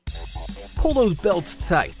Pull those belts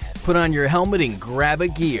tight, put on your helmet, and grab a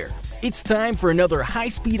gear. It's time for another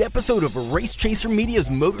high-speed episode of Race Chaser Media's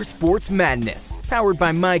Motorsports Madness, powered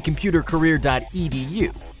by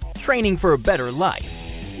mycomputercareer.edu. Training for a better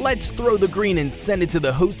life. Let's throw the green and send it to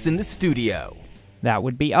the hosts in the studio. That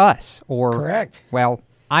would be us, or... Correct. Well,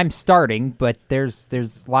 I'm starting, but there's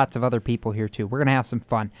lots of other people here, too. We're going to have some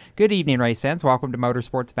fun. Good evening, race fans. Welcome to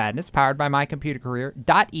Motorsports Madness, powered by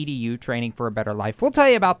mycomputercareer.edu, training for a better life. We'll tell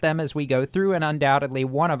you about them as we go through, and undoubtedly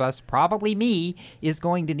one of us, probably me, is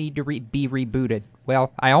going to need to be rebooted.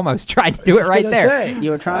 Well, I almost tried to do it right there.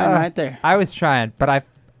 You were trying right there. I was trying, but I've...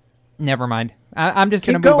 Never mind. I'm just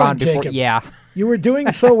going to move going, on before... Jacob. Yeah. You were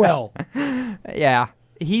doing so well. Yeah.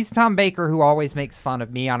 He's Tom Baker, who always makes fun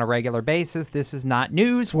of me on a regular basis. This is not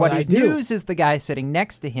news. What is news is the guy sitting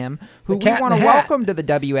next to him, who we want to welcome to the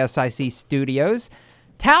WSIC studios.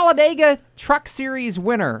 Talladega Truck Series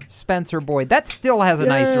winner, Spencer Boyd. That still has a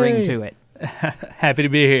nice ring to it. Happy to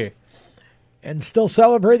be here. And still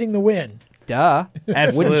celebrating the win. Duh.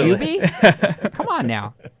 Absolutely. Wouldn't you be? Come on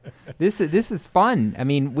now. This is fun. I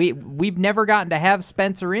mean, we've never gotten to have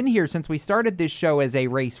Spencer in here since we started this show as a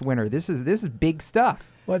race winner. This is big stuff.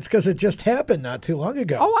 Well, it's because it just happened not too long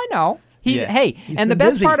ago. Oh, I know. He's and the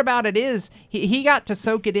best part about it is he got to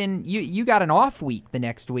soak it in. You got an off week the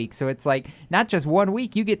next week, so it's like not just 1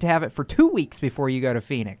 week. You get to have it for 2 weeks before you go to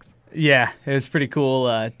Phoenix. Yeah, it was pretty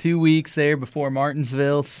cool. 2 weeks there before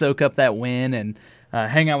Martinsville, soak up that win and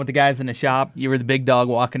hang out with the guys in the shop. You were the big dog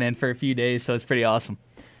walking in for a few days, so it's pretty awesome.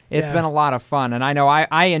 It's been a lot of fun, and I know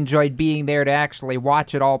I enjoyed being there to actually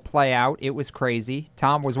watch it all play out. It was crazy.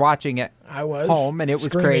 Tom was watching it home, and it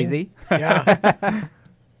was crazy. Yeah.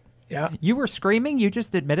 Yeah. You were screaming? You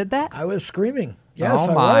just admitted that? I was screaming. Yes,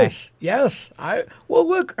 I was. Yes. Well,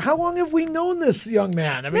 look, how long have we known this young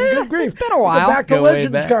man? I mean, good grief. It's been a while. Go back to Go way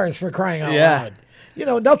Legends back. Cars for crying out loud. You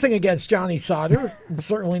know, nothing against Johnny Sauter, and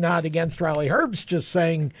certainly not against Raleigh Herbst, just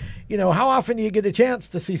saying, you know, how often do you get a chance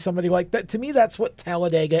to see somebody like that? To me, that's what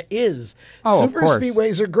Talladega is. Oh, Super of course.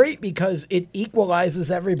 speedways are great because it equalizes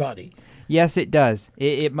everybody. Yes, it does.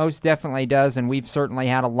 It most definitely does, and we've certainly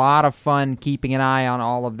had a lot of fun keeping an eye on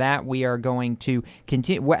all of that. We are going to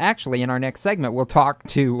continue. Well, actually, in our next segment, we'll talk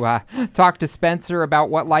to Spencer about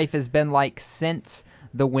what life has been like since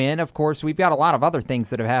the win. Of course, we've got a lot of other things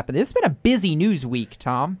that have happened. It's been a busy news week,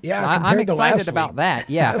 Tom. Yeah, I'm compared to excited last about week. that.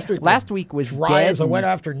 Yeah, last week was dry dead as a wet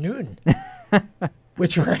afternoon,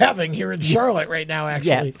 which we're having here in Charlotte right now.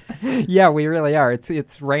 Actually, yes, yeah, we really are.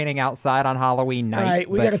 It's raining outside on Halloween night. All right,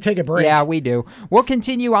 we got to take a break. Yeah, we do. We'll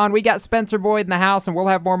continue on. We got Spencer Boyd in the house, and we'll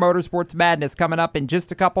have more Motorsports Madness coming up in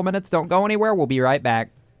just a couple minutes. Don't go anywhere. We'll be right back.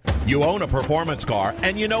 You own a performance car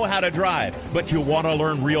and you know how to drive, but you want to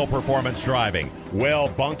learn real performance driving. Well,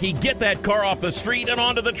 Bunky, get that car off the street and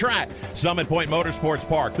onto the track. Summit Point Motorsports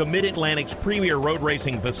Park, the Mid-Atlantic's premier road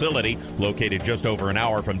racing facility, located just over an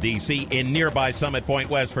hour from D.C. in nearby Summit Point,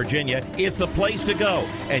 West Virginia, is the place to go.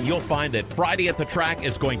 And you'll find that Friday at the Track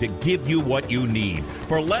is going to give you what you need.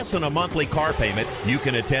 For less than a monthly car payment, you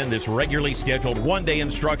can attend this regularly scheduled one-day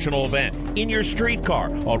instructional event in your street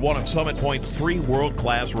car on one of Summit Point's 3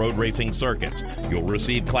 world-class road racing circuits. You'll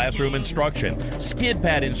receive classroom instruction, skid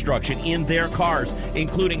pad instruction in their cars,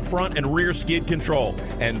 including front and rear skid control,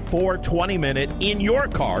 and 4 20-minute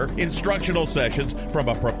in-your-car instructional sessions from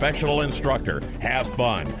a professional instructor. Have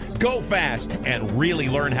fun, go fast, and really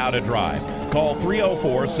learn how to drive. Call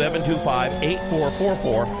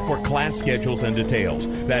 304-725-8444 for class schedules and details.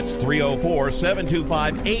 That's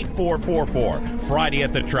 304-725-8444. Friday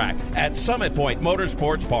at the Track at Summit Point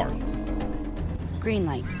Motorsports Park. Green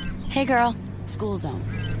light. Hey girl, school zone.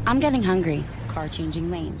 I'm getting hungry. Car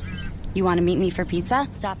changing lanes. You want to meet me for pizza?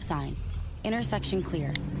 Stop sign. Intersection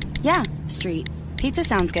clear. Yeah, street. Pizza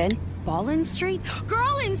sounds good. Ball in street?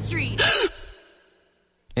 Girl in street!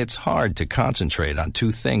 It's hard to concentrate on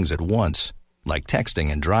 2 things at once, like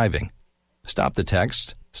texting and driving. Stop the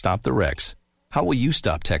text, stop the wrecks. How will you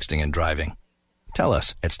stop texting and driving? Tell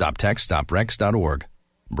us at stoptextstopwrecks.org.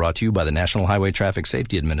 Brought to you by the National Highway Traffic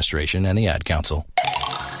Safety Administration and the Ad Council.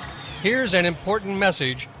 Here's an important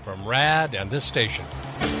message from RAD and this station.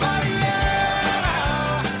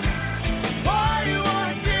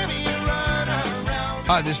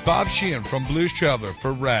 Hi, this is Bob Sheehan from Blues Traveler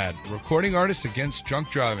for RAD, recording artists against drunk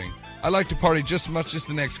driving. I like to party just as much as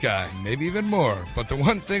the next guy, maybe even more. But the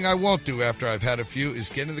one thing I won't do after I've had a few is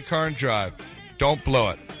get in the car and drive. Don't blow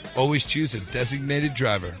it. Always choose a designated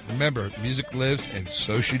driver. Remember, music lives, and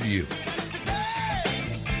so should you.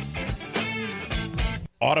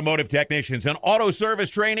 Automotive technicians and auto service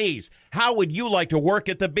trainees, how would you like to work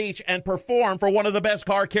at the beach and perform for one of the best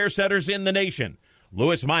car care centers in the nation?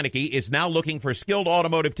 Louis Meineke is now looking for skilled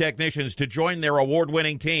automotive technicians to join their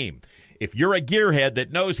award-winning team. If you're a gearhead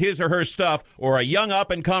that knows his or her stuff, or a young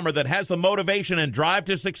up-and-comer that has the motivation and drive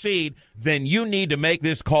to succeed, then you need to make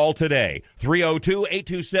this call today.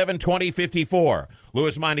 302-827-2054.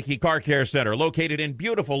 Louis Meineke Car Care Center, located in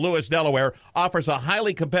beautiful Lewis, Delaware, offers a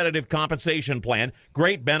highly competitive compensation plan,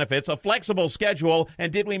 great benefits, a flexible schedule,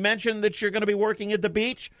 and did we mention that you're going to be working at the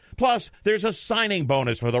beach? Plus, there's a signing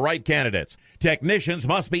bonus for the right candidates. Technicians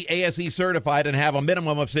must be ASE certified and have a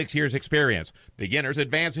minimum of 6 years experience. Beginners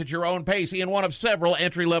advance at your own pace in one of several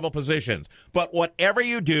entry-level positions. But whatever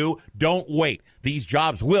you do, don't wait. These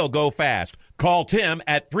jobs will go fast. Call Tim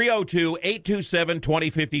at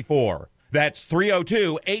 302-827-2054. That's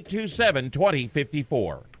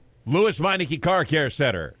 302-827-2054. Louis Meineke Car Care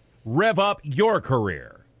Center. Rev up your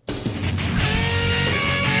career.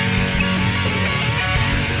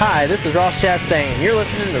 Hi, this is Ross Chastain. You're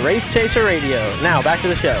listening to Race Chaser Radio. Now, back to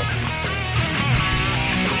the show.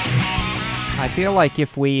 I feel like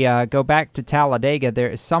if we go back to Talladega,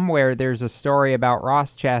 there's a story about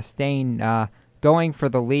Ross Chastain going for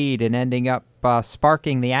the lead and ending up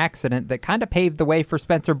sparking the accident that kind of paved the way for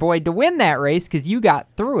Spencer Boyd to win that race because you got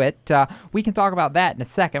through it. We can talk about that in a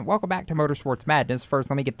second. Welcome back to Motorsports Madness.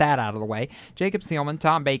 First, let me get that out of the way. Jacob Seelman,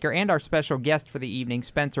 Tom Baker, and our special guest for the evening,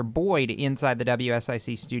 Spencer Boyd, inside the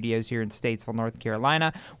WSIC studios here in Statesville, North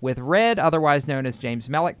Carolina, with Red, otherwise known as James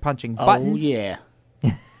Mellick, punching buttons. Oh, yeah.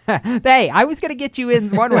 Hey, I was going to get you in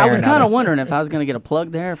one way I or was another. kind of wondering if I was going to get a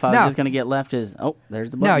plug there, if I was just going to get left as, there's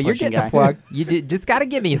the button No, you're pushing getting guy. the plug. You just got to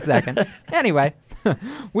give me a second. Anyway,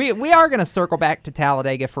 we are going to circle back to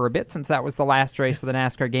Talladega for a bit since that was the last race for the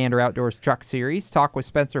NASCAR Gander Outdoors Truck Series. Talk with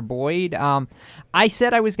Spencer Boyd. I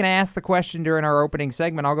said I was going to ask the question during our opening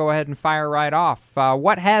segment. I'll go ahead and fire right off.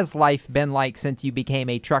 What has life been like since you became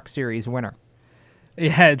a Truck Series winner?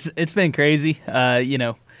 Yeah, it's been crazy.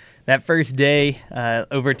 That first day,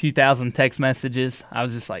 over 2,000 text messages. I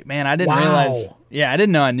was just like, man, I didn't realize. Yeah, I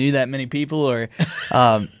didn't know I knew that many people. Or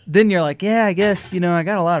then you're like, yeah, I guess, I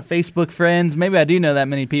got a lot of Facebook friends. Maybe I do know that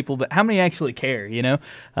many people, but how many actually care,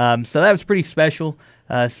 So that was pretty special.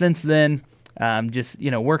 Since then, just,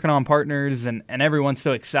 working on partners and everyone's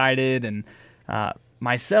so excited. And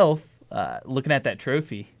myself, looking at that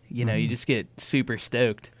trophy, you just get super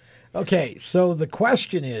stoked. Okay, so the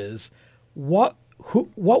question is, what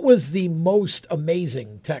was the most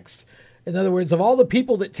amazing text? In other words, of all the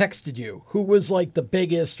people that texted you, who was like the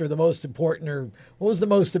biggest or the most important, or what was the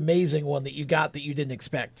most amazing one that you got that you didn't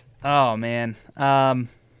expect? Oh, man.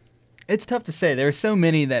 It's tough to say. There are so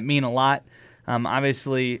many that mean a lot.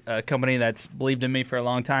 Obviously, a company that's believed in me for a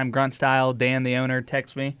long time, Grunt Style, Dan, the owner,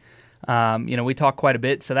 texted me. We talked quite a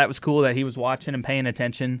bit, so that was cool that he was watching and paying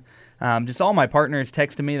attention. Just all my partners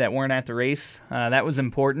texted me that weren't at the race. That was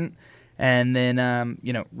important. And then,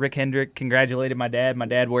 Rick Hendrick congratulated my dad. My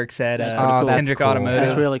dad works at Hendrick Automotive.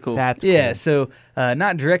 That's really cool. That's cool. So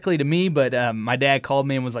not directly to me, but my dad called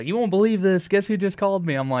me and was like, you won't believe this. Guess who just called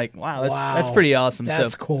me? I'm like, wow, that's pretty awesome.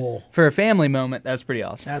 That's cool. For a family moment, that's pretty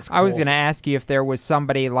awesome. That's cool. I was going to ask you if there was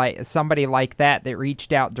somebody like that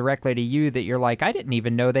reached out directly to you that you're like, I didn't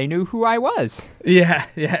even know they knew who I was. Yeah,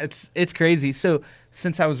 it's crazy. So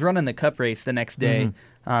since I was running the Cup race the next day,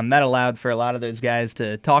 that allowed for a lot of those guys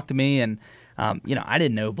to talk to me. And, I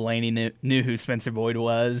didn't know Blaney knew who Spencer Boyd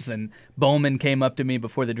was. And Bowman came up to me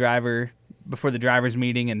before the drivers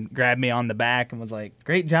meeting and grabbed me on the back and was like,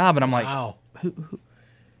 great job. And I'm wow. like, who?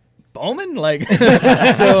 Bowman? Like,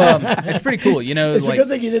 so it's pretty cool. It's a good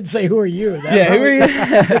thing you didn't say, who are you? Who are you?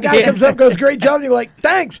 The guy comes up, goes, great job. And you're like,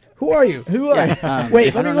 thanks. Who are you? Who are you?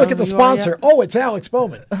 Wait, let me look at the sponsor. Oh, it's Alex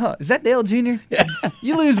Bowman. Is that Dale Jr.?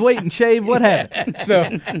 You lose weight and shave. What happened? So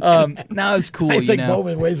now it's cool. I think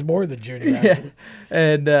Bowman weighs more than Jr. Actually.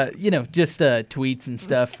 And, just tweets and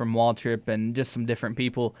stuff from Waltrip and just some different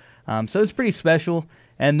people. So it's pretty special.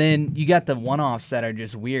 And then you got the one-offs that are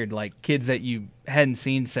just weird, like kids that you hadn't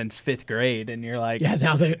seen since 5th grade, and you're like,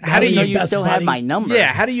 how do you still have my number?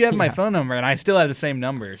 Yeah, how do you have my phone number? And I still have the same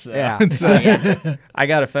number. So, I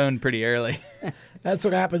got a phone pretty early. That's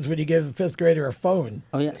what happens when you give a 5th grader a phone.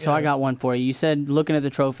 Oh, yeah. So I got one for you. You said looking at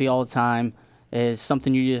the trophy all the time is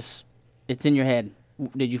something it's in your head.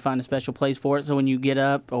 Did you find a special place for it so when you get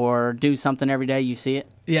up or do something every day, you see it?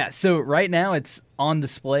 Yeah, so right now it's on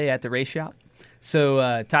display at the race shop.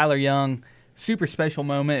 So Tyler Young, super special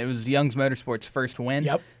moment. It was Young's Motorsports' first win.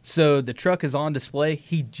 Yep. So the truck is on display.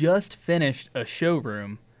 He just finished a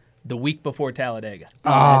showroom the week before Talladega. Oh,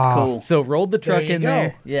 that's cool. So rolled the truck in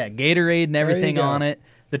there. Yeah, Gatorade and everything on it.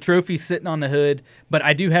 The trophy's sitting on the hood. But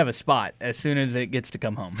I do have a spot as soon as it gets to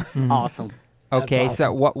come home. Awesome. Okay, awesome.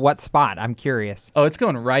 so what spot? I'm curious. Oh, it's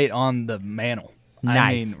going right on the mantle. Nice.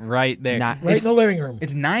 I mean, right there. Right in the living room.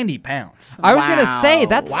 It's 90 pounds. I was gonna say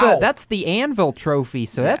Wow. that's the Anvil trophy.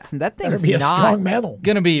 So that thing's be a not strong mantle.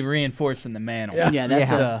 Gonna be reinforcing the mantle. Yeah,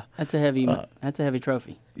 that's a heavy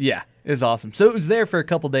trophy. Yeah, it was awesome. So it was there for a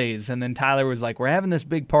couple days, and then Tyler was like, "We're having this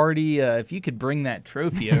big party. If you could bring that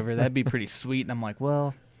trophy over, that'd be pretty sweet." And I'm like,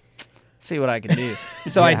 "Well, see what I can do."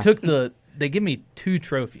 So I took they give me 2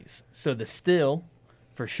 trophies. So the still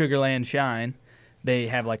for Sugarland Shine, they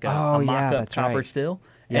have like a mock-up chopper still,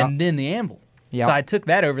 and then the anvil. Yep. So I took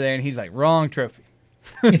that over there, and he's like, "Wrong trophy.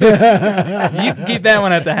 You can keep that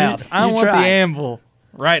one at the house. I want the anvil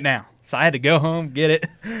right now." So I had to go home, get it.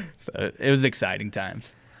 So it was exciting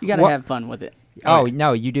times. You got to have fun with it. Oh,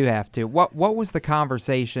 no, you do have to. What was the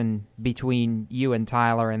conversation between you and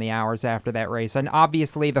Tyler in the hours after that race? And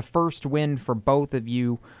obviously the first win for both of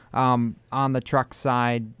you on the truck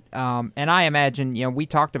side. And I imagine, we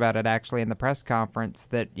talked about it actually in the press conference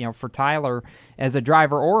that, for Tyler as a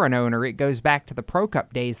driver or an owner, it goes back to the Pro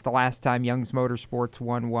Cup days the last time Young's Motorsports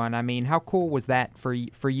won one. I mean, how cool was that for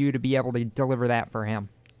you to be able to deliver that for him?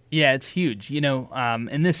 Yeah, it's huge.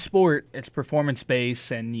 In this sport, it's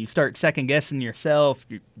performance-based, and you start second-guessing yourself.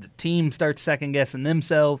 The team starts second-guessing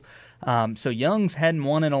themselves. So Young's hadn't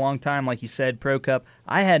won in a long time, like you said, Pro Cup.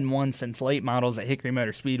 I hadn't won since late models at Hickory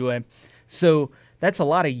Motor Speedway. So that's a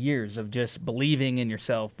lot of years of just believing in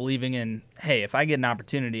yourself, believing in, hey, if I get an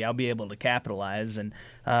opportunity, I'll be able to capitalize. And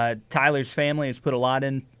Tyler's family has put a lot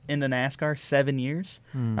into NASCAR, 7 years.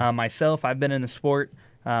 Myself, I've been in the sport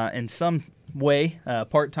in some way,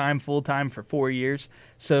 part-time, full-time for 4 years.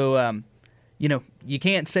 So, you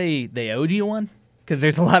can't say they owed you one because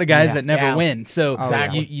there's a lot of guys that never win. So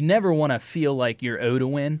you never want to feel like you're owed a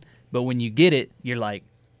win, but when you get it, you're like,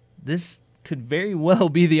 this could very well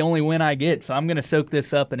be the only win I get, so I'm going to soak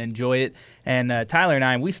this up and enjoy it. And Tyler and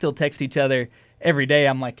I, we still text each other every day.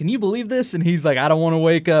 I'm like, can you believe this? And he's like, I don't want to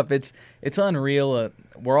wake up. It's unreal.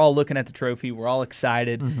 We're all looking at the trophy. We're all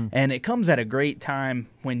excited. And it comes at a great time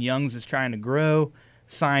when Young's is trying to grow,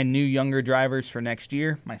 sign new younger drivers for next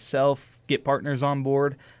year, myself, get partners on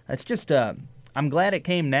board. It's just I'm glad it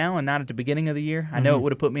came now and not at the beginning of the year. I know it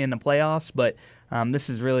would have put me in the playoffs, but this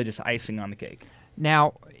is really just icing on the cake.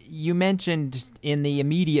 Now, you mentioned in the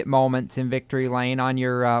immediate moments in Victory Lane on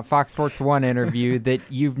your Fox Sports 1 interview that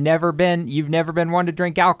you've never been one to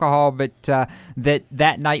drink alcohol, but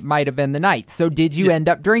that night might have been the night. So did you end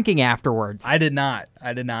up drinking afterwards? I did not.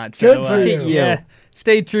 So, good for you. Yeah,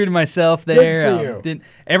 stayed true to myself there. Good for you.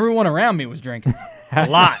 Everyone around me was drinking. A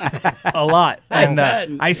lot. And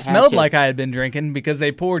I smelled like I had been drinking because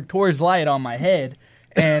they poured Coors Light on my head.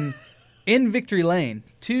 And in Victory Lane,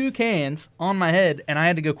 2 cans on my head, and I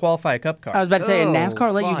had to go qualify a Cup car. I was about to say,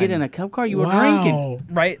 NASCAR let you get in a Cup car? You were drinking.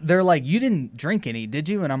 Right? They're like, you didn't drink any, did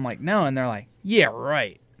you? And I'm like, no. And they're like, yeah,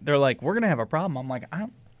 right. They're like, we're going to have a problem. I'm like, I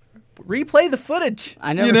don't. Replay the footage.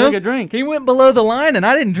 I never took a drink. He went below the line, and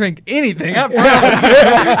I didn't drink anything. I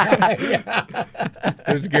promise.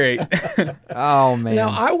 It was great. Oh, man. Now,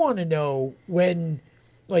 I want to know when,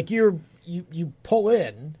 like, you pull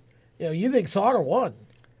in, you think Sauter won.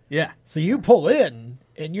 Yeah. So you pull in,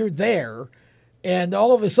 and you're there, and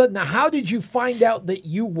all of a sudden, now how did you find out that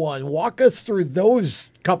you won? Walk us through those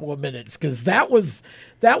couple of minutes, because that was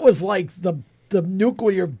like the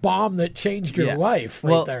nuclear bomb that changed your life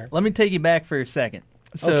right there. Let me take you back for a second.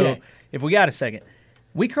 So if we got a second,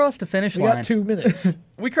 we crossed the finish line. We got 2 minutes.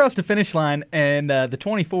 We crossed the finish line, and the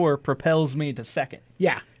 24 propels me to second.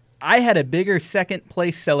 Yeah. I had a bigger second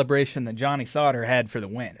place celebration than Johnny Sauter had for the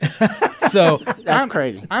win. So that's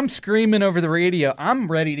crazy. I'm screaming over the radio. I'm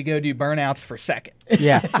ready to go do burnouts for second.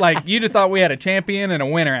 Yeah. Like, you'd have thought we had a champion and a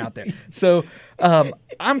winner out there. So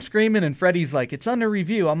I'm screaming, and Freddie's like, it's under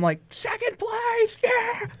review. I'm like, second place,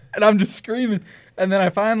 yeah. And I'm just screaming. And then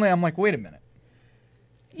I'm like, wait a minute.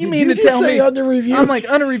 You mean to tell me under review? I'm like,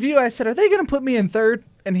 under review. I said, are they going to put me in third?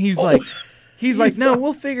 And he's like, no,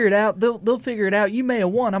 we'll figure it out. They'll figure it out. You may have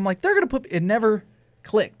won. I'm like, they're going to put. It never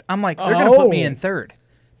clicked. I'm like, they're going to put me in third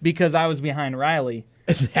because I was behind Riley.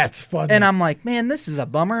 That's funny. And I'm like, man, this is a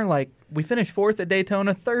bummer. Like, we finished fourth at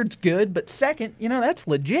Daytona. Third's good, but second, that's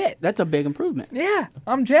legit. That's a big improvement. Yeah,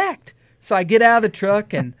 I'm jacked. So I get out of the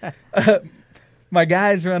truck, and my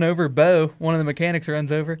guys run over. Bo, one of the mechanics,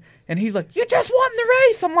 runs over, and he's like, you just won the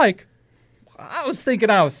race. I'm like, I was thinking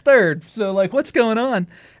I was third. So, like, what's going on?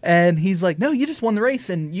 And he's like, no, you just won the race.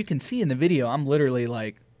 And you can see in the video, I'm literally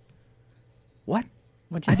like, what?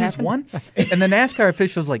 I just won? And the NASCAR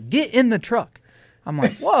official's like, get in the truck. I'm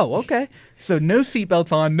like, whoa, okay. So no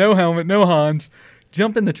seatbelts on, no helmet, no Hans.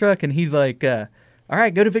 Jump in the truck, and he's like, all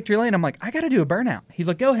right, go to Victory Lane. I'm like, I got to do a burnout. He's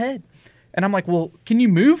like, go ahead. And I'm like, well, can you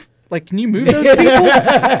move? Like, can you move those people?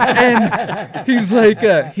 And he's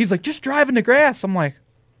like, just drive in the grass. I'm like,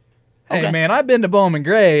 hey, man, I've been to Bowman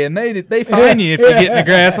Gray, and they fine you if you get in the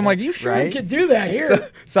grass. I'm like, you sure? Right? You can do that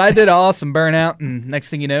here. So I did an awesome burnout, and next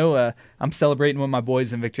thing you know, I'm celebrating with my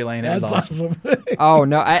boys in Victory Lane. It was awesome. Oh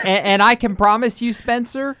no, and I can promise you,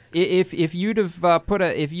 Spencer, if you'd have put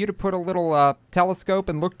a little telescope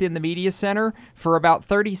and looked in the media center for about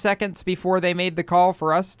 30 seconds before they made the call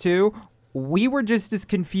for us too, we were just as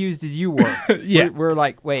confused as you were. Yeah. We're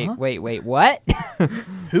like, wait, what?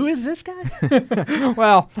 Who is this guy?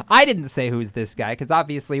 Well, I didn't say who's this guy because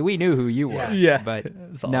obviously we knew who you were. Yeah. But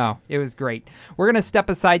awesome. No, it was great. We're going to step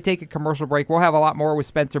aside, take a commercial break. We'll have a lot more with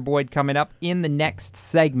Spencer Boyd coming up in the next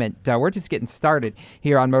segment. We're just getting started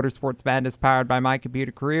here on Motorsports Madness powered by My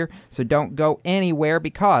Computer Career. So don't go anywhere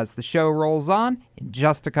because the show rolls on in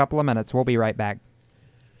just a couple of minutes. We'll be right back.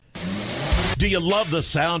 Do you love the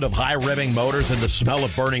sound of high-revving motors and the smell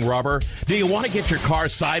of burning rubber? Do you want to get your car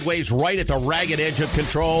sideways right at the ragged edge of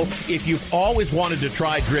control? If you've always wanted to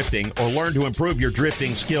try drifting or learn to improve your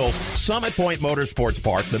drifting skills, Summit Point Motorsports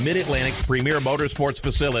Park, the Mid-Atlantic's premier motorsports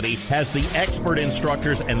facility, has the expert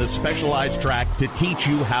instructors and the specialized track to teach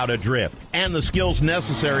you how to drift and the skills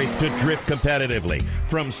necessary to drift competitively.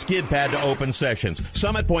 From skid pad to open sessions,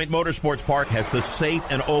 Summit Point Motorsports Park has the safe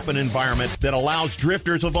and open environment that allows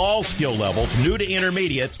drifters of all skill levels, new to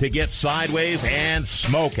intermediate, to get sideways and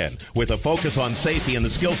smoking. With a focus on safety and the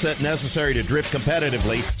skill set necessary to drift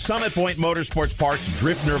competitively, Summit Point Motorsports Park's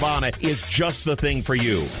Drift Nirvana is just the thing for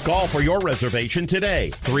you. Call for your reservation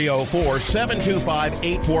today,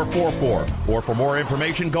 304-725-8444. Or for more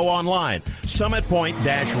information, go online,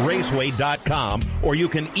 summitpoint-raceway.com, or you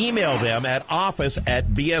can email them at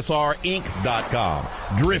office@bsrinc.com.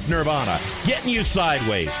 Drift Nirvana, getting you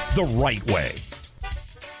sideways the right way.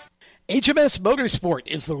 HMS Motorsport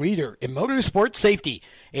is the leader in motorsport safety.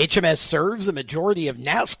 HMS serves a majority of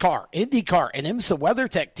NASCAR, IndyCar, and IMSA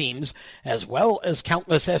WeatherTech teams, as well as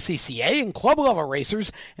countless SCCA and club-level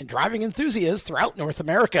racers and driving enthusiasts throughout North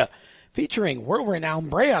America. Featuring world-renowned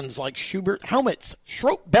brands like Schubert helmets,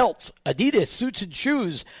 Schroep belts, Adidas suits and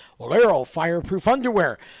shoes, Valero fireproof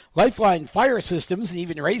underwear, Lifeline fire systems, and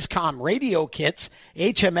even Racecom radio kits,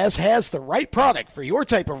 HMS has the right product for your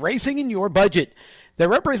type of racing and your budget. Their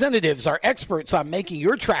representatives are experts on making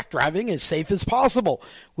your track driving as safe as possible.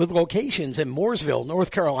 With locations in Mooresville,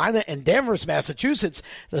 North Carolina, and Danvers, Massachusetts,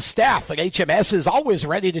 the staff at HMS is always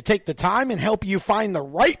ready to take the time and help you find the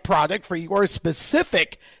right product for your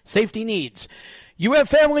specific safety needs. You have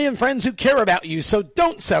family and friends who care about you, so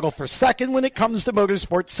don't settle for second when it comes to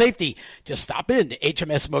motorsport safety. Just stop in to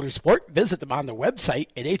HMS Motorsport, visit them on their website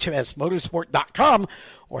at hmsmotorsport.com,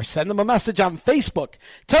 or send them a message on Facebook.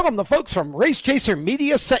 Tell them the folks from Race Chaser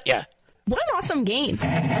Media sent you. What an awesome game.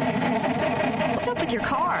 What's up with your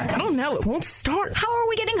car? I don't know. It won't start. How are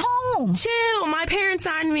we getting home? Chill. My parents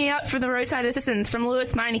signed me up for the roadside assistance from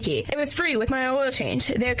Lewis Meineke. It was free with my oil change.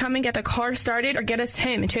 They'd come and get the car started or get us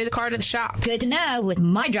home and tow the car to the shop. Good to know. With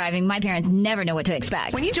my driving, my parents never know what to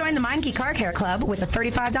expect. When you join the Meineke Car Care Club with a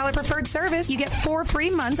 $35 preferred service, you get 4 free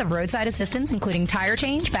months of roadside assistance, including tire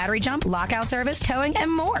change, battery jump, lockout service, towing,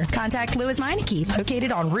 and more. Contact Lewis Meineke,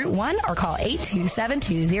 located on Route 1, or call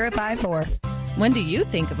 827-2054. When do you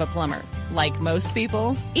think of a plumber? Like most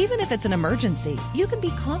people, even if it's an emergency, you can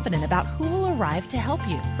be confident about who will arrive to help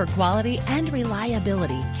you. For quality and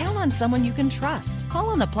reliability, count on someone you can trust. Call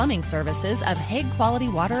on the plumbing services of Hague Quality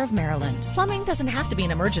Water of Maryland. Plumbing doesn't have to be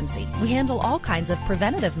an emergency. We handle all kinds of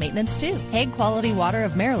preventative maintenance too. Hague Quality Water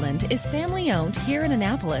of Maryland is family owned here in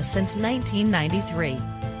Annapolis since 1993.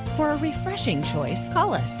 For a refreshing choice,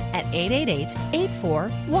 call us at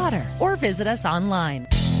 888-84-WATER or visit us online.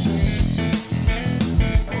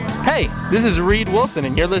 Hey, this is Reed Wilson,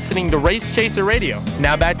 and you're listening to Race Chaser Radio.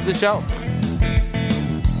 Now back to the show.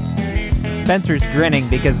 Spencer's grinning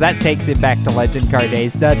because that takes it back to Legend Car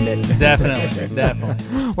days, doesn't it?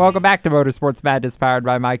 Definitely. Welcome back to Motorsports Madness, powered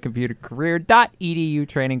by mycomputercareer.edu,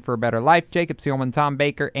 training for a better life. Jacob Seelman, Tom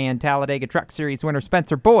Baker, and Talladega Truck Series winner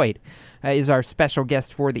Spencer Boyd is our special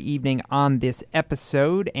guest for the evening on this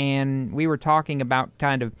episode, and we were talking about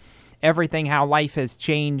kind of everything, how life has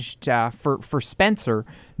changed for Spencer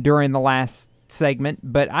during the last segment.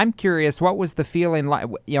 But I'm curious, what was the feeling like,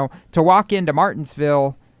 to walk into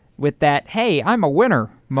Martinsville with that, hey, I'm a winner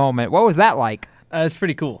moment? What was that like? It's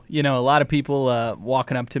pretty cool. A lot of people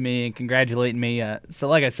walking up to me and congratulating me. So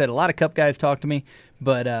like I said, a lot of Cup guys talk to me,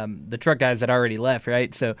 but the truck guys had already left,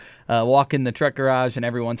 right? So walk in the truck garage and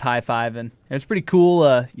everyone's high-fiving. It's pretty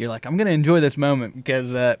cool. You're like, I'm going to enjoy this moment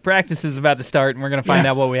because practice is about to start and we're going to find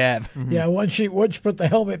out what we have. Yeah, once you put the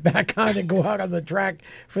helmet back on and go out on the track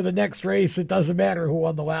for the next race, it doesn't matter who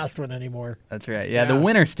won the last one anymore. That's right. Yeah, the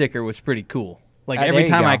winner sticker was pretty cool. Like every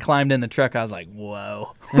time I climbed in the truck, I was like,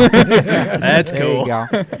 whoa. That's cool. There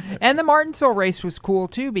you go. And the Martinsville race was cool,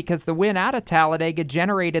 too, because the win out of Talladega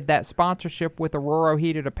generated that sponsorship with Aurora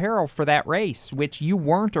Heated Apparel for that race, which you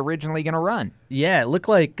weren't originally going to run. Yeah, it looked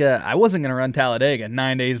like I wasn't going to run Talladega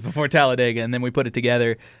 9 days before Talladega, and then we put it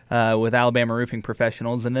together with Alabama Roofing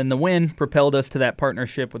Professionals. And then the win propelled us to that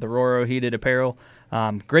partnership with Aurora Heated Apparel.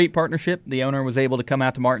 Great partnership. The owner was able to come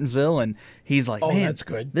out to Martinsville, and he's like, man, that's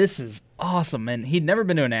good. This is awesome. And he'd never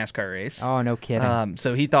been to a NASCAR race. Oh, no kidding.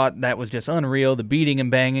 So he thought that was just unreal, the beating and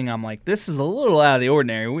banging. I'm like, this is a little out of the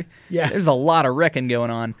ordinary. There's a lot of wrecking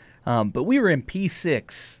going on. But we were in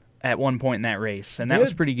P6 at one point in that race, and that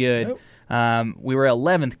was pretty good. Yep. We were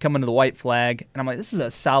 11th coming to the white flag, and I'm like, this is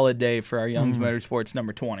a solid day for our Young's Motorsports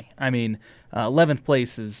number 20. I mean, 11th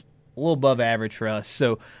place is a little above average for us,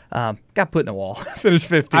 so got put in the wall. Finished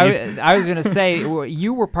 15th. I was going to say,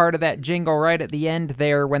 you were part of that jingle right at the end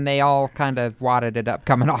there when they all kind of wadded it up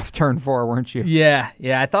coming off turn 4, weren't you? Yeah,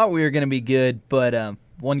 I thought we were going to be good, but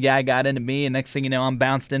one guy got into me, and next thing you know, I'm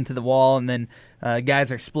bounced into the wall, and then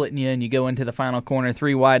guys are splitting you, and you go into the final corner,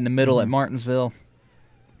 3 wide in the middle at Martinsville.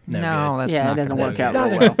 No, that's not. It doesn't work out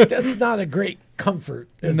not well. That's not a great comfort,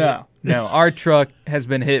 is it? No, our truck has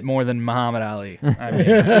been hit more than Muhammad Ali. I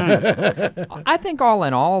mean, I think all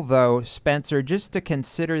in all, though, Spencer, just to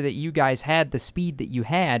consider that you guys had the speed that you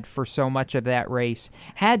had for so much of that race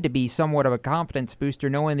had to be somewhat of a confidence booster,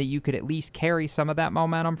 knowing that you could at least carry some of that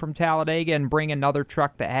momentum from Talladega and bring another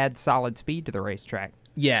truck that had solid speed to the racetrack.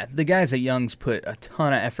 Yeah, the guys at Young's put a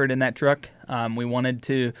ton of effort in that truck. We wanted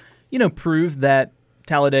to, prove that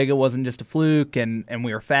Talladega wasn't just a fluke, and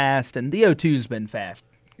we were fast, and the O2's been fast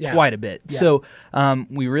quite a bit. Yeah. So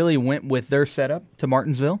we really went with their setup to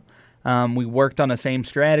Martinsville. We worked on the same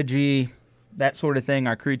strategy, that sort of thing.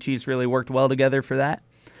 Our crew chiefs really worked well together for that.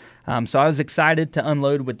 So I was excited to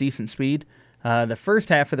unload with decent speed. The first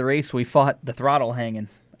half of the race, we fought the throttle hanging.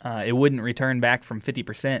 It wouldn't return back from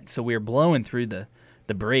 50%, so we were blowing through the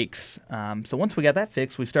brakes. So once we got that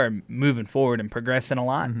fixed, we started moving forward and progressing a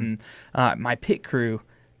lot. And my pit crew,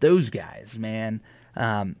 those guys, man,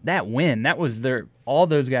 that win, that was all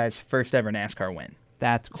those guys' first ever NASCAR win.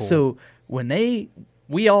 That's cool. So when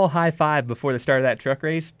we all high-fived before the start of that truck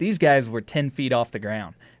race, these guys were 10 feet off the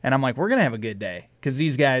ground. And I'm like, we're going to have a good day because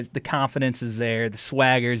these guys, the confidence is there, the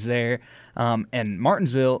swagger's there. And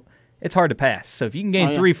Martinsville, it's hard to pass. So if you can gain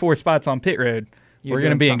 3-4 spots on pit road, we're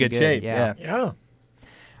going to be in good shape. Yeah.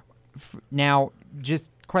 Now,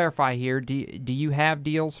 just clarify here, do you have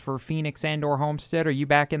deals for Phoenix and or Homestead? Are you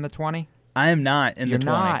back in the 20? I am not in the 20.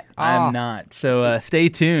 Not? I am not. So stay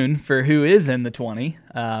tuned for who is in the 20.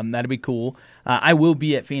 That'll be cool. I will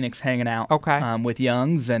be at Phoenix hanging out with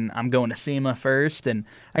Young's, and I'm going to SEMA first. And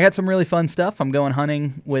I got some really fun stuff. I'm going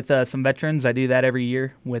hunting with some veterans. I do that every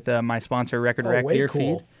year with my sponsor, Record Rack Deer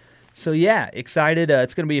Feed. So, excited.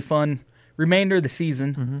 It's going to be a fun remainder of the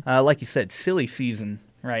season. Like you said, silly season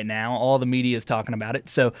right now. All the media is talking about it.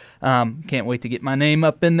 So can't wait to get my name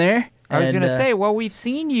up in there. I was going to say, well, we've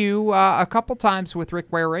seen you a couple times with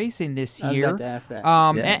Rick Ware Racing this year. I was about to ask that.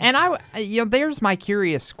 And there's my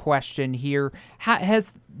curious question here.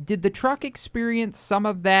 Did the truck experience some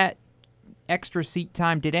of that extra seat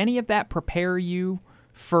time? Did any of that prepare you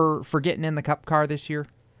for getting in the Cup car this year?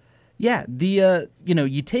 Yeah,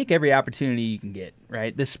 you take every opportunity you can get,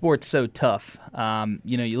 right? This sport's so tough.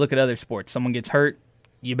 You look at other sports. Someone gets hurt,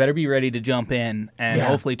 you better be ready to jump in and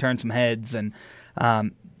hopefully turn some heads. And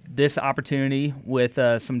this opportunity with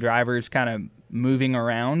some drivers kind of moving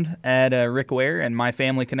around at Rick Ware and my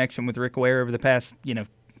family connection with Rick Ware over the past,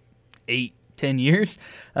 8-10 years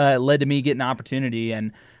led to me getting an opportunity.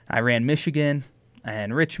 And I ran Michigan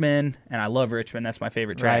and Richmond, and I love Richmond. That's my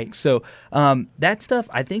favorite track. Right. So that stuff,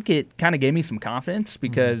 I think it kind of gave me some confidence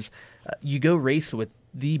because you go race with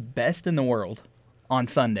the best in the world on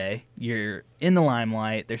Sunday. You're in the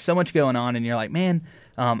limelight. There's so much going on, and you're like, man,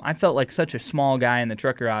 I felt like such a small guy in the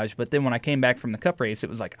truck garage. But then when I came back from the Cup race, it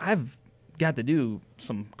was like I've got to do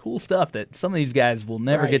some cool stuff that some of these guys will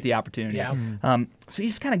never get the opportunity. Yeah. So you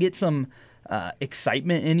just kind of get some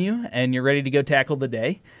excitement in you, and you're ready to go tackle the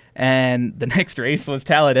day. And the next race was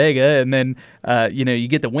Talladega, and then you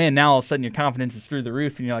get the win. Now all of a sudden your confidence is through the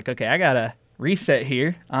roof, and you're like, okay, I gotta reset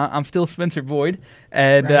here. I'm still Spencer Boyd,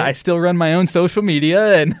 and Right. I still run my own social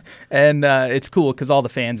media, and it's cool because all the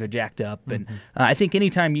fans are jacked up. And I think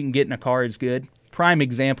anytime you can get in a car is good. Prime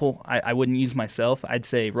example, I wouldn't use myself. I'd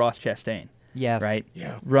say Ross Chastain. Yes. Right?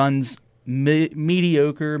 Yeah. Runs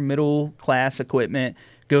mediocre, middle-class equipment,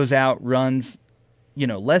 goes out, runs,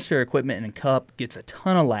 lesser equipment in a cup, gets a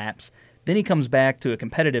ton of laps. Then he comes back to a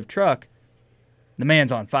competitive truck. The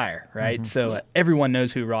man's on fire, right? So everyone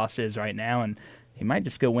knows who Ross is right now, and he might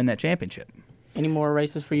just go win that championship. Any more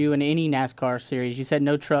races for you in any NASCAR series? You said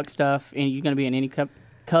no truck stuff. And you going to be in any cup,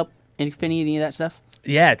 Xfinity, any of that stuff?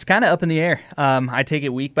 Yeah, it's kind of up in the air. I take it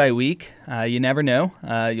week by week. You never know.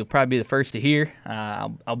 You'll probably be the first to hear.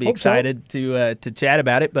 I'll be excited to chat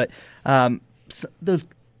about it. But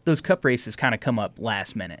those cup races kind of come up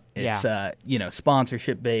last minute. It's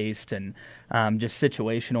sponsorship based and just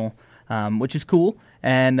situational, which is cool.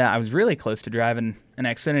 And I was really close to driving an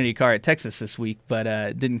Xfinity car at Texas this week, but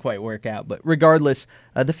it didn't quite work out. But regardless,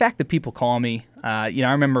 the fact that people call me, I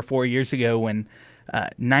remember 4 years ago when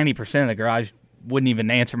 90% of the garage wouldn't even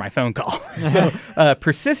answer my phone call. So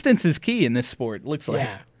persistence is key in this sport, it looks like.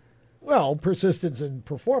 Yeah. Well, persistence and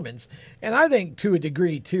performance. And I think to a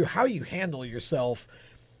degree, too, how you handle yourself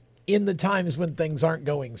in the times when things aren't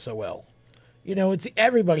going so well. It's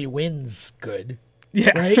everybody wins good.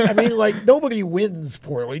 Yeah. Right? I mean, nobody wins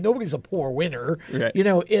poorly. Nobody's a poor winner. Right.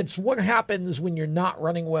 It's what happens when you're not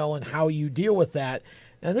running well and how you deal with that.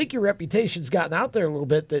 And I think your reputation's gotten out there a little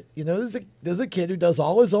bit that, there's a kid who does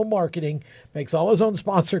all his own marketing, makes all his own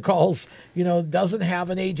sponsor calls, doesn't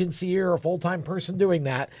have an agency or a full-time person doing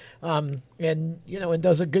that, and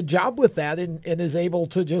does a good job with that and is able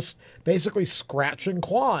to just basically scratch and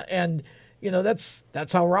claw. And,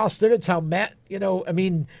 that's how Ross did it. It's how Matt,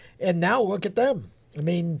 and now look at them.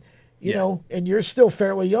 And you're still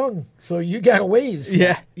fairly young, so you got a ways.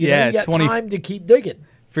 Yeah. You got 20 time to keep digging.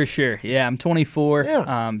 For sure. Yeah, I'm 24.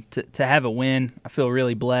 Yeah. To have a win, I feel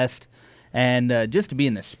really blessed. And just to be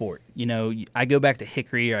in this sport. I go back to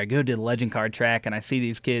Hickory or I go to the Legend Card track and I see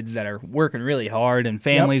these kids that are working really hard and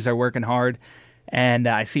families are working hard. And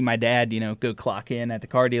I see my dad, go clock in at the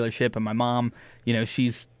car dealership, and my mom,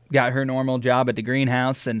 she's got her normal job at the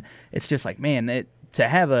greenhouse. And it's just like, man, to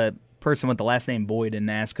have a person with the last name Boyd in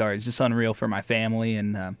NASCAR is just unreal for my family.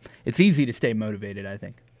 And it's easy to stay motivated, I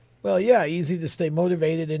think. Well, yeah, easy to stay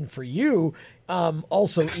motivated, and for you,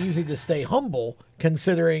 also easy to stay humble,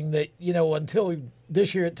 considering that, until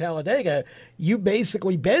this year at Talladega, you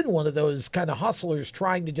basically been one of those kind of hustlers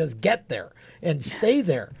trying to just get there and stay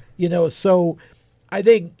there, So I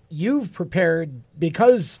think you've prepared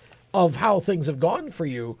because of how things have gone for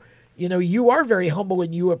you. You are very humble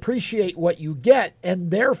and you appreciate what you get,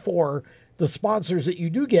 and therefore the sponsors that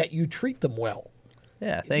you do get, you treat them well.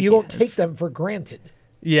 Yeah, thank you. You don't take them for granted.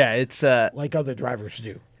 Yeah, it's like other drivers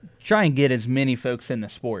do. Try and get as many folks in the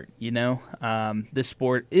sport. This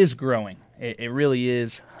sport is growing. It really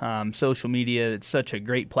is. Social media, it's such a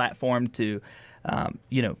great platform to,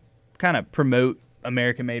 kind of promote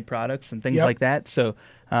American-made products and things like that. So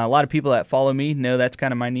a lot of people that follow me know that's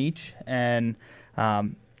kind of my niche. And,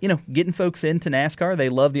 getting folks into NASCAR, they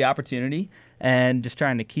love the opportunity, and just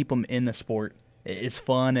trying to keep them in the sport is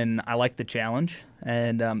fun, and I like the challenge.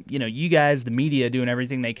 And, you guys, the media, doing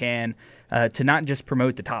everything they can to not just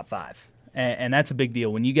promote the top five. And that's a big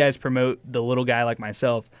deal. When you guys promote the little guy like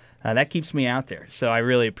myself, that keeps me out there. So I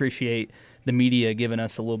really appreciate the media giving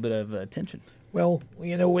us a little bit of attention. Well,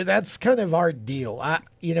 that's kind of our deal.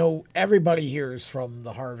 Everybody hears from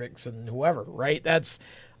the Harvicks and whoever, right?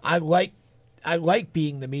 I like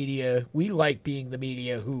being the media. We like being the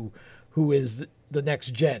media who is the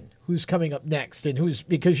next gen, who's coming up next, and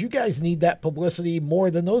because you guys need that publicity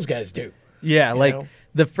more than those guys do. Yeah,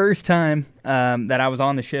 the first time that I was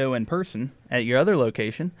on the show in person at your other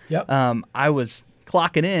location, I was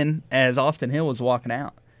clocking in as Austin Hill was walking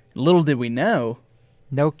out. Little did we know,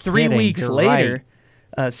 3 weeks later,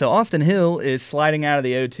 so Austin Hill is sliding out of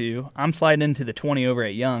the O2. I'm sliding into the 20 over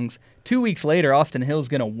at Young's. 2 weeks later, Austin Hill's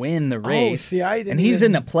going to win the race, and he's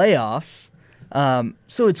in the playoffs.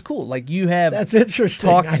 So it's cool. You have that's interesting.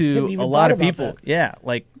 Talked to a lot of people. That. Yeah,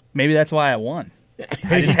 maybe that's why I won.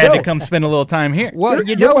 I just had to come spend a little time here. Well,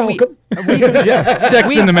 you're welcome.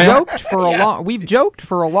 We've joked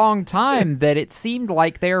for a long time that it seemed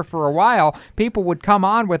like there for a while people would come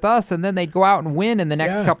on with us and then they'd go out and win in the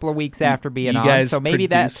next couple of weeks after being on. So maybe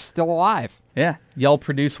that's still alive. Yeah, y'all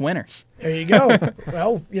produce winners. There you go.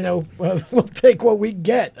 Well, we'll take what we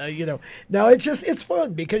get. No, it's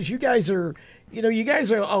fun because you guys are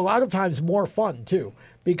a lot of times more fun too,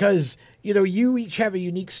 because you each have a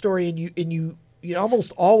unique story, and you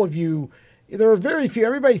almost all of you there are very few.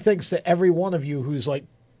 Everybody thinks that every one of you who's like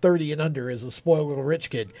 30 and under is a spoiled little rich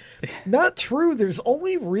kid. Not true. There's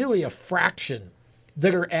only really a fraction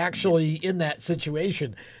that are actually in that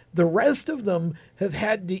situation. The rest of them have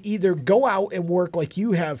had to either go out and work like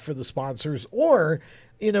you have for the sponsors, or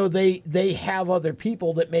they have other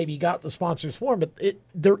people that maybe got the sponsors for them. But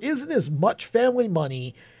there isn't as much family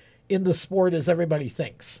money in the sport as everybody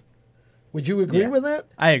thinks. Would you agree with that?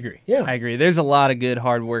 I agree. Yeah. I agree. There's a lot of good,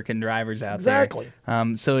 hard-working drivers out there. Exactly.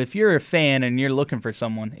 So if you're a fan and you're looking for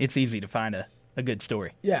someone, it's easy to find a good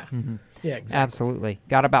story. Yeah. Mm-hmm. Yeah, exactly. Absolutely.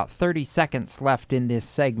 Got about 30 seconds left in this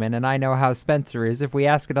segment, and I know how Spencer is. If we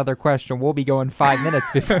ask another question, we'll be going 5 minutes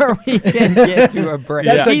before we can get to a break.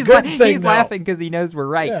 That's a good thing, he's laughing because he knows we're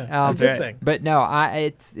right. Yeah, that's a good thing. But no,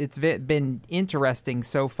 it's been interesting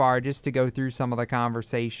so far just to go through some of the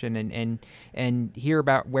conversation and hear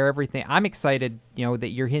about where everything. I'm excited, that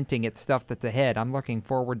you're hinting at stuff that's ahead. I'm looking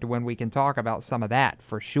forward to when we can talk about some of that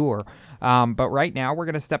for sure. But right now, we're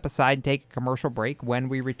going to step aside and take a commercial break. When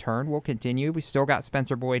we return, we'll continue. We still got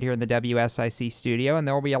Spencer Boyd here in the WSIC studio, and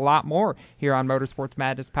there will be a lot more here on Motorsports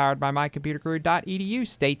Madness, powered by mycomputercareer.edu.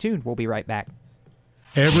 Stay tuned. We'll be right back.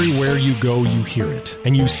 Everywhere you go, you hear it,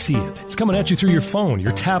 and you see it. It's coming at you through your phone,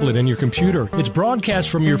 your tablet, and your computer. It's broadcast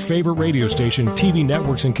from your favorite radio station, TV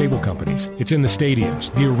networks, and cable companies. It's in the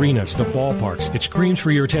stadiums, the arenas, the ballparks. It screams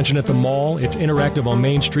for your attention at the mall. It's interactive on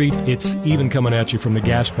Main Street. It's even coming at you from the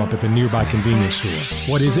gas pump at the nearby convenience store.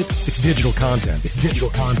 What is it? It's digital content. It's digital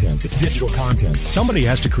content. It's digital content. Somebody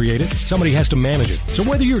has to create it. Somebody has to manage it. So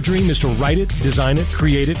whether your dream is to write it, design it,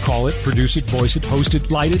 create it, call it, produce it, voice it, host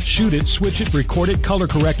it, light it, shoot it, switch it, record it, color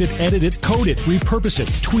correct it, edit it, code it, repurpose it,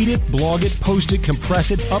 tweet it, blog it, post it, compress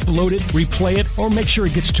it, upload it, replay it, or make sure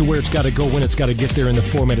it gets to where it's got to go when it's got to get there in the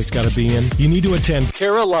format it's got to be in. You need to attend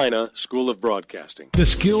Carolina School of Broadcasting. The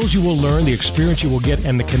skills you will learn, the experience you will get,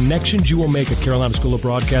 and the connections you will make at Carolina School of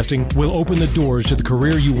Broadcasting will open the doors to the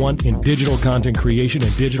career you want in digital content creation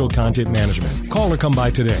and digital content management. Call or come by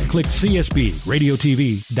today. Click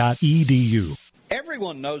csbradiotv.edu.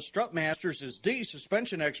 Everyone knows Strutmasters is the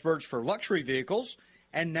suspension experts for luxury vehicles,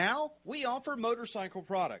 and now we offer motorcycle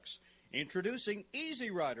products. Introducing Easy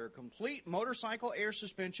Rider Complete Motorcycle Air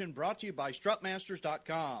Suspension, brought to you by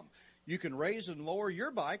Strutmasters.com. You can raise and lower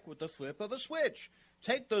your bike with the flip of a switch.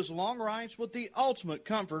 Take those long rides with the ultimate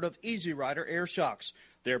comfort of Easy Rider Air Shocks.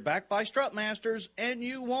 They're backed by Strutmasters, and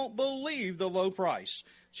you won't believe the low price.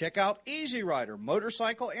 Check out Easy Rider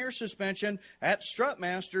Motorcycle Air Suspension at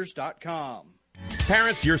Strutmasters.com.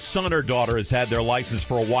 Parents, your son or daughter has had their license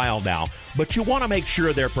for a while now, but you want to make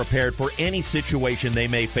sure they're prepared for any situation they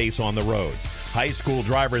may face on the road. High school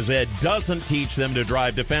driver's ed doesn't teach them to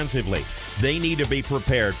drive defensively. They need to be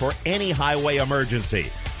prepared for any highway emergency.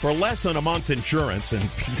 For less than a month's insurance, and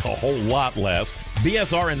a whole lot less,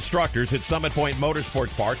 BSR instructors at Summit Point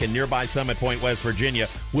Motorsports Park in nearby Summit Point, West Virginia,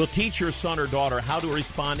 will teach your son or daughter how to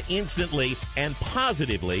respond instantly and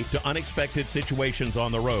positively to unexpected situations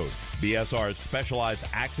on the road. BSR's specialized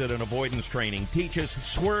accident avoidance training teaches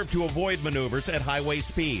swerve to avoid maneuvers at highway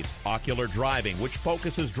speeds, ocular driving, which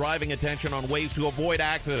focuses driving attention on ways to avoid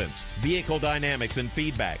accidents, vehicle dynamics and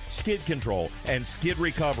feedback, skid control and skid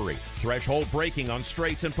recovery, threshold braking on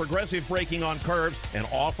straights and progressive braking on curves, and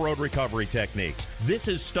off-road recovery techniques. This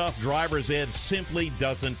is stuff driver's ed simply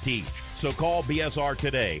doesn't teach. So call BSR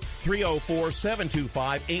today,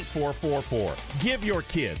 304-725-8444. Give your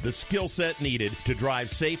kid the skill set needed to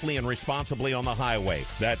drive safely and responsibly on the highway.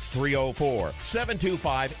 That's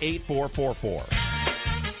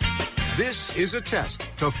 304-725-8444. This is a test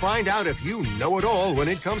to find out if you know it all when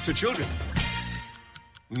it comes to children.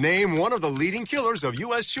 Name one of the leading killers of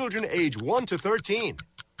U.S. children age 1 to 13.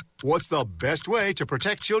 What's the best way to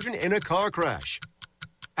protect children in a car crash?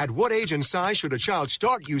 At what age and size should a child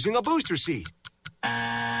start using a booster seat?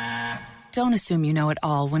 Don't assume you know it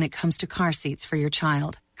all when it comes to car seats for your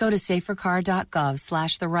child. Go to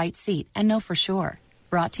safercar.gov/the right seat and know for sure.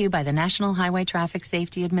 Brought to you by the National Highway Traffic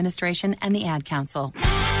Safety Administration and the Ad Council.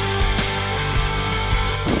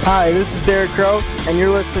 Hi, this is Derek Krause, and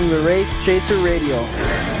you're listening to Race Chaser Radio.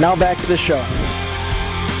 Now back to the show.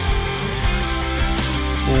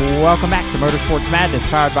 Welcome back to Motorsports Madness,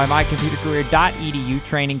 powered by mycomputercareer.edu,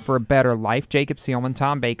 training for a better life. Jacob Seelman,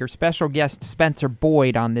 Tom Baker, special guest Spencer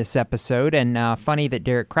Boyd on this episode. And funny that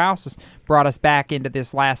Derek Krause has brought us back into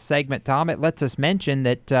this last segment, Tom. It lets us mention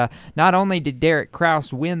that not only did Derek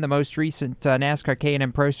Krause win the most recent NASCAR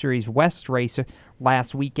K&N Pro Series West race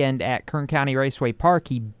last weekend at Kern County Raceway Park,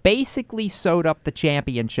 he basically sewed up the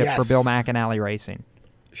championship for Bill McAnally Racing.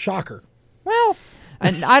 Shocker. Well,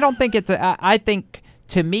 and I don't think it's I think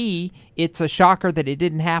to me, it's a shocker that it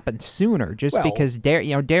didn't happen sooner, just because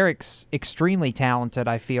Derek's extremely talented,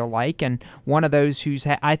 I feel like, and one of those who's,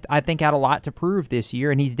 I think, had a lot to prove this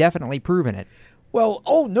year, and he's definitely proven it. Well,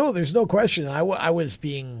 no, there's no question. I was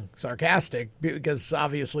being sarcastic because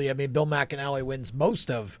obviously, I mean, Bill McAnally wins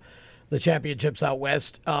most of the championships out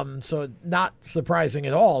west, so not surprising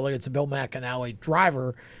at all that it's a Bill McAnally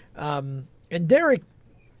driver. And Derek,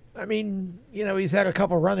 I mean, he's had a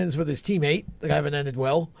couple run-ins with his teammate that haven't ended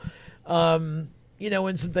well, and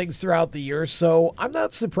some things throughout the year. So I'm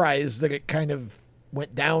not surprised that it kind of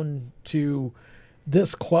went down to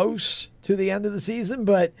this close to the end of the season,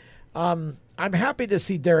 but I'm happy to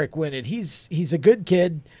see Derek win it. He's a good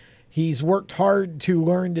kid. He's worked hard to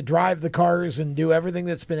learn to drive the cars and do everything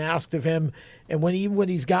that's been asked of him. And when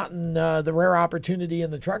he's gotten the rare opportunity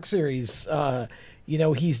in the Truck Series,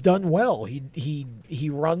 he's done well. He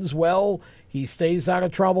runs well. He stays out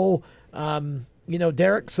of trouble.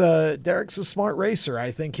 Derek's a smart racer.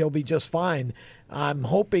 I think he'll be just fine. I'm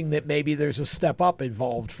hoping that maybe there's a step up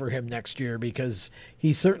involved for him next year because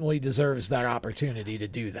he certainly deserves that opportunity to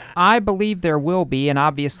do that. I believe there will be, and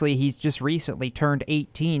obviously he's just recently turned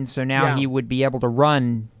 18, so now he would be able to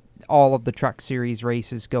run all of the Truck Series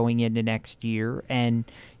races going into next year. And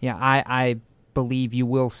I believe you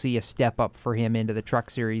will see a step up for him into the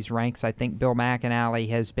Truck Series ranks. I think Bill McAnally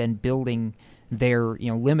has been building their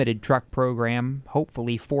limited truck program,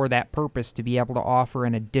 hopefully for that purpose, to be able to offer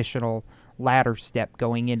an additional ladder step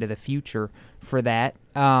going into the future for that.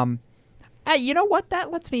 You know what? That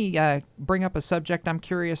lets me bring up a subject I'm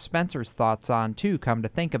curious Spencer's thoughts on, too, come to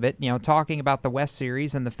think of it. Talking about the West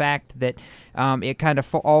Series and the fact that it kind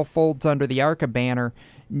of all folds under the ARCA banner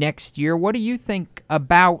next year. What do you think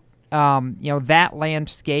about that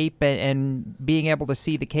landscape and being able to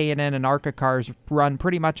see the K&N and ARCA cars run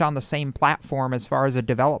pretty much on the same platform as far as a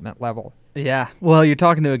development level? Yeah, well, you're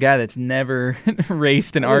talking to a guy that's never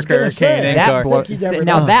raced an ARCA or K&N car.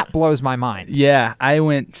 That blows my mind. Yeah, I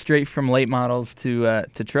went straight from late models to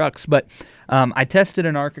trucks, but I tested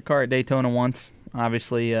an ARCA car at Daytona once,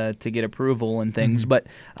 obviously to get approval and things. But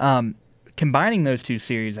combining those two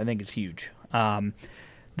series, I think, is huge. The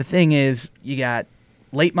thing is, you got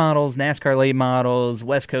late models, NASCAR late models,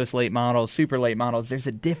 West Coast late models, super late models. There's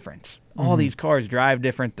a difference. All these cars drive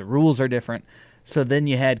different. The rules are different. So then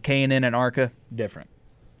you had K&N and ARCA, different.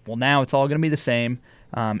 Well, now it's all going to be the same.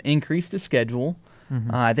 Increase the schedule.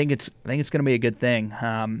 I think it's going to be a good thing.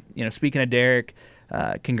 Speaking of Derek,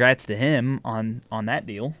 congrats to him on that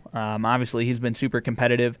deal. Obviously, he's been super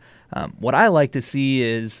competitive. What I like to see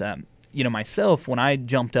is, myself, when I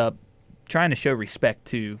jumped up, trying to show respect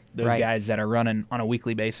to those guys that are running on a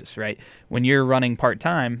weekly basis, right? When you're running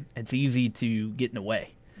part-time, it's easy to get in the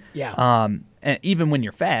way. Yeah. And even when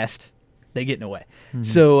you're fast, they get in the way.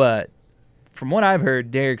 So from what I've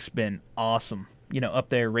heard, Derek's been awesome, up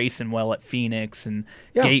there racing well at Phoenix and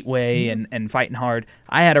Gateway and fighting hard.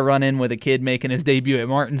 I had a run-in with a kid making his debut at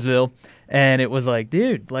Martinsville, and it was like,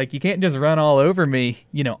 dude, you can't just run all over me,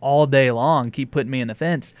 all day long, keep putting me in the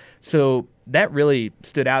fence. So that really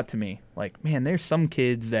stood out to me. Man, there's some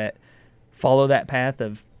kids that follow that path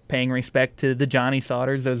of paying respect to the Johnny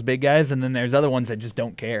Sauters, those big guys, and then there's other ones that just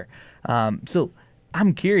don't care. So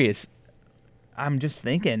I'm curious. I'm just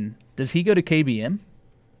thinking, does he go to KBM?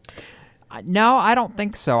 No, I don't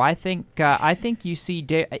think so. I think you see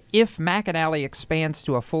if McAnally expands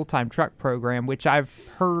to a full-time truck program, which I've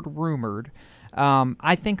heard rumored,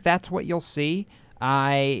 I think that's what you'll see.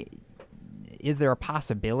 Is there a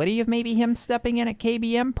possibility of maybe him stepping in at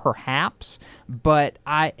KBM? Perhaps, but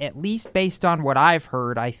at least based on what I've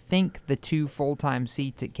heard, I think the 2 full-time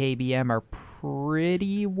seats at KBM are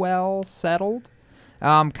pretty well settled.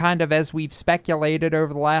 Kind of as we've speculated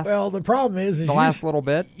over the last. Well, the problem is the last little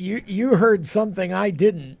bit. You heard something I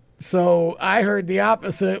didn't, so I heard the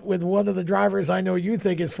opposite with one of the drivers I know you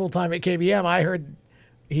think is full time at KBM. I heard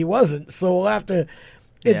he wasn't, so we'll have to.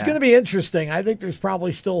 It's going to be interesting. I think there's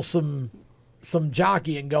probably still some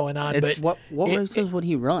jockeying going on. But what races would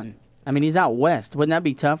he run? I mean, he's out west. Wouldn't that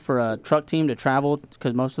be tough for a truck team to travel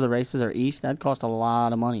because most of the races are east? That'd cost a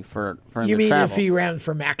lot of money for him to travel. You mean if he ran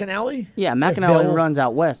for McAnally? Yeah, McAnally runs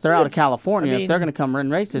out west. They're out of California. If they're going to come run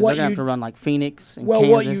races, they're going to have to run like Phoenix and Kansas.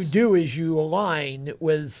 What you do is you align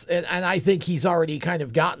with, and I think he's already kind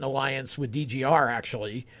of got an alliance with DGR,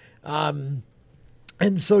 actually. And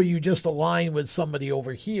so you just align with somebody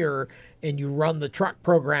over here, and you run the truck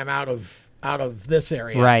program out of this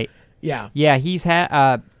area. Right. Yeah. Yeah, he's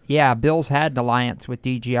had... Bill's had an alliance with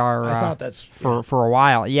DGR I thought that's for a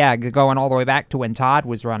while. Yeah, going all the way back to when Todd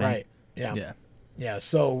was running. Right. Yeah.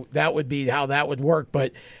 So that would be how that would work.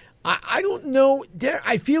 But I don't know.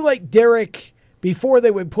 I feel like Derek before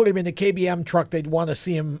they would put him in a KBM truck, they'd want to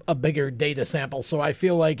see him a bigger data sample. So I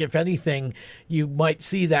feel like, if anything, you might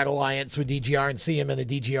see that alliance with DGR and see him in a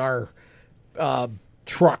DGR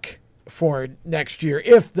truck for next year,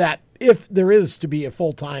 if there is to be a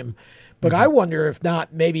full-time. But I wonder if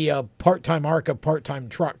not, maybe a part-time ARCA, part-time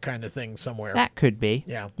truck kind of thing somewhere. That could be.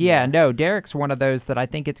 Yeah. No, Derek's one of those that I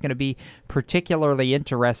think it's going to be particularly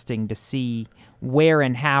interesting to see where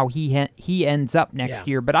and how he ends up next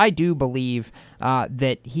year. But I do believe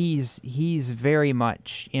that he's very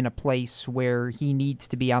much in a place where he needs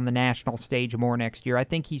to be on the national stage more next year. I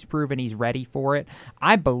think he's proven he's ready for it.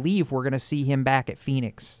 I believe we're going to see him back at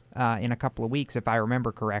Phoenix in a couple of weeks, if I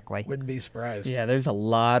remember correctly. Wouldn't be surprised. Yeah, there's a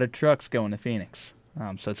lot of trucks going to Phoenix,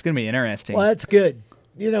 so it's going to be interesting. Well, that's good.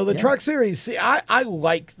 The truck series, see, I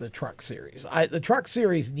like the truck series. The truck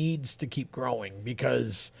series needs to keep growing,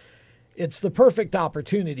 because it's the perfect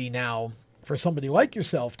opportunity now for somebody like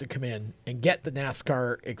yourself to come in and get the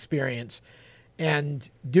NASCAR experience and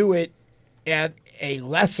do it at a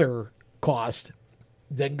lesser cost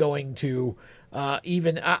than going to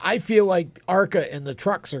I feel like ARCA and the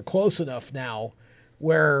trucks are close enough now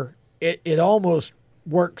where it almost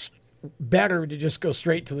works better to just go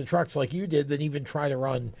straight to the trucks like you did than even try to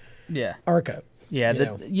run ARCA. Yeah,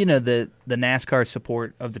 the NASCAR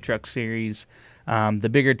support of the truck series, the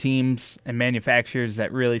bigger teams and manufacturers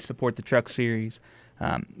that really support the truck series,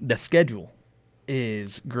 the schedule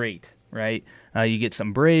is great, right? You get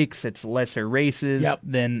some breaks, it's lesser races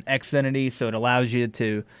than Xfinity, so it allows you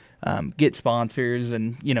to get sponsors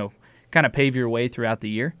and, kind of pave your way throughout the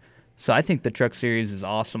year. So I think the truck series is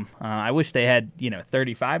awesome. I wish they had,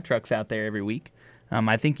 35 trucks out there every week.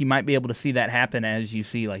 I think you might be able to see that happen as you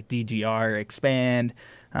see like DGR expand.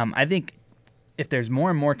 I think if there's more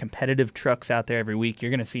and more competitive trucks out there every week,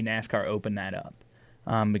 you're going to see NASCAR open that up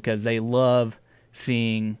because they love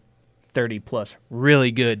seeing 30-plus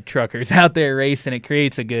really good truckers out there racing. It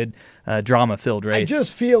creates a good drama-filled race. I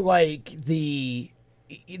just feel like the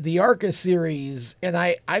ARCA series, and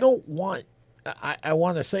I want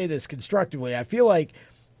to say this constructively, I feel like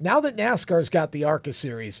now that NASCAR's got the ARCA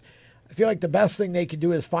series, I feel like the best thing they could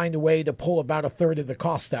do is find a way to pull about a third of the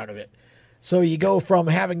cost out of it. So you go from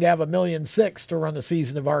having to have $1.6 million to run a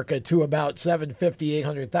season of ARCA to about $750,000,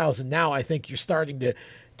 $800,000. Now I think you're starting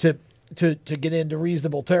to get into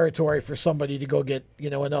reasonable territory for somebody to go get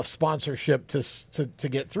enough sponsorship to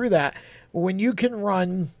get through that. When you can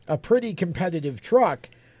run a pretty competitive truck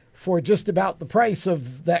for just about the price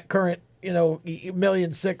of that current $1.6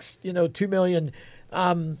 million, $2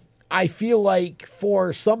 million. I feel like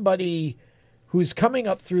for somebody who's coming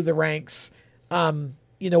up through the ranks,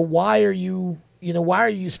 why are you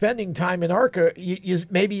spending time in ARCA?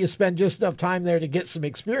 Maybe you spend just enough time there to get some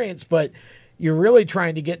experience, but you're really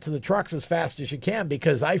trying to get to the trucks as fast as you can,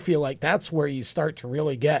 because I feel like that's where you start to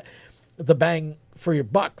really get the bang for your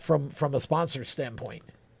buck from a sponsor standpoint.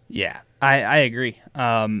 Yeah, I agree.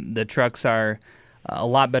 The trucks are a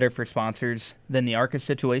lot better for sponsors than the ARCA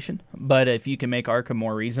situation, but if you can make ARCA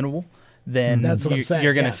more reasonable, then that's what I'm saying.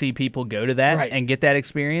 You're going to see people go to that and get that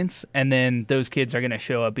experience, and then those kids are going to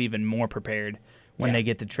show up even more prepared when they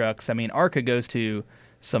get to trucks. I mean, ARCA goes to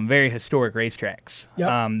some very historic racetracks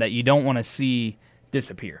that you don't want to see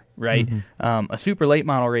disappear, right? A super late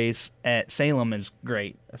model race at Salem is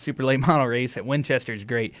great. A super late model race at Winchester is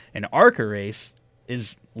great. An ARCA race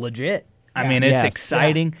is legit. I mean, it's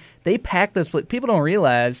exciting. They pack those. People don't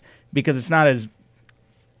realize, because it's not as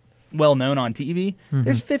well known on TV,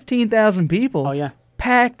 there's 15,000 people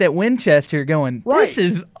packed at Winchester going, this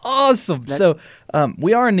is awesome. So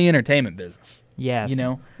we are in the entertainment business. Yes.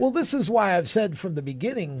 Well, this is why I've said from the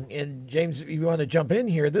beginning, and James, if you want to jump in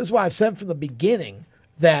here, this is why I've said from the beginning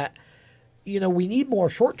that, we need more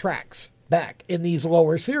short tracks back in these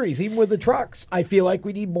lower series. Even with the trucks, I feel like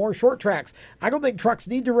we need more short tracks. I don't think trucks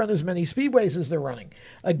need to run as many speedways as they're running.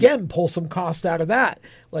 Again, pull some cost out of that.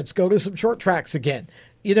 Let's go to some short tracks again.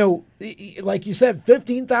 Like you said,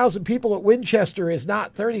 15,000 people at Winchester is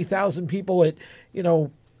not 30,000 people at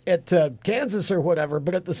Kansas or whatever,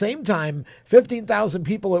 but at the same time, 15,000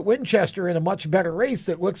 people at Winchester in a much better race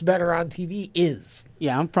that looks better on TV is.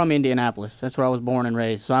 Yeah, I'm from Indianapolis. That's where I was born and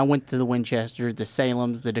raised. So I went to the Winchesters, the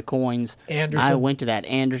Salems, the DeCoins. Anderson. I went to that.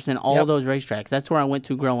 Anderson, all those racetracks. That's where I went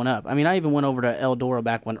to growing up. I mean, I even went over to Eldora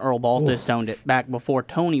back when Earl Balthus owned it, back before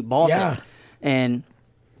Tony bought it. And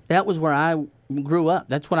that was where I grew up.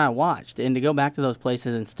 That's what I watched. And to go back to those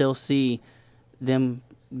places and still see them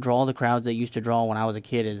draw the crowds they used to draw when I was a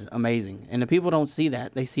kid is amazing. And the people don't see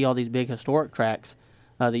that. They see all these big historic tracks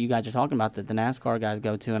that you guys are talking about that the NASCAR guys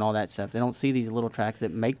go to and all that stuff. They don't see these little tracks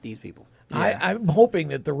that make these people. I'm hoping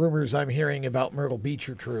that the rumors I'm hearing about Myrtle Beach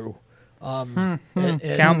are true,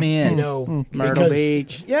 Count me in. Myrtle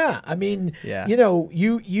Beach. Yeah, I mean,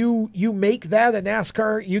 you make that a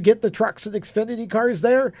NASCAR. You get the trucks and Xfinity cars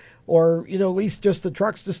there, or at least just the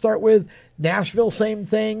trucks to start with. Nashville, same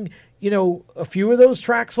thing. A few of those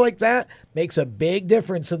tracks like that makes a big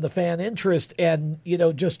difference in the fan interest, and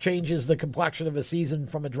just changes the complexion of a season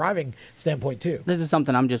from a driving standpoint too. This is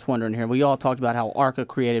something I'm just wondering here. We all talked about how ARCA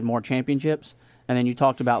created more championships. And then you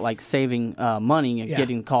talked about like saving money and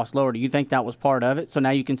getting costs lower. Do you think that was part of it? So now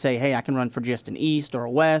you can say, hey, I can run for just an East or a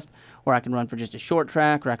West, or I can run for just a short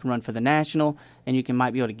track, or I can run for the National, and you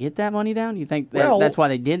might be able to get that money down? You think that's why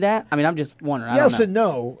they did that? I mean, I'm just wondering. Yes and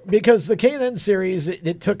no, because the K&N Series,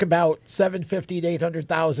 it took about $750,000 to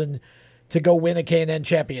 $800,000 to go win a K&N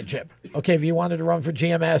championship. Okay, if you wanted to run for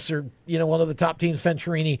GMS or one of the top teams,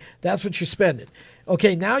 Venturini, that's what you're spending.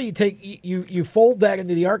 Okay, now you take you fold that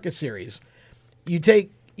into the ARCA Series. You take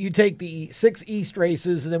the 6 East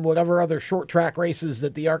races and then whatever other short track races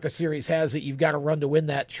that the ARCA Series has that you've got to run to win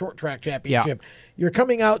that short track championship. Yeah. You're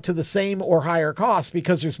coming out to the same or higher cost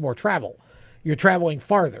because there's more travel. You're traveling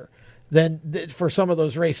farther than for some of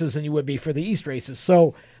those races than you would be for the East races.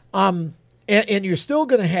 So, and you're still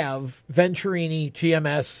going to have Venturini,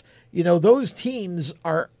 GMS. Those teams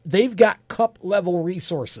they've got cup level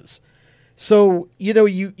resources. So,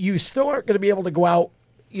 you still aren't going to be able to go out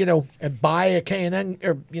and buy a K&N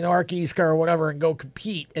or, ARCA East car or whatever and go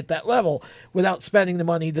compete at that level without spending the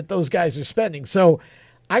money that those guys are spending. So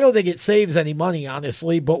I don't think it saves any money,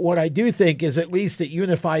 honestly, but what I do think is at least it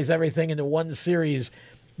unifies everything into one series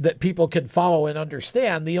that people can follow and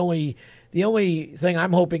understand. The only thing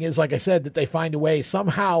I'm hoping is, like I said, that they find a way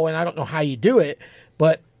somehow, and I don't know how you do it,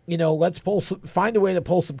 but let's find a way to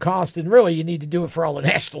pull some cost, and really you need to do it for all the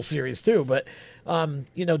national series too. But,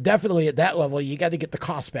 definitely at that level, you got to get the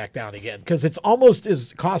cost back down again, because it's almost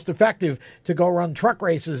as cost effective to go run truck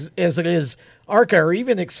races as it is ARCA or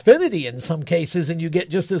even Xfinity in some cases, and you get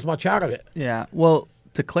just as much out of it. Yeah. Well,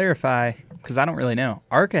 to clarify, because I don't really know,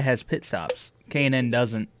 ARCA has pit stops. K&N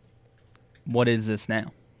doesn't. What is this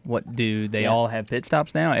now? What do they all have pit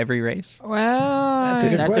stops now every race? Well, that's a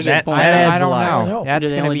good question. That point. I don't know. Do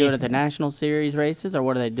they only do it at the National Series races, or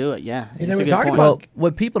what do they do it? Yeah, it's a good point. Well,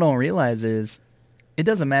 what people don't realize is it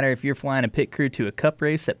doesn't matter if you're flying a pit crew to a cup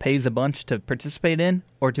race that pays a bunch to participate in,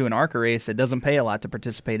 or to an ARCA race that doesn't pay a lot to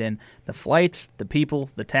participate in. The flights, the people,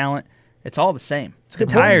 the talent, it's all the same. The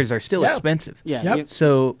tires are still expensive. Yeah. Yep.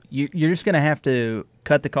 So you're just going to have to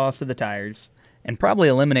cut the cost of the tires and probably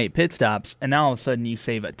eliminate pit stops, and now all of a sudden you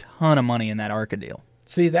save a ton of money in that ARCA deal.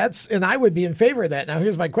 See, and I would be in favor of that. Now,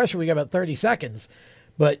 here's my question. We got about 30 seconds,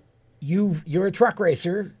 but you're a truck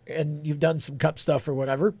racer, and you've done some cup stuff or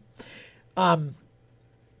whatever.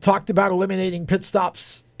 Talked about eliminating pit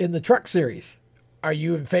stops in the truck series. Are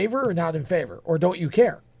you in favor or not in favor, or don't you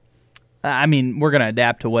care? I mean, we're going to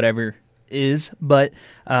adapt to whatever is, but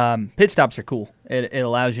pit stops are cool. It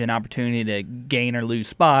allows you an opportunity to gain or lose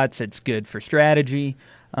spots. It's good for strategy.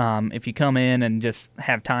 If you come in and just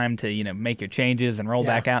have time to make your changes and roll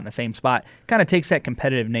back out in the same spot, kind of takes that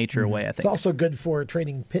competitive nature away, I think. It's also good for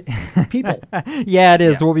training pit people. Yeah, it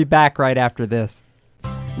is. Yeah. We'll be back right after this.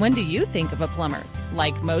 When do you think of a plumber?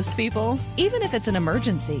 Like most people, even if it's an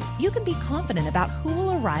emergency, you can be confident about who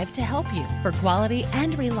will arrive to help you. For quality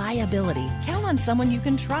and reliability, count on someone you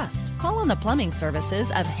can trust. Call on the plumbing services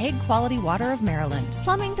of Hague Quality Water of Maryland.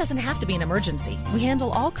 Plumbing doesn't have to be an emergency. We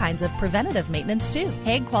handle all kinds of preventative maintenance too.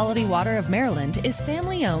 Hague Quality Water of Maryland is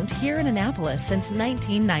family-owned here in Annapolis since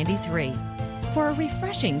 1993. For a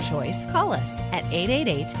refreshing choice, call us at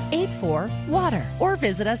 888-84-WATER or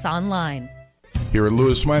visit us online. Here at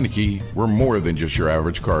Lewis Meineke, we're more than just your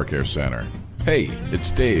average car care center. Hey,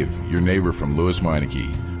 it's Dave, your neighbor from Lewis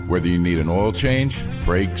Meineke. Whether you need an oil change,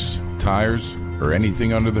 brakes, tires, or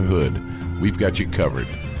anything under the hood, we've got you covered.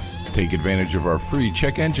 Take advantage of our free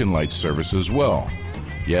check engine light service as well.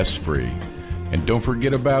 Yes, free. And don't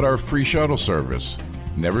forget about our free shuttle service.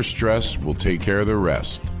 Never stress, we'll take care of the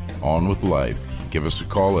rest. On with life. Give us a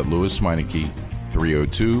call at Lewis Meineke,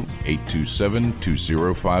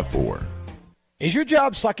 302-827-2054. Is your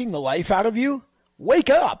job sucking the life out of you? Wake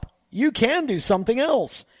up. You can do something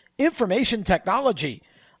else. Information technology.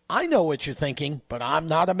 I know what you're thinking, but I'm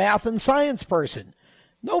not a math and science person.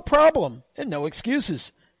 No problem and no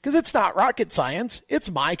excuses, because it's not rocket science. It's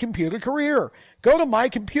My Computer Career. Go to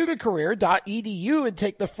mycomputercareer.edu and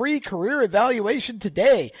take the free career evaluation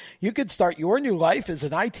today. You could start your new life as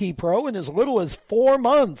an IT pro in as little as 4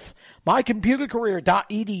 months.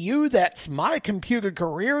 mycomputercareer.edu. That's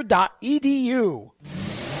mycomputercareer.edu.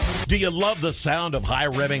 Do you love the sound of high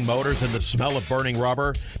revving motors and the smell of burning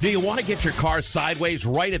rubber? Do you want to get your car sideways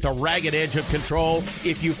right at the ragged edge of control?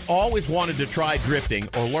 If you've always wanted to try drifting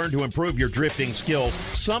or learn to improve your drifting skills,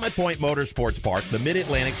 Summit Point Motorsports Park, the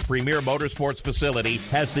Mid-Atlantic's premier motorsports facility,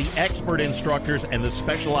 has the expert instructors and the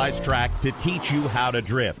specialized track to teach you how to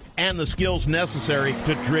drift and the skills necessary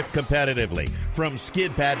to drift competitively. From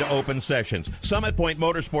skid pad to open sessions, Summit Point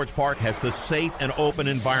Motorsports Park has the safe and open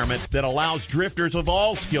environment that allows drifters of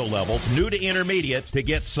all skill levels, new to intermediate, to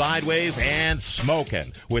get sideways and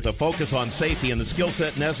smoking. With a focus on safety and the skill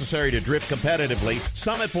set necessary to drift competitively,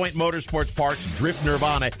 Summit Point Motorsports Park's Drift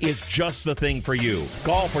Nirvana is just the thing for you.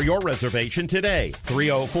 Call for your reservation today,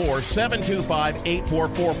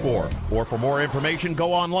 304-725-8444. Or for more information,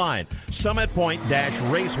 go online,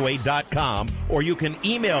 summitpoint-raceway.com, or you can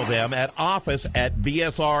email them at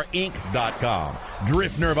office@bsrinc.com.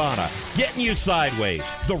 Drift Nirvana, getting you sideways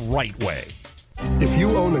the right way. If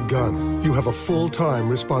you own a gun, you have a full-time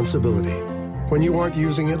responsibility. When you aren't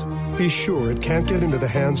using it, be sure it can't get into the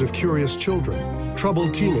hands of curious children,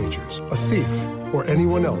 troubled teenagers, a thief, or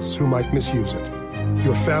anyone else who might misuse it.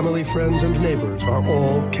 Your family, friends, and neighbors are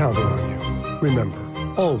all counting on you. Remember,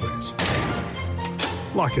 always,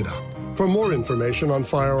 lock it up. For more information on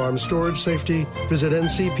firearm storage safety, visit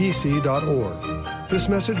ncpc.org. This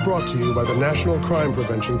message brought to you by the National Crime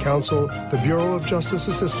Prevention Council, the Bureau of Justice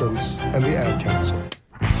Assistance, and the Ad Council.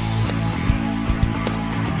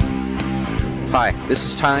 Hi, this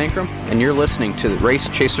is Tyler Ankrum, and you're listening to the Race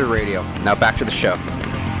Chaser Radio. Now back to the show.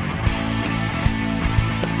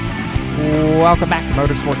 Welcome back to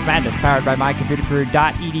Motorsports Madness, powered by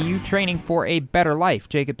mycomputercareer.edu, training for a better life.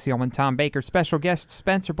 Jacob Seelman, Tom Baker, special guests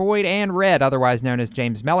Spencer Boyd, and Red, otherwise known as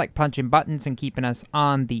James Mellick, punching buttons and keeping us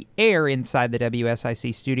on the air inside the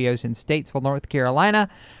WSIC studios in Statesville, North Carolina.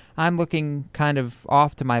 I'm looking kind of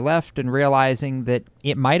off to my left and realizing that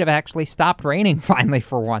it might have actually stopped raining finally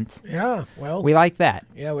for once. Yeah, well. We like that.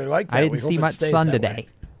 Yeah, we like that. I didn't see much sun today.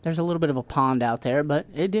 There's a little bit of a pond out there, but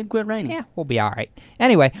it did quit raining. Yeah, we'll be all right.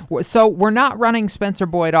 Anyway, so we're not running Spencer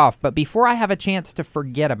Boyd off, but before I have a chance to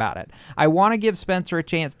forget about it, I want to give Spencer a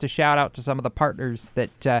chance to shout out to some of the partners that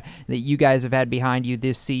that you guys have had behind you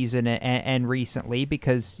this season and recently,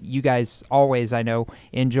 because you guys always, I know,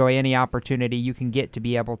 enjoy any opportunity you can get to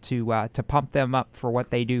be able to pump them up for what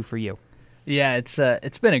they do for you. Yeah, it's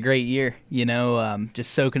been a great year,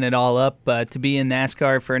 just soaking it all up. To be in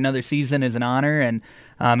NASCAR for another season is an honor, and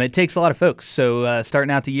it takes a lot of folks. So starting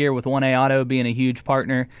out the year with 1A Auto being a huge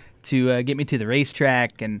partner to get me to the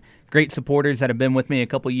racetrack, and great supporters that have been with me a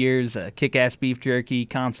couple years, Kick-Ass Beef Jerky,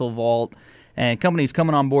 Console Vault, and companies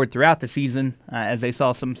coming on board throughout the season as they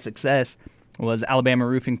saw some success was Alabama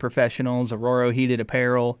Roofing Professionals, Aurora Heated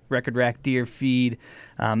Apparel, Record Rack Deer Feed.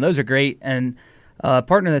 Those are great, and a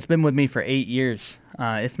partner that's been with me for 8 years,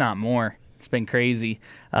 if not more, it's been crazy,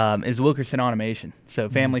 is Wilkerson Automation. So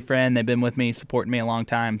family friend, they've been with me, supporting me a long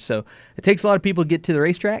time. So it takes a lot of people to get to the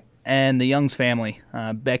racetrack, and the Young's family,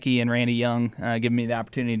 Becky and Randy Young, giving me the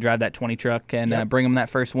opportunity to drive that 20 truck and bring them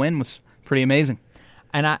that first win was pretty amazing.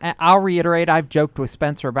 And I'll reiterate, I've joked with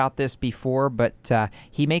Spencer about this before, but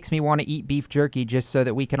he makes me want to eat beef jerky just so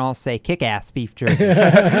that we can all say kick-ass beef jerky.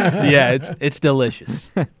 Yeah, it's delicious.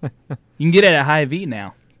 You can get it at Hy-Vee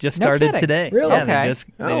now. Just started today. Really? Yeah, Okay.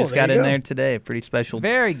 They just got in there today. A pretty special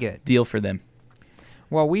Very good deal for them.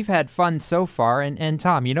 Well, we've had fun so far, and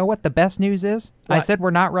Tom, you know what the best news is? What? I said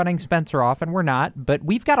we're not running Spencer off, and we're not, but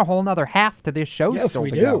we've got a whole nother half to this show still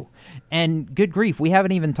to go. And good grief, we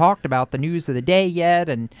haven't even talked about the news of the day yet,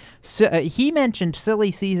 and he mentioned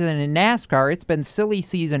silly season in NASCAR. It's been silly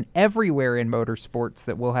season everywhere in motorsports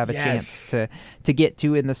that we'll have a chance to get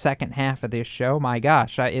to in the second half of this show. My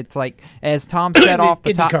gosh, it's like, as Tom said off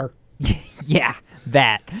the top... Yeah,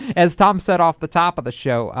 that. As Tom said off the top of the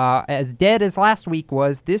show, as dead as last week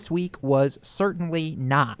was, this week was certainly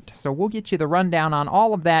not. So we'll get you the rundown on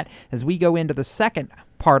all of that as we go into the second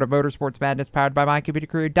part of Motorsports Madness, powered by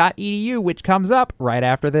mycomputercareer.edu, which comes up right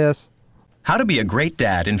after this. How to be a great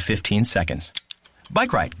dad in 15 seconds.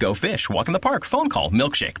 Bike ride, go fish, walk in the park, phone call,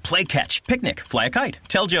 milkshake, play catch, picnic, fly a kite,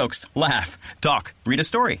 tell jokes, laugh, talk, read a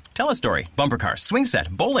story, tell a story, bumper car, swing set,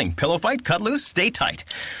 bowling, pillow fight, cut loose, stay tight.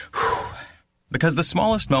 Whew. Because the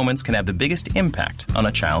smallest moments can have the biggest impact on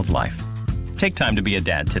a child's life. Take time to be a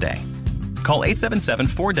dad today. Call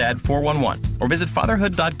 877-4DAD-411 or visit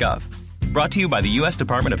fatherhood.gov. Brought to you by the U.S.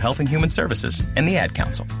 Department of Health and Human Services and the Ad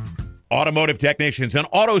Council. Automotive technicians and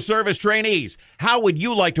auto service trainees, how would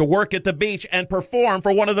you like to work at the beach and perform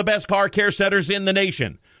for one of the best car care centers in the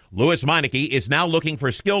nation? Lewis Meineke is now looking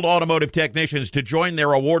for skilled automotive technicians to join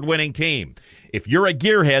their award-winning team. If you're a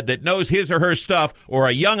gearhead that knows his or her stuff, or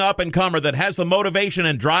a young up-and-comer that has the motivation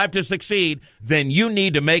and drive to succeed, then you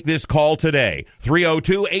need to make this call today.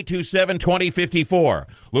 302-827-2054.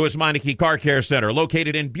 Lewis Meineke Car Care Center,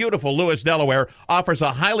 located in beautiful Lewis, Delaware, offers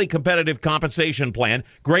a highly competitive compensation plan,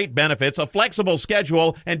 great benefits, a flexible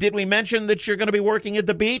schedule, and did we mention that you're going to be working at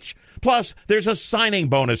the beach? Plus, there's a signing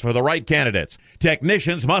bonus for the right candidates.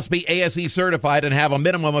 Technicians must be ASE certified and have a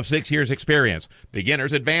minimum of 6 years experience.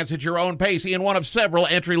 Beginners advance at your own pace in one of several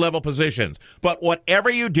entry-level positions. But whatever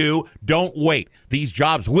you do, don't wait. These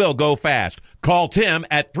jobs will go fast. Call Tim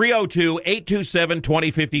at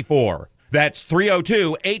 302-827-2054. That's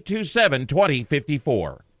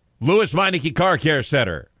 302-827-2054. Lewis Meineke Car Care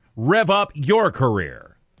Center. Rev up your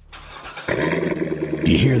career.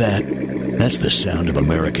 You hear that? That's the sound of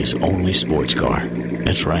America's only sports car.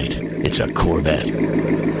 That's right. It's a Corvette.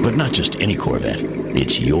 But not just any Corvette.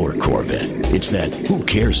 It's your Corvette. It's that who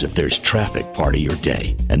cares if there's traffic part of your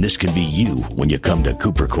day. And this can be you when you come to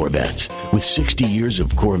Cooper Corvettes. With 60 years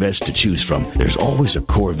of Corvettes to choose from, there's always a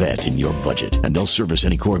Corvette in your budget. And they'll service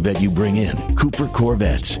any Corvette you bring in. Cooper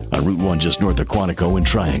Corvettes on Route 1 just north of Quantico and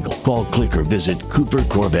Triangle. Call, click, or visit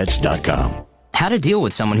CooperCorvettes.com. How to deal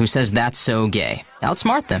with someone who says that's so gay.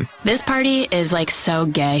 Outsmart them. This party is like so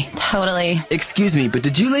gay. Totally. Excuse me, but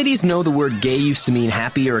did you ladies know the word gay used to mean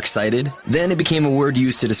happy or excited? Then it became a word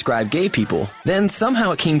used to describe gay people. Then somehow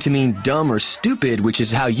it came to mean dumb or stupid, which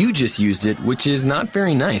is how you just used it, which is not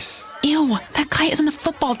very nice. Ew, that guy is on the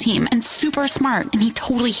football team and super smart, and he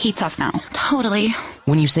totally hates us now. Totally.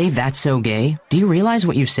 When you say that's so gay, do you realize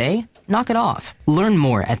what you say? Knock it off. Learn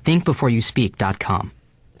more at thinkbeforeyouspeak.com.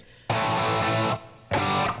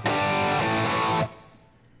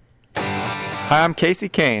 Hi, I'm Casey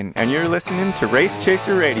Kane, and you're listening to Race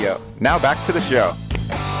Chaser Radio. Now back to the show.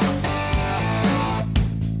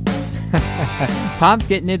 Tom's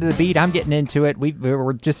getting into the beat. I'm getting into it.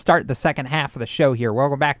 We're just starting the second half of the show here.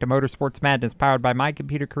 Welcome back to Motorsports Madness, powered by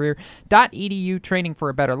mycomputercareer.edu, training for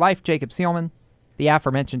a better life. Jacob Seelman, the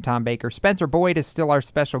aforementioned Tom Baker. Spencer Boyd is still our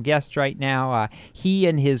special guest right now. He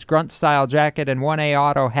in his grunt-style jacket and 1A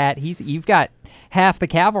auto hat. You've got half the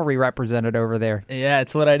cavalry represented over there. Yeah,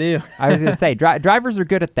 it's what I do. I was going to say, drivers are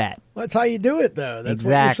good at that. Well, that's how you do it, though. That's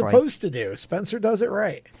exactly what you're supposed to do. Spencer does it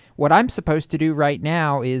right. What I'm supposed to do right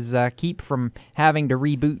now is keep from having to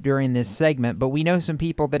reboot during this segment, but we know some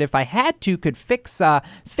people that if I had to could fix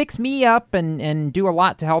me up and do a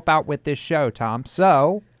lot to help out with this show, Tom.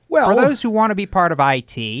 So, for those who want to be part of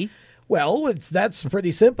IT... Well, that's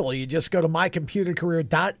pretty simple. You just go to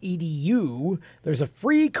mycomputercareer.edu. There's a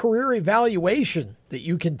free career evaluation that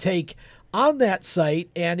you can take on that site.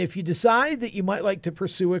 And if you decide that you might like to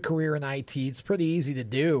pursue a career in IT, it's pretty easy to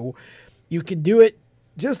do. You can do it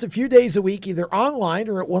just a few days a week, either online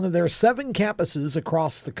or at one of their 7 campuses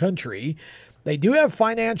across the country. They do have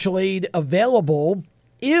financial aid available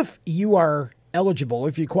if you are eligible,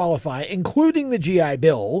 if you qualify, including the GI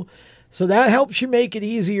Bill. So that helps you make it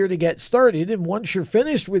easier to get started. And once you're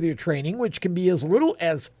finished with your training, which can be as little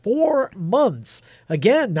as 4 months,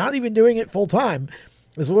 again, not even doing it full time,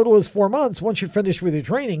 as little as 4 months, once you're finished with your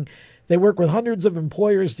training, they work with hundreds of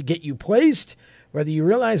employers to get you placed. Whether you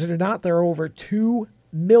realize it or not, there are over 2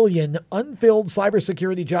 million unfilled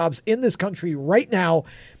cybersecurity jobs in this country right now.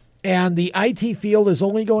 And the IT field is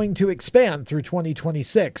only going to expand through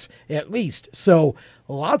 2026, at least. So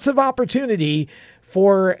lots of opportunity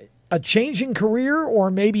for a changing career, or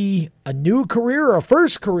maybe a new career or a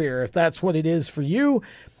first career, if that's what it is for you.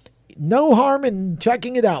 No harm in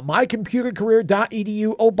checking it out.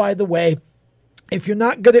 mycomputercareer.edu. Oh, by the way, if you're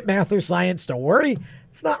not good at math or science, don't worry.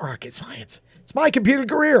 It's not rocket science. It's My Computer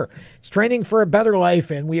Career. It's training for a better life,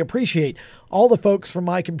 and we appreciate all the folks from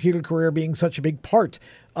My Computer Career being such a big part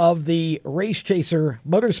of the Race Chaser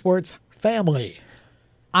Motorsports family.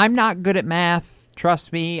 I'm not good at math.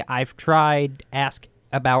 Trust me, I've tried. Ask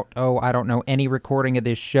about, I don't know, any recording of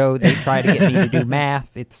this show. They try to get me to do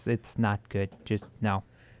math. It's not good. Just no.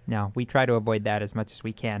 We try to avoid that as much as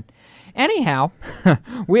we can. Anyhow,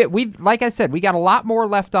 we like I said, we got a lot more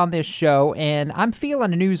left on this show, and I'm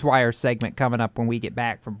feeling a Newswire segment coming up when we get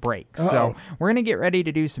back from break. Uh-oh. So we're going to get ready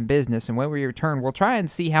to do some business, and when we return, we'll try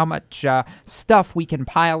and see how much stuff we can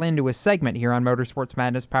pile into a segment here on Motorsports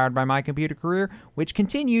Madness, powered by My Computer Career, which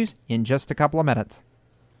continues in just a couple of minutes.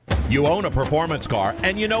 You own a performance car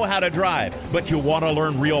and you know how to drive, but you want to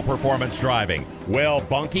learn real performance driving. Well,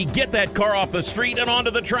 Bunky, get that car off the street and onto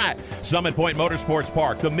the track. Summit Point Motorsports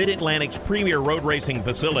Park, the Mid-Atlantic's premier road racing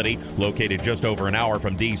facility, located just over an hour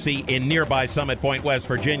from D.C. in nearby Summit Point, West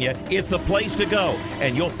Virginia, is the place to go.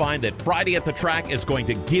 And you'll find that Friday at the Track is going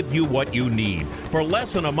to give you what you need. For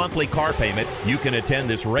less than a monthly car payment, you can attend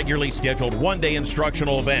this regularly scheduled one-day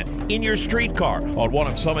instructional event in your street car on one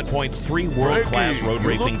of Summit Point's 3 world-class road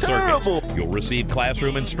racing circuits. You'll receive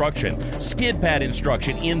classroom instruction, skid pad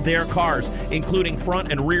instruction in their cars, including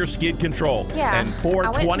front and rear skid control, and 4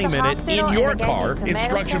 20-minute in your car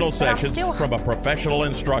instructional sessions from a professional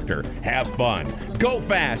instructor. Have fun, go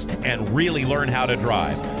fast, and really learn how to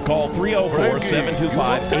drive. Call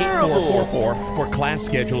 304-725-8444 for class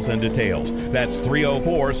schedules and details. That's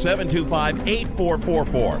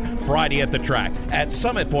 304-725-8444. Friday at the Track at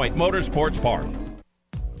Summit Point Motorsports Park.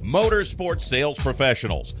 Motorsports Sales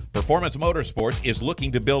Professionals. Performance Motorsports is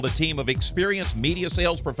looking to build a team of experienced media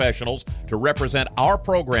sales professionals to represent our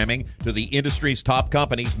programming to the industry's top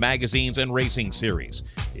companies, magazines, and racing series.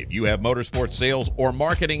 If you have motorsports sales or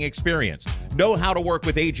marketing experience, know how to work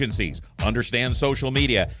with agencies, understand social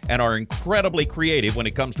media, and are incredibly creative when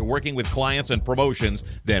it comes to working with clients and promotions,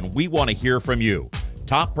 then we want to hear from you.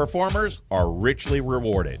 Top performers are richly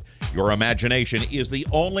rewarded. Your imagination is the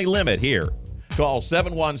only limit here. Call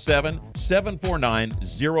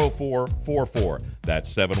 717-749-0444.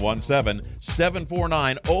 That's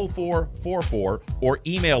 717-749-0444, or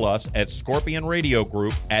email us at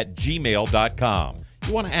scorpionradiogroup@gmail.com.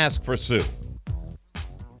 You want to ask for Sue.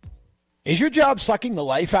 Is your job sucking the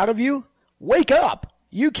life out of you? Wake up.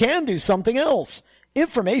 You can do something else.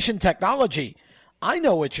 Information technology. I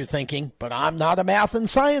know what you're thinking, but I'm not a math and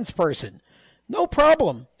science person. No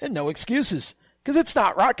problem and no excuses. Because it's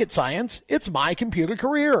not rocket science, it's My Computer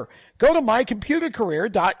Career. Go to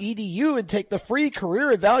mycomputercareer.edu and take the free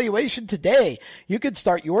career evaluation today. You can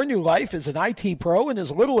start your new life as an IT pro in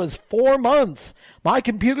as little as 4 months.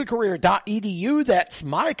 mycomputercareer.edu, that's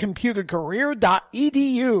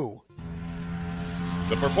mycomputercareer.edu.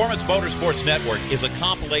 The Performance Motorsports Network is a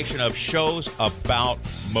compilation of shows about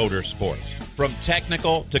motorsports. From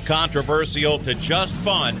technical to controversial to just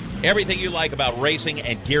fun, everything you like about racing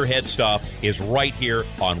and gearhead stuff is right here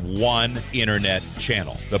on one internet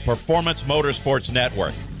channel. The Performance Motorsports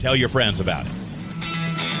Network. Tell your friends about it.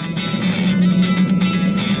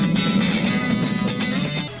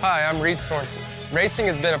 Hi, I'm Reed Sorensen. Racing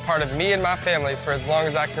has been a part of me and my family for as long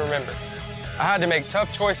as I can remember. I had to make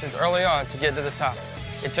tough choices early on to get to the top.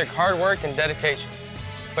 It took hard work and dedication.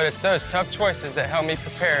 But it's those tough choices that help me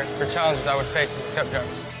prepare for challenges I would face as a cup driver.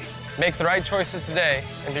 Make the right choices today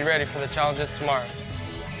and be ready for the challenges tomorrow.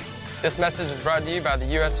 This message is brought to you by the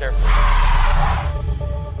U.S. Air Force.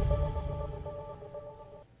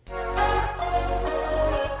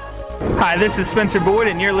 Hi, this is Spencer Boyd,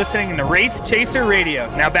 and you're listening to Race Chaser Radio.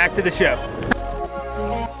 Now back to the show.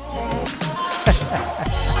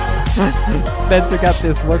 Spencer got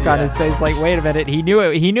this look on his face like, wait a minute, he knew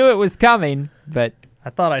it was coming, but I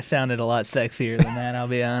thought I sounded a lot sexier than that, I'll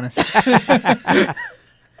be honest.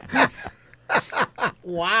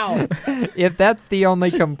 Wow. If that's the only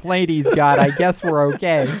complaint he's got, I guess we're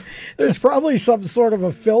okay. There's probably some sort of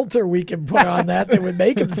a filter we can put on that would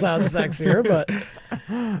make him sound sexier, but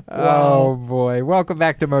Oh, boy. Welcome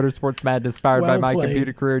back to Motorsports Madness, powered by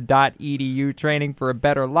mycomputercareer.edu, training for a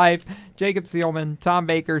better life. Jacob Seelman, Tom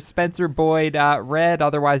Baker, Spencer Boyd, Red,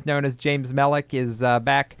 otherwise known as James Mellick, is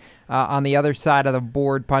back on the other side of the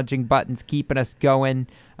board, punching buttons, keeping us going,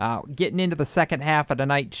 getting into the second half of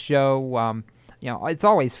tonight's show. It's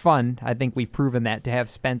always fun. I think we've proven that to have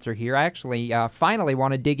Spencer here. I actually finally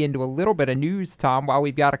want to dig into a little bit of news, Tom, while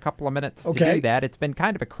we've got a couple of minutes to do that. It's been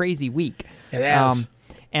kind of a crazy week. It has.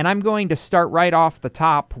 And I'm going to start right off the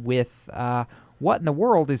top with what in the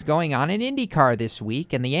world is going on in IndyCar this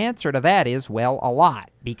week, and the answer to that is, well, a lot,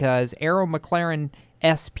 because Arrow McLaren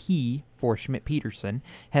SP for Schmidt-Peterson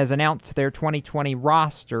has announced their 2020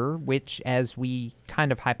 roster, which, as we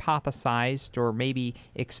kind of hypothesized or maybe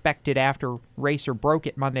expected after Racer broke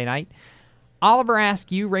it Monday night, Oliver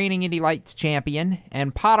Askew, reigning Indy Lights champion,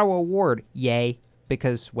 and Pato O'Ward, yay,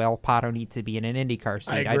 because, well, Pato needs to be in an IndyCar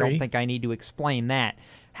seat. I don't think I need to explain that.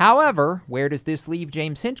 However, where does this leave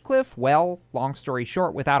James Hinchcliffe? Well, long story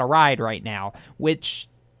short, without a ride right now, which,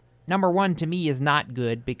 number one, to me is not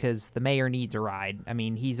good because the mayor needs a ride. I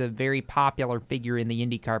mean, he's a very popular figure in the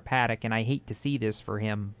IndyCar paddock, and I hate to see this for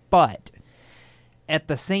him. But at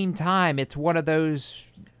the same time, it's one of those,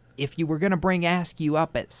 if you were going to bring Askew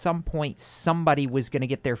up, at some point somebody was going to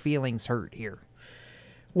get their feelings hurt here.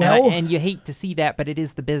 Well, and you hate to see that, but it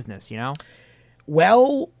is the business, you know?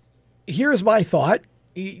 Well, here's my thought.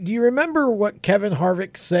 Do you remember what Kevin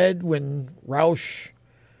Harvick said when Roush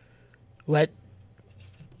let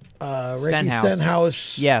Ricky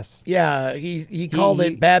Stenhouse? Yes. Yeah, he called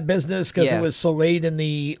it bad business because it was so late in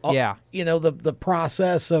the the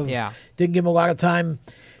process of didn't give him a lot of time.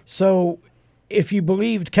 So if you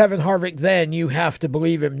believed Kevin Harvick then, you have to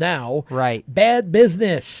believe him now. Right. Bad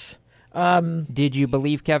business. Did you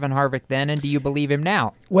believe Kevin Harvick then, and do you believe him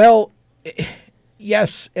now? Well,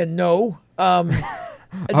 yes and no.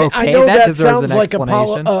 Okay, I know that sounds an like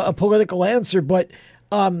a political answer, but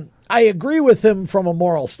I agree with him from a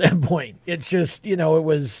moral standpoint. It's just, it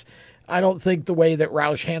was, I don't think the way that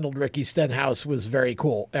Roush handled Ricky Stenhouse was very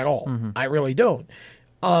cool at all. Mm-hmm. I really don't.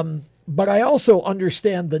 But I also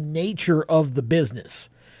understand the nature of the business.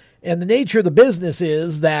 And the nature of the business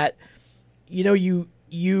is that, you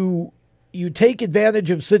take advantage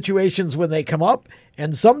of situations when they come up,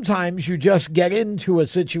 and sometimes you just get into a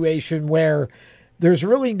situation where there's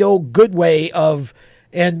really no good way of,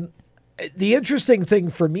 and the interesting thing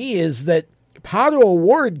for me is that Pato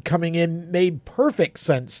O'Ward coming in made perfect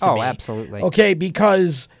sense to me. Oh, absolutely. Okay,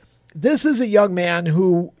 because this is a young man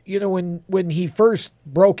who, when he first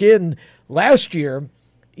broke in last year,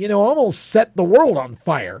 almost set the world on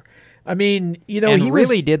fire. I mean, and he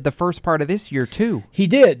really did the first part of this year too. He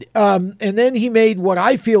did. And then he made what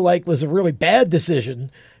I feel like was a really bad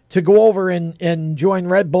decision to go over and join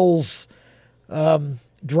Red Bull's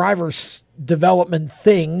driver's development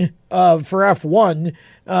thing for F1,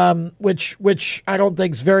 which I don't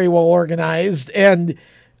think is very well organized, and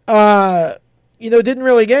didn't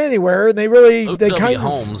really get anywhere. And Luke W.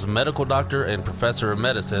 Holmes, medical doctor and professor of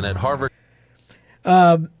medicine at Harvard.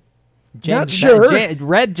 Not sure.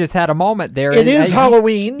 Red just had a moment there. It is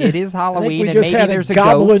Halloween. It is Halloween. I think we and just maybe had there's a a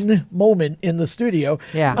goblin ghost. moment in the studio.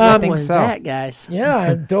 Yeah, I think was so. that, guys? Yeah,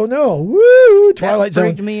 I don't know. Woo! Twilight That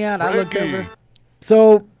freaked Zone. me out. I looked over.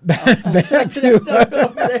 So back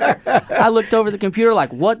to I looked over the computer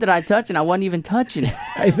like, what did I touch? And I wasn't even touching it.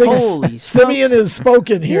 I think Holy Simeon smokes. has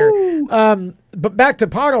spoken here. But back to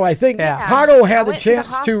Pato, I think Pato had a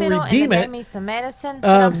chance to redeem and it. gave me some medicine,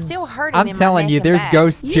 but I'm still hurting I'm in telling my you, neck there's and back.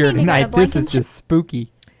 ghosts You here need to get a tonight. This blanket is just spooky.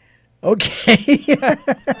 Okay.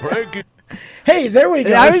 Hey, there we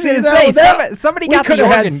go. I was See, going to now say, somebody we got could the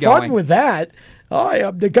have organ had fun going. with that. I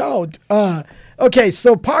am the goat. Okay,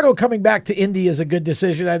 so Pato coming back to Indy is a good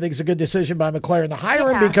decision. I think it's a good decision by McLaren to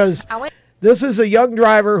hire him because this is a young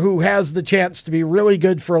driver who has the chance to be really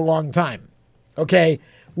good for a long time. Okay,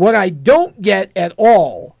 what I don't get at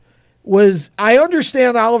all was I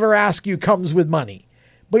understand Oliver Askew comes with money,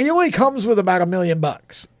 but he only comes with about $1 million,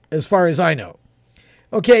 as far as I know.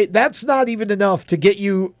 Okay, that's not even enough to get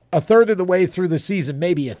you a third of the way through the season,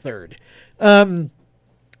 maybe a third. So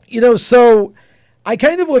I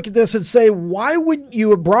kind of look at this and say, why wouldn't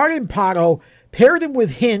you have brought in Pato, paired him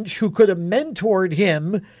with Hinch, who could have mentored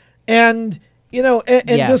him, and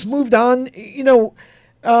just moved on?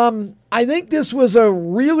 I think this was a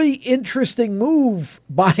really interesting move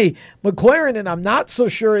by McLaren, and I'm not so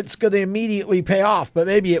sure it's going to immediately pay off, but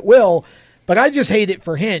maybe it will. But I just hate it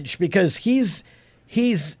for Hinch because he's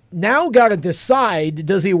now got to decide,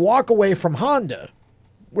 does he walk away from Honda,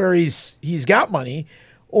 where he's got money,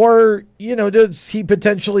 or, does he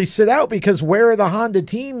potentially sit out? Because where are the Honda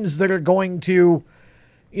teams that are going to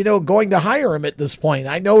hire him at this point?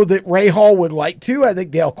 I know that Ray Hall would like to. I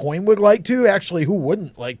think Dale Coyne would like to. Actually, who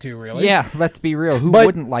wouldn't like to, really? Yeah, let's be real. Who But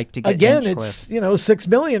wouldn't like to get again, Hinchcliffe? it's, $6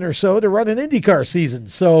 million or so to run an IndyCar season.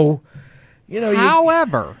 So,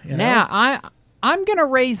 However, now I'm going to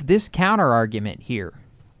raise this counter argument here.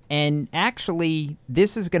 And actually,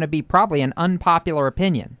 this is going to be probably an unpopular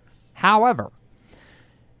opinion. However,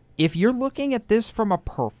 if you're looking at this from a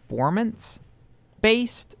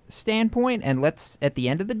performance-based standpoint, and at the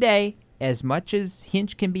end of the day, as much as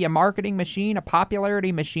Hinch can be a marketing machine, a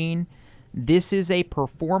popularity machine, this is a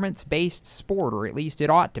performance-based sport, or at least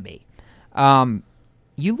it ought to be.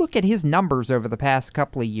 You look at his numbers over the past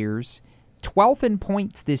couple of years, 12th in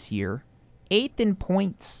points this year, 8th in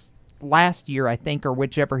points last year, I think, or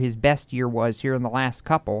whichever his best year was here in the last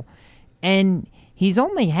couple. And he's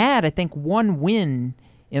only had, I think, one win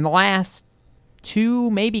in the last 2,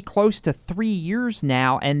 maybe close to 3 years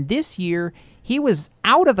now. And this year, he was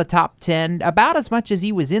out of the top 10 about as much as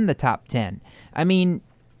he was in the top 10. I mean,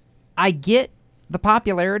 I get the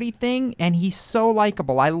popularity thing, and he's so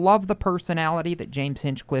likable. I love the personality that James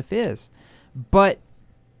Hinchcliffe is. But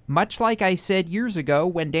much like I said years ago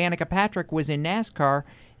when Danica Patrick was in NASCAR,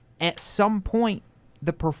 at some point,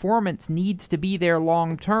 the performance needs to be there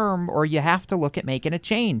long term, or you have to look at making a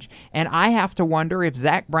change. And I have to wonder if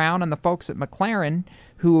Zach Brown and the folks at McLaren,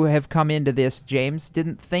 who have come into this, James,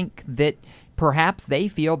 didn't think that perhaps they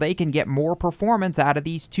feel they can get more performance out of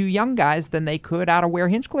these two young guys than they could out of where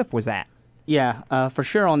Hinchcliffe was at. Yeah, for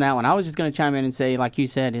sure on that one. I was just going to chime in and say, like you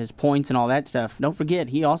said, his points and all that stuff. Don't forget,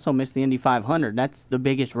 he also missed the Indy 500. That's the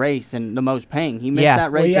biggest race and the most paying. He missed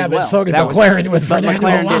that race as well. But so did McLaren with Fernando Alonso.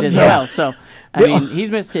 McLaren did as well. So, I mean,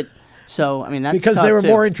 he's missed it. So, I mean, that's because tough they were too.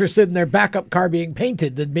 more interested in their backup car being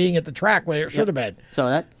painted than being at the track where it should have been.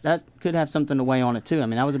 So that could have something to weigh on it too. I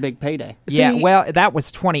mean, that was a big payday. Well, that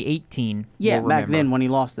was 2018. Yeah, back then when he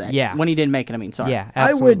lost that. Yeah, when he didn't make it. I mean, sorry. Yeah,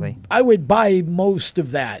 absolutely. I would buy most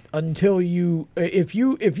of that until you, if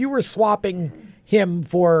you were swapping him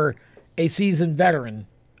for a seasoned veteran,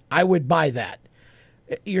 I would buy that.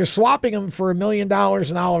 You're swapping him for $1 million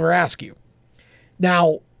and Oliver Askew.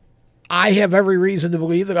 Now, I have every reason to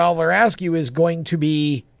believe that Oliver Askew is going to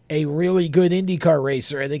be a really good IndyCar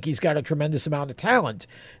racer. I think he's got a tremendous amount of talent.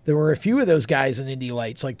 There were a few of those guys in Indy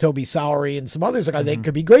Lights, like Toby Sowery and some others that I think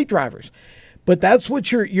could be great drivers. But that's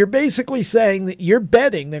what you're basically saying, that you're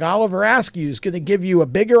betting that Oliver Askew is going to give you a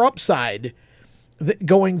bigger upside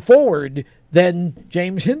going forward than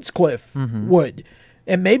James Hinchcliffe would.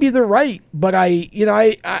 And maybe they're right, but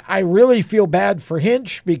I really feel bad for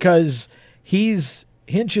Hinch because Hinch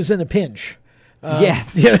is in a pinch.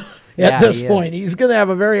 Yes. At this point, he's going to have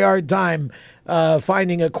a very hard time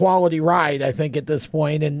finding a quality ride, I think, at this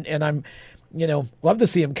point. And I'm, love to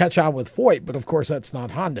see him catch on with Foyt, but of course that's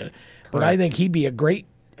not Honda. Correct. But I think he'd be a great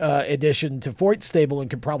addition to Foyt's stable and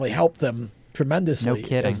could probably help them tremendously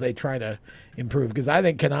as they try to improve. Because I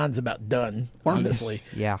think Kanon's about done, honestly.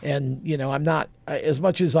 Yeah. And, I'm not, as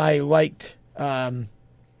much as I liked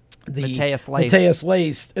Matthias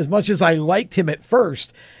Lace, as much as I liked him at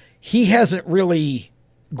first, he hasn't really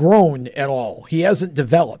grown at all. He hasn't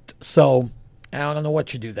developed. So I don't know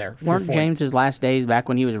what you do there. Weren't James's last days back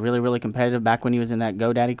when he was really, really competitive, back when he was in that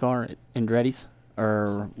GoDaddy car at Andretti's?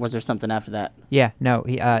 Or was there something after that? Yeah, no,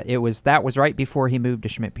 that was right before he moved to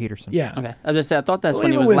Schmidt-Peterson. Yeah. Okay. I thought that's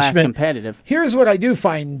when he was last competitive. Here's what I do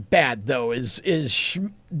find bad, though, is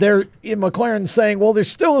they're in McLaren saying, well,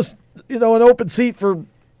 there's still an open seat for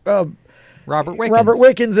Robert Wickens. Robert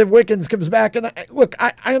Wickens if Wickens comes back. And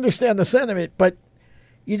I understand the sentiment, but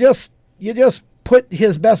you just put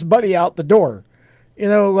his best buddy out the door.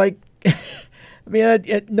 Nobody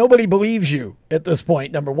believes you at this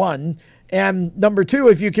point, number one. And number two,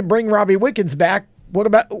 if you can bring Robbie Wickens back, what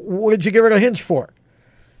did you get rid of Hinch for?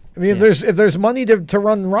 I mean, if there's money to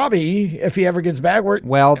run Robbie, if he ever gets back,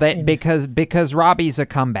 because Robbie's a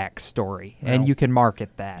comeback story, and you can market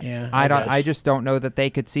that. Yeah, I just don't know that they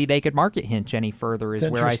could market Hinch any further. Is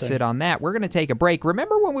where I sit on that. We're going to take a break.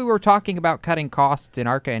 Remember when we were talking about cutting costs in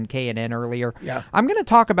ARCA and K&N earlier? Yeah. I'm going to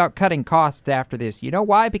talk about cutting costs after this. You know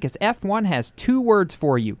why? Because F1 has 2 words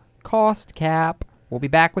for you: cost cap. We'll be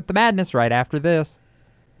back with the madness right after this.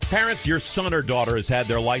 Parents, your son or daughter has had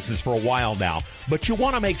their license for a while now, but you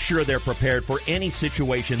want to make sure they're prepared for any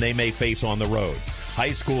situation they may face on the road.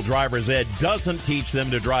 High school driver's ed doesn't teach them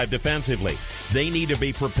to drive defensively. They need to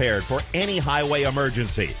be prepared for any highway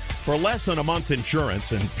emergency. For less than a month's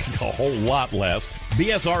insurance, and a whole lot less,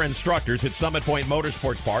 BSR instructors at Summit Point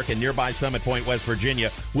Motorsports Park in nearby Summit Point, West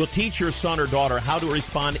Virginia, will teach your son or daughter how to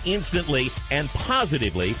respond instantly and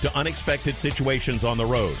positively to unexpected situations on the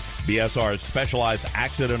road. BSR's specialized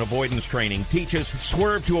accident avoidance training teaches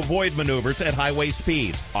swerve to avoid maneuvers at highway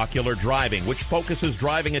speed, ocular driving, which focuses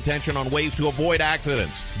driving attention on ways to avoid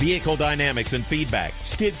accidents, vehicle dynamics and feedback,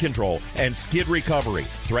 skid control and skid recovery,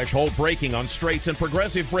 threshold braking on straights and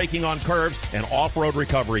progressive braking on curves, and off-road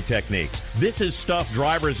recovery techniques. This is stuff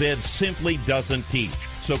driver's ed simply doesn't teach.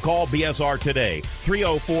 So call BSR today,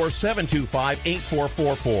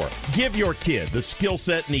 304-725-8444. Give your kid the skill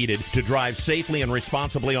set needed to drive safely and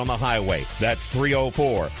responsibly on the highway. That's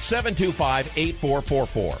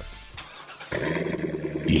 304-725-8444.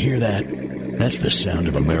 You hear that? That's the sound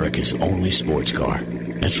of America's only sports car.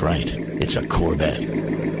 That's right. It's a Corvette.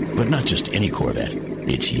 But not just any Corvette.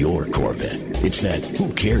 It's your Corvette. It's that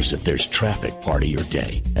who cares if there's traffic part of your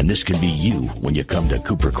day. And this can be you when you come to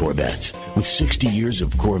Cooper Corvettes. With 60 years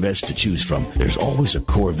of Corvettes to choose from, there's always a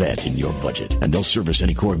Corvette in your budget. And they'll service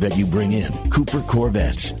any Corvette you bring in. Cooper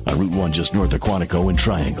Corvettes on Route 1 just north of Quantico and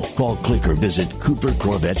Triangle. Call, click, or visit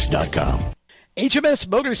CooperCorvettes.com. HMS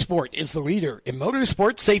Motorsport is the leader in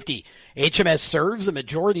motorsport safety. HMS serves a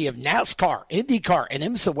majority of NASCAR, IndyCar, and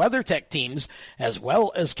IMSA WeatherTech teams, as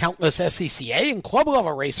well as countless SCCA and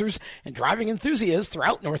club-level racers and driving enthusiasts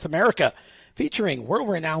throughout North America. featuring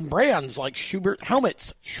world-renowned brands like Schubert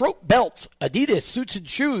helmets, Schroep belts, Adidas suits and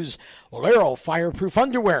shoes, Olero fireproof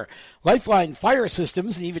underwear, Lifeline fire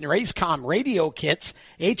systems, and even Racecom radio kits.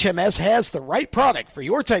 HMS has the right product for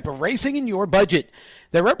your type of racing and your budget.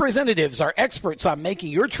 Their representatives are experts on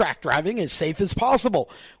making your track driving as safe as possible.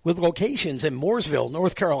 With locations in Mooresville,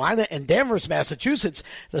 North Carolina, and Danvers, Massachusetts,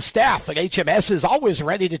 the staff at HMS is always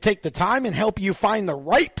ready to take the time and help you find the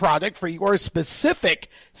right product for your specific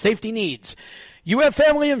safety needs. You have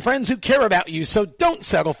family and friends who care about you, so don't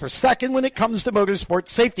settle for second when it comes to motorsport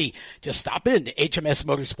safety. Just stop in to HMS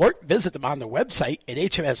Motorsport, visit them on their website at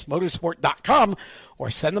hmsmotorsport.com, or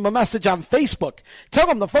send them a message on Facebook. Tell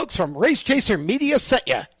them the folks from Race Chaser Media sent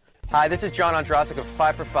you. Hi, this is John Ondrasik of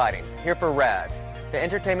Five for Fighting, here for RAD, the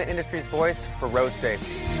entertainment industry's voice for road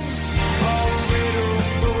safety.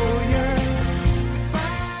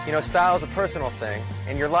 You know, style is a personal thing,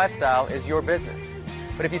 and your lifestyle is your business.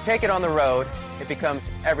 But if you take it on the road, it becomes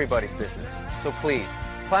everybody's business. So please,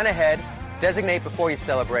 plan ahead, designate before you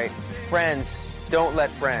celebrate. Friends, don't let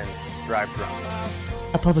friends drive drunk.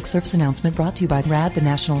 A public service announcement brought to you by RAD, the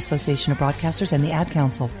National Association of Broadcasters, and the Ad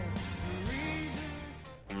Council.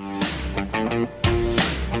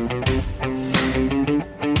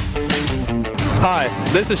 Hi,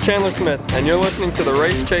 this is Chandler Smith, and you're listening to the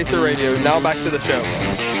Race Chaser Radio. Now back to the show.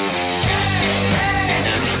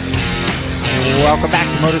 Welcome back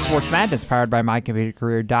to Motorsports Madness, powered by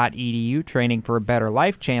mycomputercareer.edu, training for a better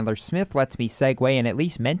life. Chandler Smith lets me segue and at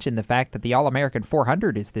least mention the fact that the All-American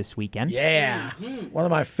 400 is this weekend. Yeah, one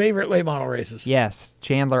of my favorite late model races. Yes,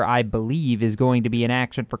 Chandler, I believe, is going to be in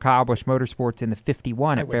action for Kyle Busch Motorsports in the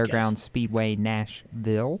 51 at Fairgrounds Speedway,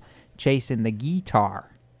 Nashville, chasing the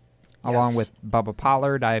guitar, along with Bubba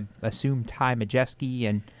Pollard, I assume Ty Majeski,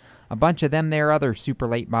 and a bunch of them there, other super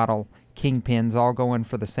late model kingpins, all going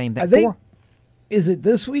for the same thing. Is it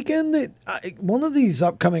this weekend that one of these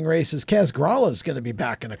upcoming races, Kaz Grala is going to be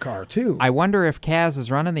back in the car, too? I wonder if Kaz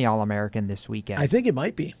is running the All-American this weekend. I think it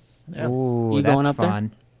might be. Yeah. Ooh, you that's going up fun.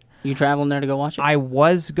 There? You traveling there to go watch it? I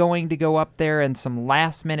was going to go up there, and some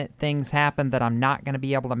last-minute things happened that I'm not going to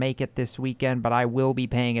be able to make it this weekend, but I will be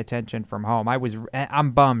paying attention from home.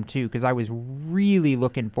 I'm bummed, too, because I was really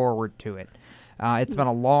looking forward to it. It's been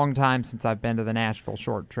a long time since I've been to the Nashville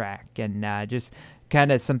short track, and just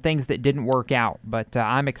kind of some things that didn't work out. But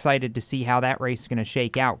I'm excited to see how that race is going to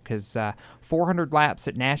shake out, because 400 laps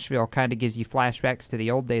at Nashville kind of gives you flashbacks to the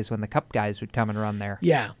old days when the Cup guys would come and run there.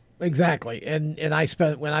 Yeah, exactly. And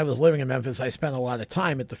when I was living in Memphis, I spent a lot of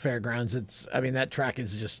time at the fairgrounds. That track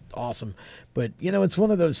is just awesome. But, it's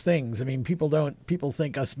one of those things. I mean, people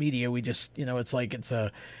think us media, we just,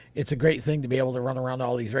 it's a great thing to be able to run around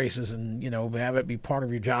all these races and, have it be part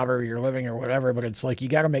of your job or your living or whatever. But it's like you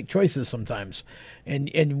got to make choices sometimes.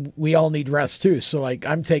 And we all need rest, too. So,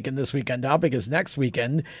 I'm taking this weekend out because next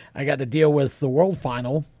weekend I got to deal with the World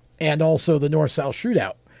Final and also the North-South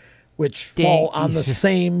Shootout, which fall on the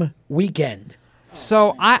same weekend.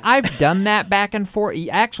 So I've done that back and forth.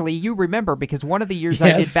 Actually, you remember, because one of the years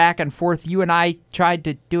I did back and forth, you and I tried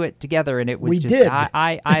to do it together, and it was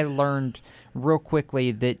I learned real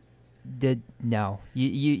quickly that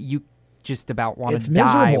you just about want to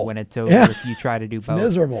die when it's over if you try to do both. It's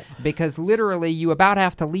miserable. Because literally you about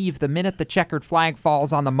have to leave the minute the checkered flag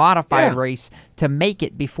falls on the modified race to make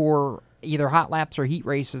it before either hot laps or heat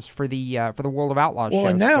races for the World of Outlaws show. Well,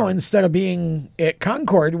 and now instead of being at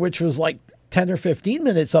Concord, which was like 10 or 15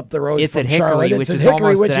 minutes up the road it's from at Hickory, Charlotte, which it's is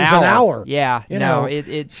almost which is an hour. Yeah,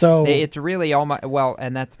 so it's really almost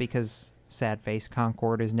and that's because sad face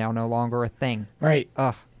Concord is now no longer a thing. Right.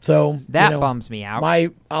 Ugh. So that bums me out.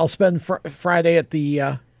 I'll spend Friday at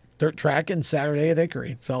the dirt track and Saturday at Hickory.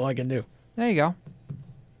 That's all I can do. There you go.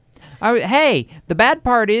 Hey, the bad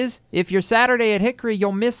part is, if you're Saturday at Hickory,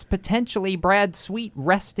 you'll miss potentially Brad Sweet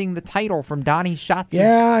wresting the title from Donnie Schatz's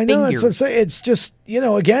I know. fingers. That's what I'm saying. It's just,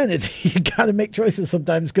 again, you got to make choices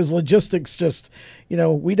sometimes because logistics just,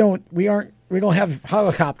 we don't have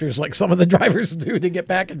helicopters like some of the drivers do to get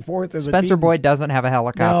back and forth. Spencer Boyd doesn't have a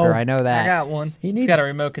helicopter. No, I know that. I got one. He's got a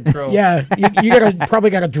remote control. Yeah, you probably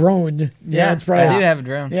got a drone. Yeah, it's probably, I do have a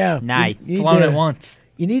drone. Yeah, nice. Flown it once.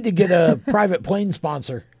 You need to get a private plane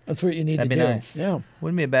sponsor. That's what you need That'd to be do. Nice. Yeah,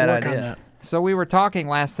 wouldn't be a bad idea. So we were talking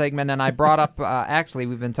last segment, and I brought up, actually,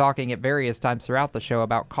 we've been talking at various times throughout the show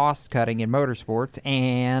about cost cutting in motorsports,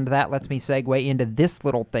 and that lets me segue into this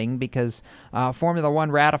little thing because Formula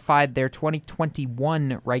One ratified their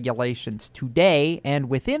 2021 regulations today, and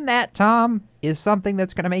within that, Tom, is something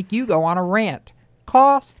that's going to make you go on a rant.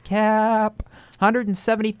 Cost cap.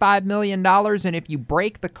 $175 million, and if you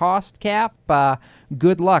break the cost cap,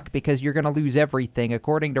 good luck, because you're going to lose everything.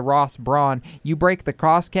 According to Ross Braun, you break the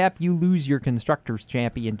cost cap, you lose your Constructors'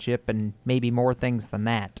 Championship and maybe more things than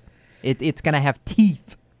that. It's going to have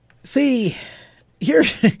teeth. See,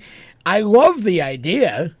 I love the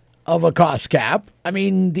idea of a cost cap. I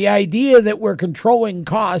mean, the idea that we're controlling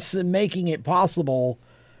costs and making it possible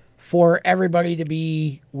for everybody to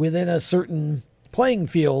be within a certain playing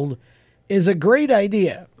field is a great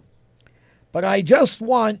idea. But I just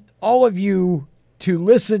want all of you to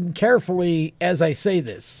listen carefully as I say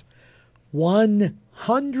this.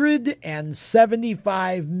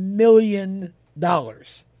 $175 million.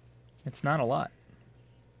 It's not a lot.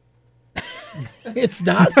 It's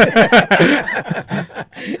not. This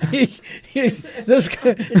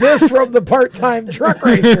from the part-time truck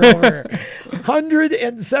racer over here.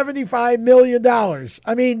 $175 million.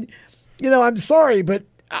 I mean, I'm sorry, but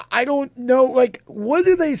I don't know. Like, what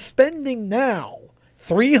are they spending now?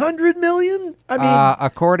 $300 million? I mean,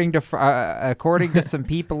 according to some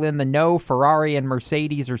people in the know, Ferrari and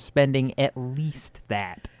Mercedes are spending at least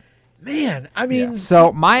that. Man, I mean...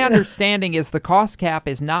 So my understanding is the cost cap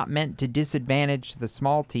is not meant to disadvantage the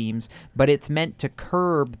small teams, but it's meant to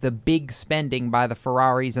curb the big spending by the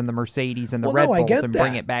Ferraris and the Mercedes and the Red Bulls and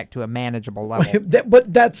bring it back to a manageable level.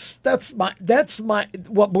 But that's my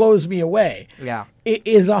what blows me away. Yeah.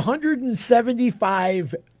 Is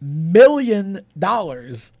 $175 million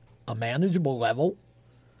a manageable level?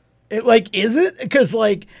 Is it? Because,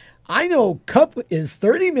 I know Cup is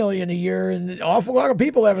 $30 million a year, and an awful lot of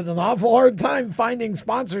people have an awful hard time finding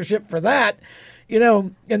sponsorship for that,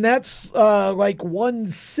 and that's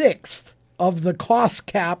 1/6 of the cost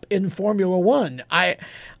cap in Formula One. I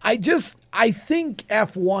think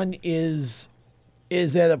F1 is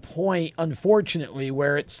at a point, unfortunately,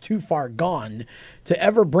 where it's too far gone to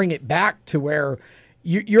ever bring it back to where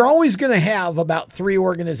you're always going to have about 3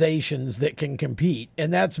 organizations that can compete,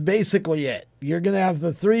 and that's basically it. You're going to have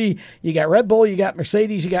the 3. You got Red Bull, you got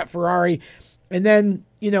Mercedes, you got Ferrari, and then,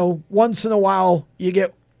 once in a while you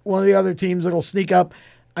get one of the other teams that'll sneak up.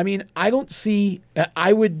 I mean, I don't see.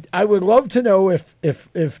 I would love to know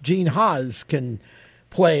if Gene Haas can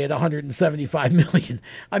play at $175 million.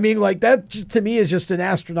 I mean, that to me is just an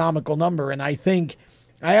astronomical number, and I think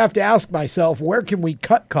I have to ask myself, where can we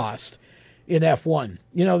cut cost in F1?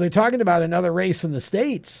 They're talking about another race in the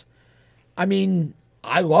States. I mean,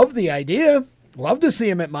 I love the idea. Love to see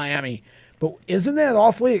him at Miami. But isn't that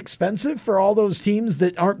awfully expensive for all those teams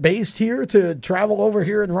that aren't based here to travel over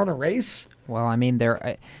here and run a race? Well, I mean,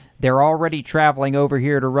 they're already traveling over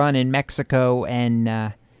here to run in Mexico and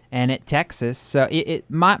at Texas. So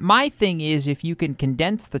my thing is, if you can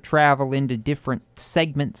condense the travel into different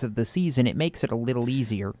segments of the season, it makes it a little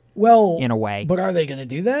easier. Well, in a way. But are they going to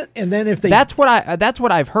do that? And then if they that's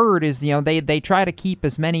what I've heard is they try to keep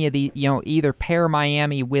as many of the either pair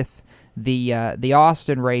Miami with the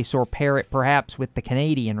Austin race or pair it perhaps with the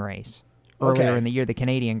Canadian race. Earlier in the year, the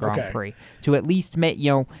Canadian Grand Prix, to at least make,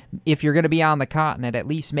 if you're going to be on the continent, at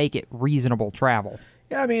least make it reasonable travel.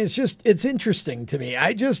 Yeah, I mean, it's interesting to me.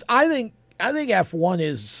 I think F1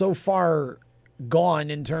 is so far gone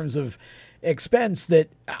in terms of expense that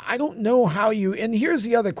I don't know how and here's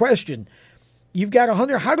the other question. You've got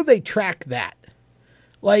 100, how do they track that?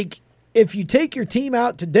 If you take your team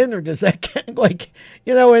out to dinner, does that and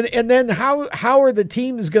then how are the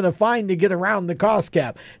teams going to find to get around the cost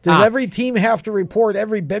cap? Does every team have to report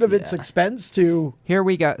every bit of its expense to? Here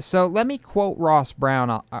we go. So let me quote Ross Braun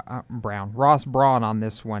on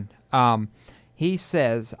this one. He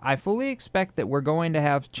says, "I fully expect that we're going to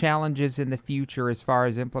have challenges in the future as far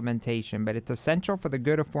as implementation, but it's essential for the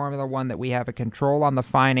good of Formula One that we have a control on the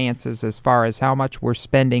finances as far as how much we're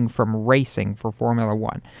spending from racing for Formula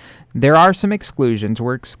One. There are some exclusions.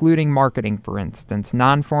 We're excluding marketing, for instance.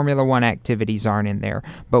 Non-Formula One activities aren't in there,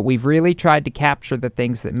 but we've really tried to capture the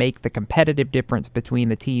things that make the competitive difference between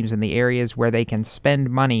the teams in the areas where they can spend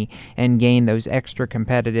money and gain those extra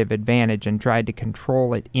competitive advantage, and tried to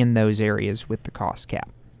control it in those areas with the cost cap.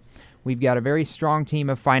 We've got a very strong team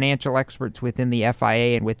of financial experts within the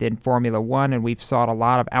FIA and within Formula One, and we've sought a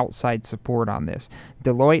lot of outside support on this.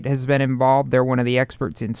 Deloitte has been involved. They're one of the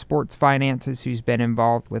experts in sports finances who's been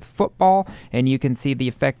involved with football, and you can see the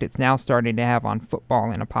effect it's now starting to have on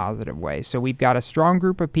football in a positive way. So we've got a strong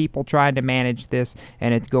group of people trying to manage this,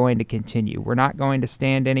 and it's going to continue. We're not going to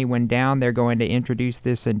stand anyone down. They're going to introduce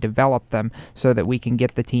this and develop them so that we can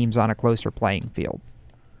get the teams on a closer playing field."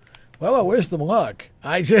 Well, I wish them luck.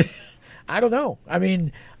 I don't know. I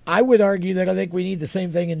mean, I would argue that I think we need the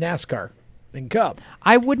same thing in NASCAR. and Cup.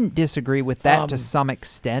 I wouldn't disagree with that to some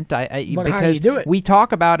extent. But because how do you do it? We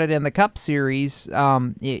talk about it in the Cup Series.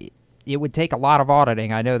 It would take a lot of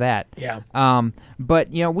auditing. I know that. Yeah. But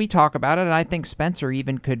we talk about it, and I think Spencer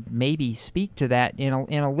even could maybe speak to that in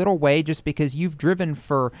a little way, just because you've driven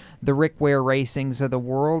for the Rick Ware Racings of the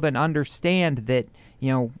world and understand that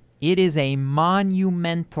it is a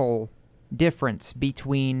monumental difference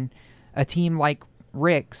between a team like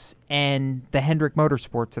Rick's and the Hendrick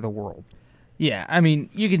Motorsports of the world. Yeah, I mean,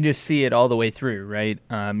 you can just see it all the way through, right?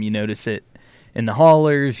 You notice it in the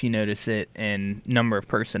haulers, you notice it in number of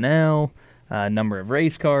personnel, number of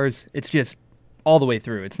race cars. It's just all the way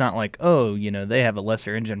through. It's not like, they have a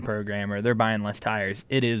lesser engine program or they're buying less tires.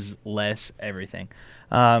 It is less everything.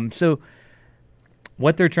 So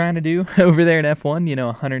what they're trying to do over there in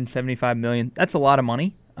F1, $175 million, that's a lot of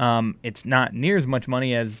money. It's not near as much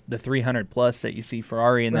money as the 300 plus that you see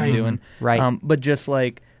Ferrari and them doing. Right. But just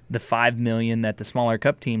like the $5 million that the smaller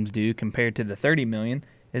Cup teams do compared to the $30 million,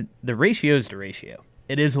 the ratio is the ratio.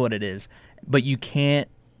 It is what it is. But you can't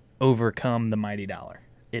overcome the mighty dollar.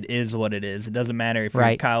 It is what it is. It doesn't matter if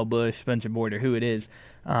you're Kyle Busch, Spencer Boyd, or who it is.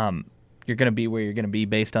 You're going to be where you're going to be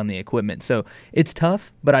based on the equipment. So it's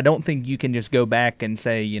tough, but I don't think you can just go back and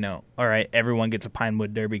say, all right, everyone gets a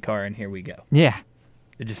Pinewood Derby car and here we go. Yeah.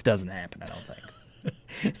 It just doesn't happen, I don't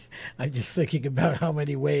think. I'm just thinking about how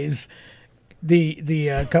many ways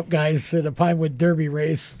the Cup guys in the Pinewood Derby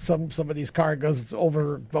race, somebody's car goes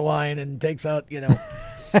over the line and takes out,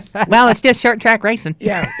 Well, it's just short track racing.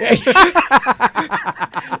 Yeah.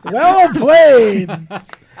 Well played,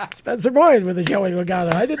 Spencer Boyd with the Joey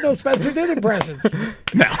Logano. I didn't know Spencer did impressions.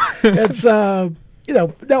 No. It's I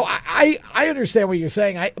understand what you're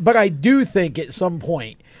saying. But I do think at some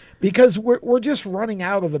point, because we're just running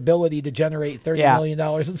out of ability to generate $30 million in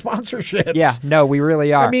sponsorships. Yeah, no, we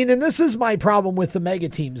really are. I mean, and this is my problem with the mega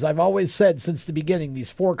teams. I've always said since the beginning,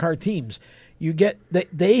 these 4-car teams,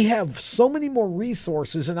 they have so many more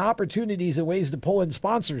resources and opportunities and ways to pull in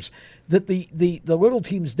sponsors that the little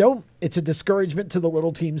teams don't. It's a discouragement to the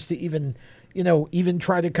little teams to even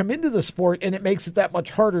try to come into the sport, and it makes it that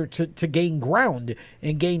much harder to gain ground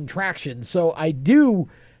and gain traction. So I do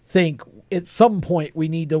think at some point we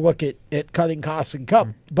need to look at cutting costs in Cup,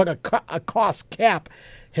 but a cost cap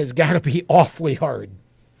has got to be awfully hard.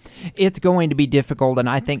 It's going to be difficult, and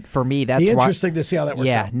I think for me that's interesting to see how that works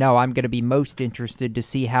out. No, I'm going to be most interested to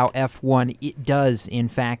see how F1 does, in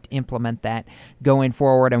fact, implement that going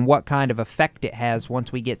forward and what kind of effect it has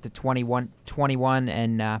once we get to 21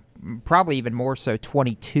 and probably even more so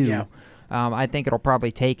 22. Yeah. I think it'll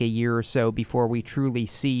probably take a year or so before we truly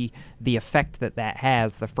see the effect that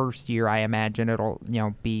has. The first year, I imagine it'll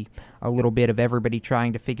be a little bit of everybody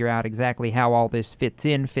trying to figure out exactly how all this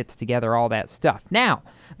fits together, all that stuff. Now,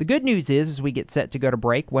 the good news is, as we get set to go to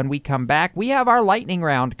break, when we come back, we have our lightning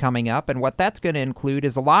round coming up, and what that's going to include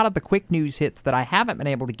is a lot of the quick news hits that I haven't been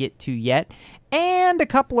able to get to yet, and a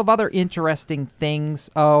couple of other interesting things.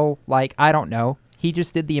 I don't know. He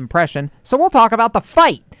just did the impression, so we'll talk about the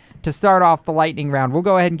fight to start off the lightning round. We'll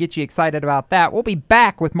go ahead and get you excited about that. We'll be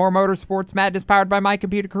back with more Motorsports Madness powered by My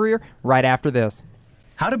Computer Career right after this.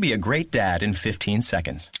 How to be a great dad in 15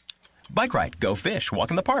 seconds. Bike ride, go fish,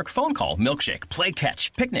 walk in the park, phone call, milkshake, play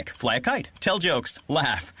catch, picnic, fly a kite, tell jokes,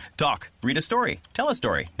 laugh, talk, read a story, tell a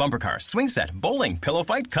story, bumper car, swing set, bowling, pillow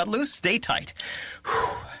fight, cut loose, stay tight.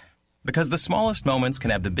 Whew. Because the smallest moments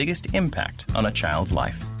can have the biggest impact on a child's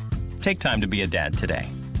life. Take time to be a dad today.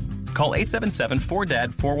 Call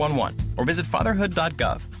 877-4DAD-411 or visit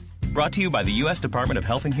fatherhood.gov. Brought to you by the U.S. Department of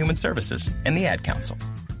Health and Human Services and the Ad Council.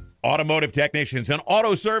 Automotive technicians and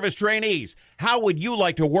auto service trainees, how would you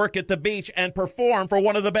like to work at the beach and perform for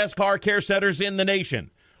one of the best car care centers in the nation?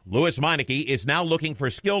 Lewis Meineke is now looking for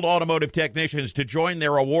skilled automotive technicians to join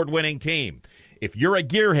their award-winning team. If you're a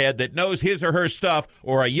gearhead that knows his or her stuff,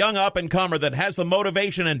 or a young up-and-comer that has the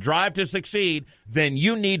motivation and drive to succeed, then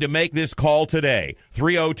you need to make this call today.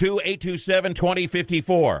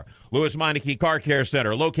 302-827-2054. Lewis Meineke Car Care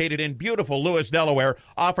Center, located in beautiful Lewis, Delaware,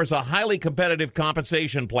 offers a highly competitive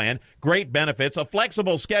compensation plan, great benefits, a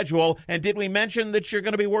flexible schedule, and did we mention that you're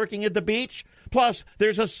going to be working at the beach? Plus,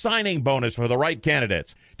 there's a signing bonus for the right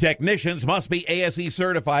candidates. Technicians must be ASE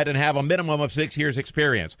certified and have a minimum of 6 years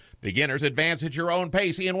experience. Beginners advance at your own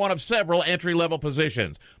pace in one of several entry-level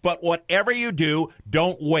positions. But whatever you do,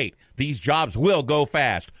 don't wait. These jobs will go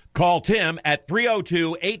fast. Call Tim at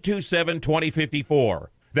 302-827-2054.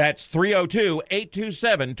 That's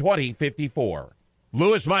 302-827-2054.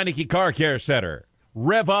 Lewis Meineke Car Care Center.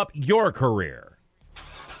 Rev up your career.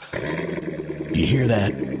 You hear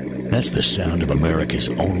that? That's the sound of America's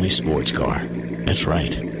only sports car. That's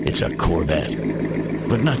right. It's a Corvette.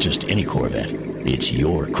 But not just any Corvette. It's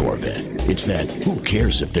your Corvette. It's that who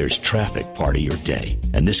cares if there's traffic part of your day.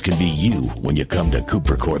 And this can be you when you come to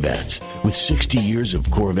Cooper Corvettes. With 60 years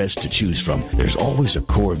of Corvettes to choose from, there's always a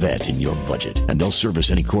Corvette in your budget. And they'll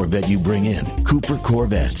service any Corvette you bring in. Cooper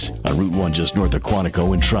Corvettes on Route 1 just north of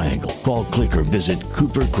Quantico and Triangle. Call, click, or visit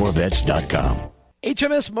CooperCorvettes.com.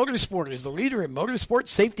 HMS Motorsport is the leader in motorsport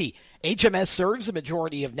safety. HMS serves a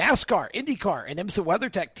majority of NASCAR, IndyCar, and IMSA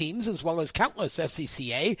WeatherTech teams, as well as countless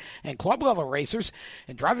SCCA and club-level racers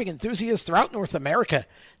and driving enthusiasts throughout North America.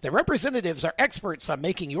 Their representatives are experts on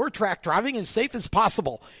making your track driving as safe as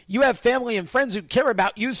possible. You have family and friends who care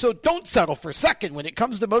about you, so don't settle for second when it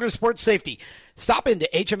comes to motorsport safety. Stop into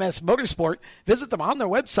HMS Motorsport, visit them on their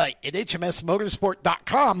website at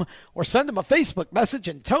hmsmotorsport.com, or send them a Facebook message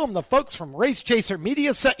and tell them the folks from Race Chaser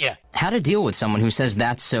Media sent you. How to deal with someone who says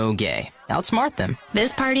that's so gay. Outsmart them.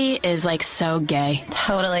 This party is like so gay.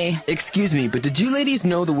 Totally. Excuse me, but did you ladies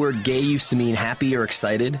know the word gay used to mean happy or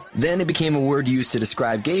excited? Then it became a word used to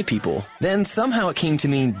describe gay people. Then somehow it came to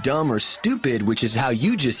mean dumb or stupid, which is how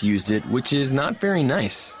you just used it, which is not very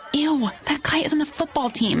nice. Ew, that guy is on the football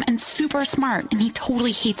team and super smart, and he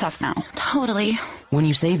totally hates us now. Totally. When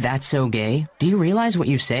you say that's so gay, do you realize what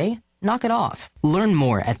you say? Knock it off. Learn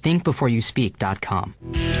more at thinkbeforeyouspeak.com.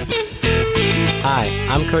 Hi,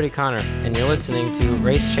 I'm Cody Connor, and you're listening to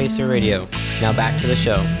Race Chaser Radio. Now back to the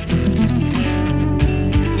show.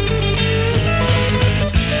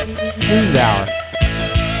 News Hour.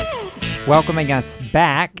 Welcoming us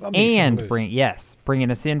back and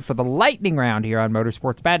bringing us in for the lightning round here on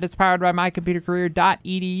Motorsports Madness, powered by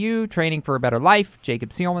mycomputercareer.edu. Training for a better life. Jacob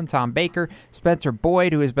Seelman, Tom Baker, Spencer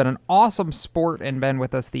Boyd, who has been an awesome sport and been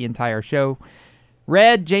with us the entire show.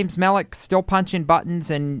 Red, James Mellick, still punching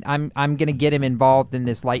buttons, and I'm going to get him involved in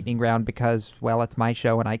this lightning round because, well, it's my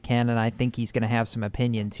show and I can, and I think he's going to have some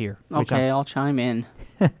opinions here. Okay, I'll chime in.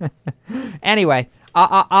 Anyway,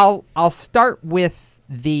 I'll start with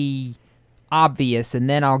the obvious, and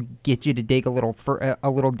then I'll get you to dig a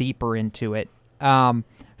little deeper into it.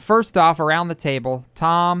 First off, around the table,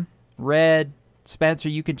 Tom, Red, Spencer,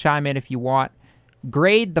 you can chime in if you want.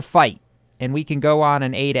 Grade the fight, and we can go on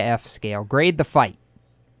an A to F scale. Grade the fight.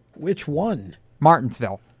 Which one?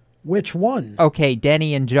 Martinsville. Which one? Okay,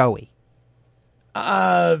 Denny and Joey.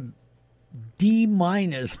 D-,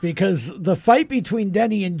 because the fight between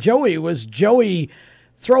Denny and Joey was Joey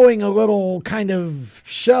throwing a little kind of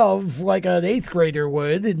shove like an 8th grader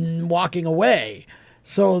would and walking away.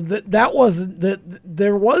 So that wasn't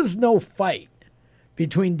there was no fight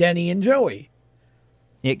between Denny and Joey.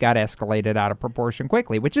 It got escalated out of proportion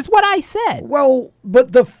quickly, which is what I said. Well,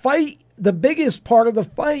 but the biggest part of the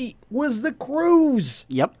fight was the cruise.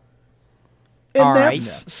 Yep. And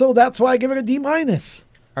so that's why I give it a D-.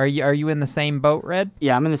 Are you in the same boat, Red?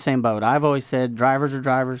 Yeah, I'm in the same boat. I've always said drivers are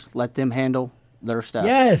drivers. Let them handle their stuff.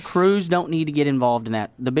 Yes. Crews don't need to get involved in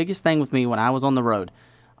that. The biggest thing with me when I was on the road,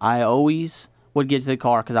 I always would get to the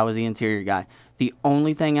car because I was the interior guy. The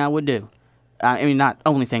only thing I would do, not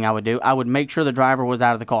only thing I would make sure the driver was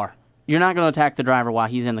out of the car. You're not going to attack the driver while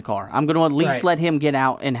he's in the car. I'm going to at least let him get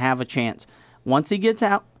out and have a chance. Once he gets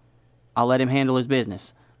out, I'll let him handle his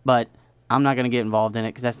business. But I'm not going to get involved in it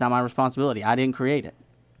because that's not my responsibility. I didn't create it.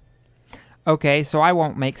 Okay, so I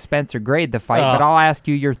won't make Spencer grade the fight, but I'll ask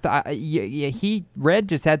you your Red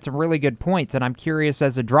just had some really good points, and I'm curious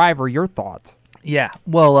as a driver, your thoughts. Yeah,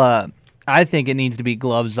 well, I think it needs to be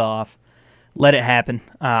gloves off. Let it happen.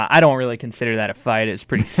 I don't really consider that a fight. It's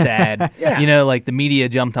pretty sad. Yeah. You know, like the media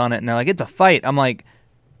jumped on it, and they're like, it's a fight. I'm like,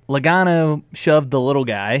 Logano shoved the little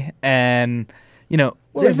guy, and, you know,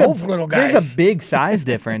 well, they're both little guys. There's a big size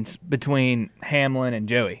difference between Hamlin and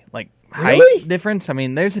Joey. Like, height Really? difference. I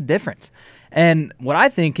mean, there's a difference. And what I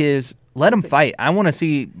think is, let them fight. I want to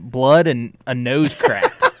see blood and a nose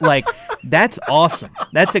cracked. Like, that's awesome.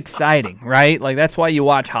 That's exciting, right? Like, that's why you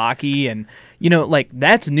watch hockey. And, you know, like,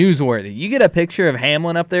 that's newsworthy. You get a picture of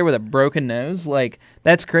Hamlin up there with a broken nose, like,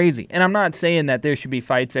 that's crazy. And I'm not saying that there should be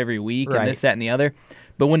fights every week and this, that, and the other.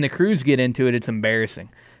 But when the crews get into it, it's embarrassing.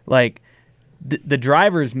 Like, the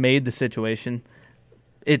drivers made the situation.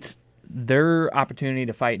 It's their opportunity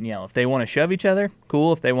to fight and yell. If they want to shove each other,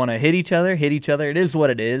 cool. If they want to hit each other, hit each other. It is what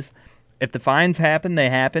it is. If the fines happen, they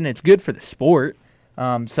happen. It's good for the sport.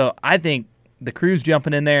 So I think the crews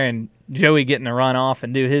jumping in there and Joey getting to run off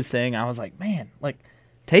and do his thing, I was like, man, like,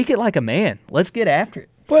 take it like a man. Let's get after it.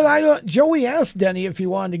 But Joey asked Denny if he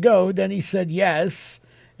wanted to go. Denny said yes.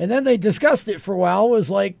 And then they discussed it for a while. It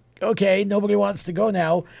was like, okay, nobody wants to go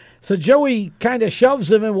now. So Joey kind of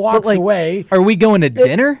shoves him and walks away. Are we going to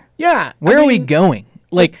dinner? Yeah. Where are we going?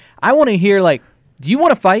 Like, I want to hear, like, do you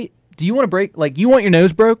want to fight? Do you want to break? Like, you want your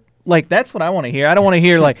nose broke? Like, that's what I want to hear. I don't want to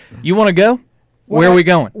hear, like, you want to go? Where are we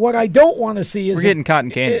going? What I don't want to see is we're getting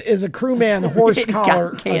cotton candy. Is a crewman horse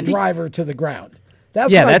collar a driver to the ground.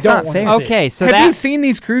 That's yeah, what that's I don't not want fair. to see. Okay, so have you seen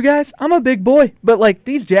these crew guys? I'm a big boy, but like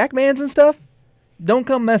these jackmans and stuff, don't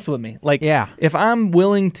come mess with me. Like, if I'm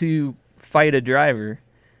willing to fight a driver,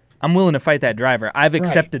 I'm willing to fight that driver. I've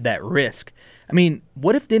accepted that risk. I mean,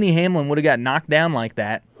 what if Denny Hamlin would have got knocked down like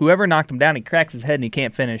that? Whoever knocked him down, he cracks his head and he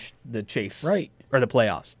can't finish the chase. Right. Or the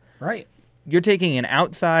playoffs. Right. You're taking an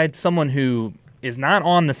outside, someone who is not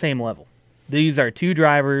on the same level. These are two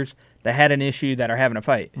drivers that had an issue that are having a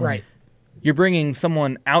fight. Right. You're bringing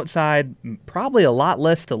someone outside, probably a lot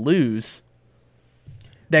less to lose,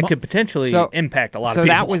 that could potentially impact a lot of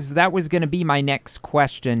people. So that was going to be my next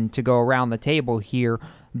question to go around the table here.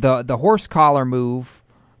 The horse collar move.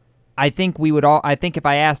 I think if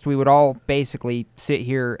I asked, we would all basically sit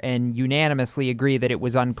here and unanimously agree that it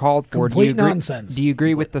was uncalled for. Complete nonsense. Do you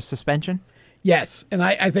agree with the suspension? Yes, and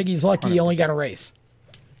I think he's lucky 100%. He only got a race.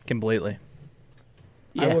 Completely.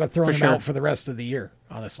 I would have thrown him out for the rest of the year,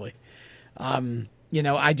 honestly. And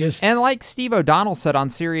like Steve O'Donnell said on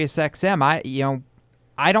Sirius XM,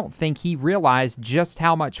 I don't think he realized just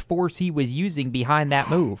how much force he was using behind that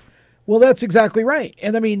move. Well, that's exactly right.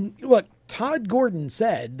 And I mean, look, Todd Gordon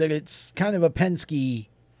said that it's kind of a Penske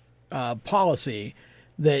policy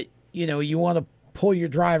that, you want to pull your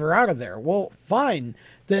driver out of there. Well, fine.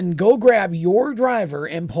 Then go grab your driver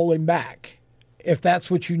and pull him back if that's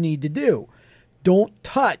what you need to do. Don't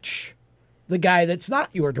touch the guy that's not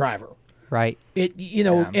your driver. Right.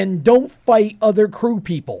 And don't fight other crew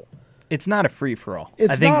people. It's not a free-for-all.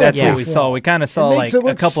 I think that's what we saw. We kind of saw like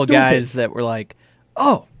a couple guys that were like,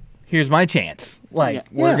 oh, here's my chance. Like,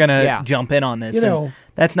 we're going to jump in on this. And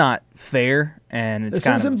that's not fair. And it's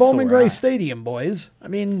this isn't Bowman Gray Stadium, boys. I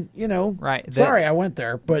mean, right. Sorry I went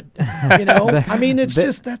there, but, I mean, it's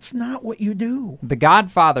just that's not what you do. The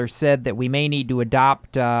Godfather said that we may need to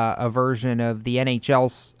adopt a version of the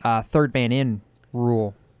NHL's third man in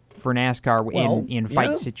rule for NASCAR in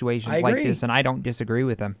fight situations like this, and I don't disagree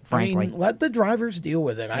with him, frankly. I mean, let the drivers deal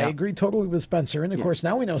with it. I agree totally with Spencer, and of course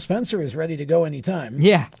now we know Spencer is ready to go anytime.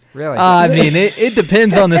 Yeah, really. I mean, it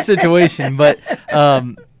depends on the situation, but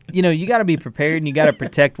you got to be prepared and you got to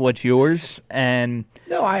protect what's yours. And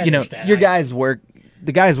I understand. Your guys work.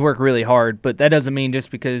 The guys work really hard, but that doesn't mean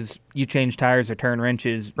just because you change tires or turn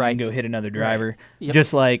wrenches, you can go hit another driver. Right. Yep.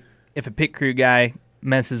 Just like if a pit crew guy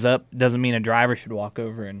messes up, doesn't mean a driver should walk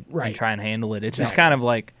over and try and handle it. It's just kind of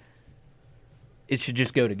like it should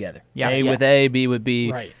just go together. A with A, B with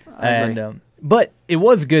B. Right. And but it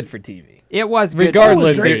was good for TV. It was good.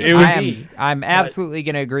 Regardless, I'm absolutely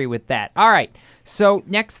going to agree with that. All right. So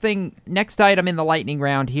next item in the lightning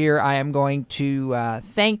round here, I am going to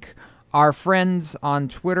thank our friends on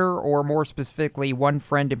Twitter, or more specifically, one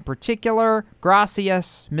friend in particular,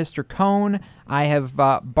 Gracias, Mr. Cone. I have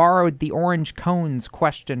borrowed the Orange Cones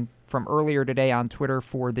question from earlier today on Twitter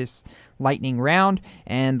for this lightning round,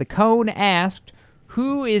 and the Cone asked,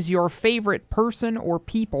 who is your favorite person or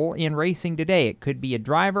people in racing today? It could be a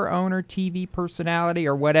driver, owner, TV personality,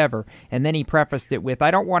 or whatever. And then he prefaced it with,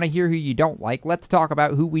 I don't want to hear who you don't like. Let's talk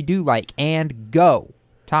about who we do like. And go.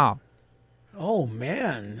 Tom. Oh,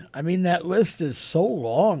 man. I mean, that list is so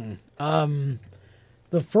long.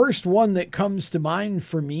 The first one that comes to mind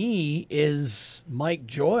for me is Mike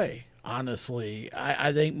Joy, honestly.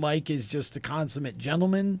 I think Mike is just a consummate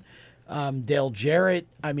gentleman. Dale Jarrett,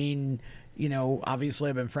 I mean, obviously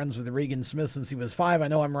I've been friends with Regan Smith since he was 5. I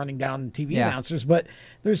know I'm running down TV announcers, but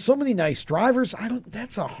there's so many nice drivers.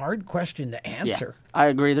 That's a hard question to answer. Yeah, I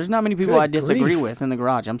agree. There's not many people I disagree with in the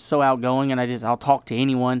garage. I'm so outgoing, and I'll talk to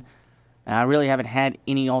anyone. And I really haven't had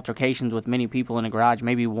any altercations with many people in the garage,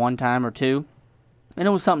 maybe one time or two. And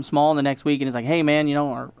it was something small, and the next week, and it's like, hey, man,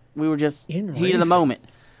 we were just heat of the moment.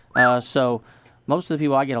 So most of the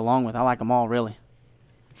people I get along with, I like them all, really.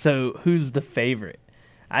 So who's the favorite?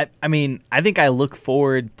 I mean, I think I look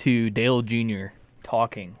forward to Dale Jr.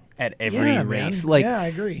 talking at every race. Man. I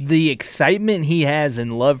agree. The excitement he has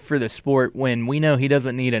and love for the sport when we know he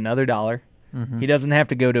doesn't need another dollar. Mm-hmm. He doesn't have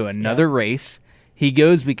to go to another race. He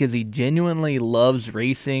goes because he genuinely loves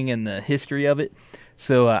racing and the history of it.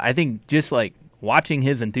 So I think just like watching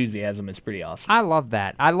his enthusiasm is pretty awesome. I love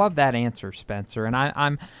that. I love that answer, Spencer. And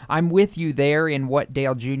I'm with you there in what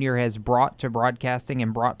Dale Jr. has brought to broadcasting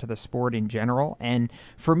and brought to the sport in general. And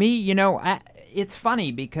for me, it's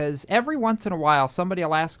funny because every once in a while somebody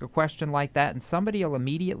will ask a question like that and somebody will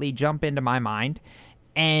immediately jump into my mind.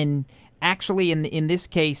 And actually, in this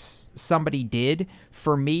case, somebody did.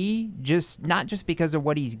 For me, not just because of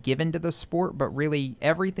what he's given to the sport, but really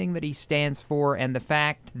everything that he stands for and the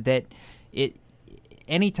fact that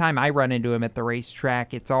anytime I run into him at the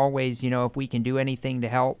racetrack, it's always, if we can do anything to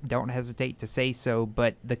help, don't hesitate to say so.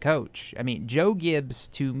 But the coach, I mean, Joe Gibbs,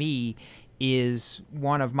 to me, is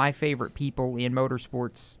one of my favorite people in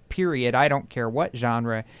motorsports, period. I don't care what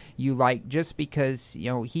genre you like, just because,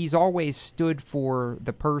 he's always stood for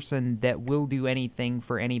the person that will do anything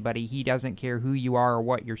for anybody. He doesn't care who you are or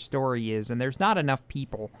what your story is, and there's not enough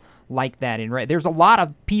people like that in racing. There's a lot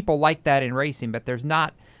of people like that in racing, but there's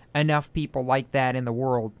not enough people like that in the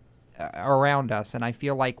world around us, and I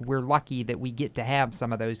feel like we're lucky that we get to have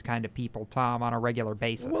some of those kind of people, Tom, on a regular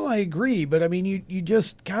basis. Well, I agree, but I mean, you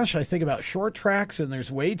just, gosh, I think about short tracks, and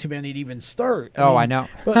there's way too many to even start. I know.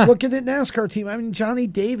 But look at the NASCAR team. I mean, Johnny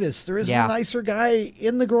Davis, there isn't a nicer guy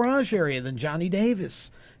in the garage area than Johnny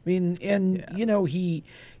Davis. I mean, and,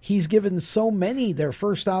 he's given so many their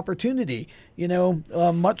first opportunity,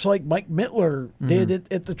 much like Mike Mittler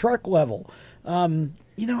did at the truck level. Wow,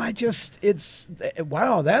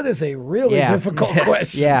 that is a really difficult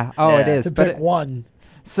question. It is. To pick one.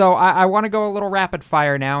 So I want to go a little rapid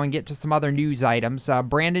fire now and get to some other news items.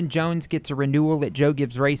 Brandon Jones gets a renewal at Joe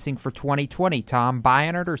Gibbs Racing for 2020. Tom,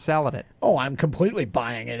 buying it or selling it? Oh, I'm completely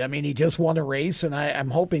buying it. I mean, he just won a race, and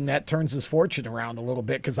I'm hoping that turns his fortune around a little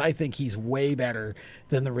bit, because I think he's way better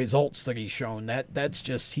than the results that he's shown. That's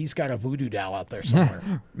just, he's got a voodoo doll out there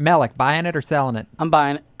somewhere. Melik, buying it or selling it? I'm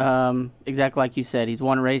buying it. Exactly like you said. He's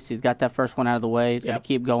won a race. He's got that first one out of the way. He's got to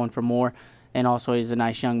keep going for more. And also, he's a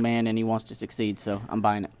nice young man, and he wants to succeed, so I'm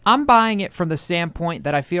buying it. I'm buying it from the standpoint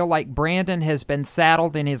that I feel like Brandon has been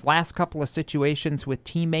saddled in his last couple of situations with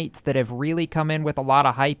teammates that have really come in with a lot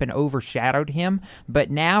of hype and overshadowed him.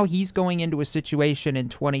 But now he's going into a situation in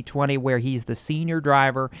 2020 where he's the senior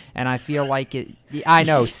driver, and I feel like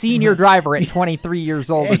senior driver at 23 years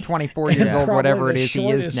old or 24 years old, whatever it is he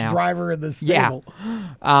is now. Driver in the stable.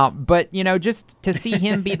 But, just to see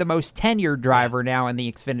him be the most tenured driver now in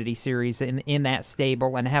the Xfinity Series in that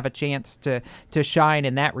stable and have a chance to shine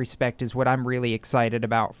in that respect is what I'm really excited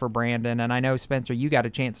about for Brandon. And I know, Spencer, you got a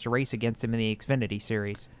chance to race against him in the Xfinity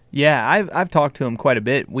Series. Yeah, I've talked to him quite a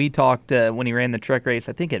bit. We talked when he ran the truck race,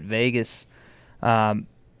 I think at Vegas.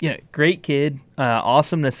 Great kid.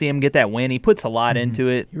 Awesome to see him get that win. He puts a lot into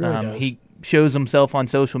it. He really does. He shows himself on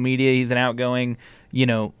social media. He's an outgoing,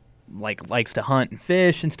 likes to hunt and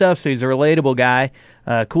fish and stuff, so he's a relatable guy.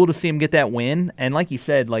 Cool to see him get that win. And like you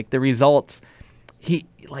said, the results,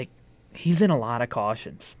 he's in a lot of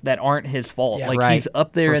cautions that aren't his fault. He's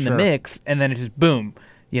up there in the mix, and then it's just boom,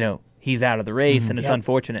 he's out of the race, and it's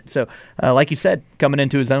unfortunate. So, like you said, coming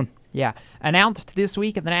into his own. Yeah. Announced this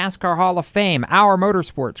week at the NASCAR Hall of Fame, Our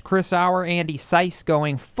Motorsports, Chris Auer, Andy Seiss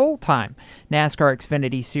going full-time NASCAR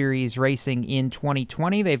Xfinity Series racing in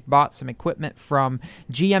 2020. They've bought some equipment from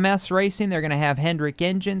GMS Racing. They're going to have Hendrick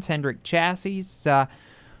engines, Hendrick chassis.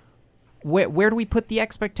 Where do we put the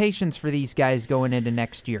expectations for these guys going into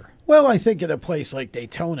next year? Well, I think at a place like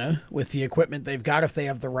Daytona, with the equipment they've got, if they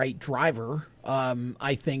have the right driver,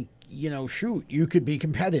 I think, you could be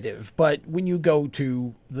competitive. But when you go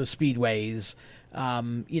to the speedways,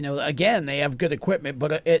 again, they have good equipment,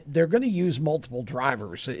 but they're going to use multiple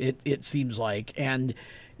drivers, it seems like. And,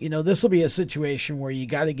 this will be a situation where you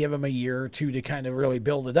got to give them a year or two to kind of really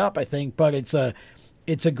build it up, I think. But it's a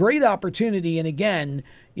great opportunity. And again,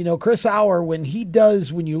 Chris Auer, when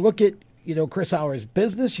you look at, Chris Auer's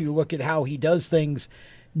business, you look at how he does things,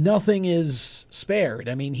 nothing is spared.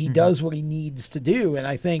 I mean, he does what he needs to do. And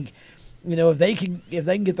I think, if they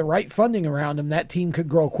can get the right funding around him, that team could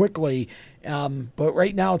grow quickly. But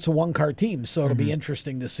right now it's a one-car team, so it'll be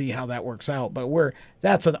interesting to see how that works out. But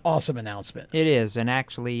that's an awesome announcement. It is. And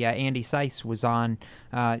actually, Andy Seiss was on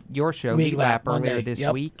your show, Lead Lap, earlier this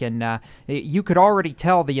week, and you could already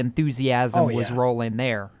tell the enthusiasm was rolling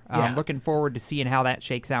there. Looking forward to seeing how that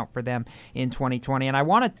shakes out for them in 2020. And I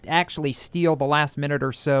want to actually steal the last minute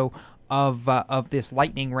or so of this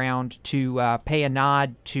lightning round to pay a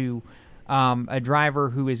nod to a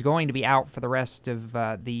driver who is going to be out for the rest of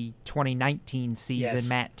the 2019 season,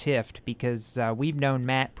 Matt Tifft, because we've known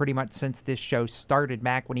Matt pretty much since this show started,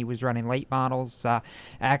 back when he was running late models.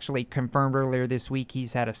 Actually confirmed earlier this week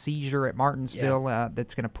he's had a seizure at Martinsville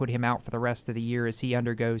that's going to put him out for the rest of the year as he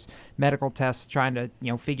undergoes medical tests, trying to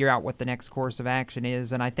figure out what the next course of action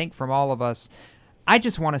is. And I think from all of us, I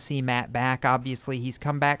just want to see Matt back. Obviously, he's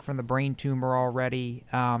come back from the brain tumor already.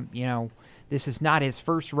 This is not his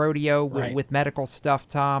first rodeo Right. with medical stuff,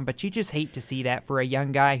 Tom, but you just hate to see that for a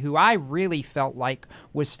young guy who I really felt like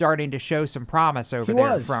was starting to show some promise over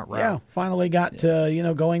there in front row. Yeah, finally got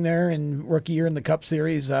going there in rookie year in the Cup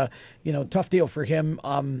Series. Tough deal for him.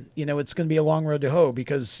 It's going to be a long road to hoe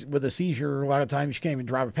because with a seizure, a lot of times you can't even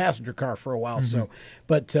drive a passenger car for a while. Mm-hmm. So,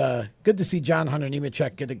 but good to see John Hunter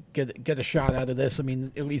Nemechek get a shot out of this. I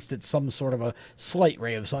mean, at least it's some sort of a slight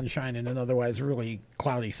ray of sunshine in an otherwise really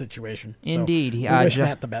cloudy situation. Indeed. So we wish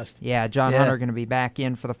Matt the best. Yeah, John Hunter going to be back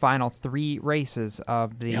in for the final 3 races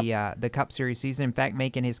of the Cup Series season. In fact,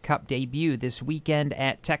 making his Cup debut this weekend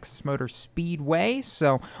at Texas Motor Speedway.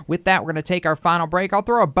 So with that, we're going to take our final break. I'll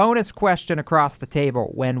throw a bonus question across the table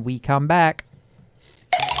when we come back.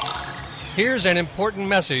 Here's an important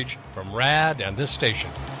message from RAD and this station.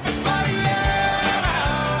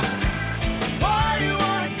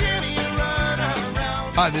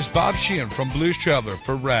 Hi, this is Bob Sheehan from Blues Traveler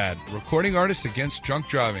for RAD, recording artists against drunk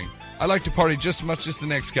driving. I like to party just as much as the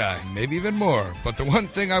next guy, maybe even more, but the one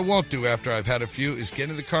thing I won't do after I've had a few is get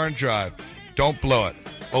in the car and drive. Don't blow it.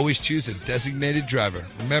 Always choose a designated driver.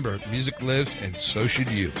 Remember, music lives, and so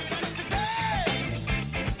should you.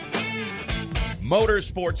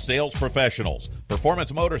 Motorsports sales professionals.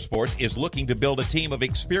 Performance Motorsports is looking to build a team of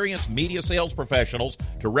experienced media sales professionals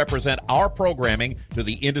to represent our programming to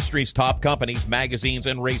the industry's top companies, magazines,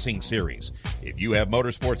 and racing series. If you have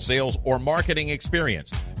motorsports sales or marketing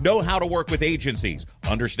experience, know how to work with agencies,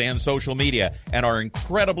 understand social media, and are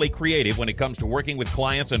incredibly creative when it comes to working with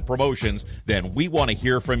clients and promotions, then we want to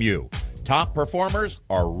hear from you. Top performers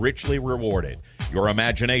are richly rewarded. Your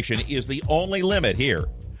imagination is the only limit here.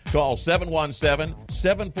 Call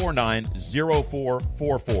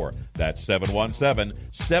 717-749-0444. That's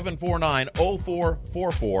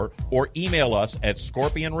 717-749-0444. Or email us at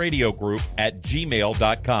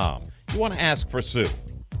scorpionradiogroup@gmail.com. You want to ask for Sue.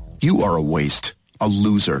 You are a waste. A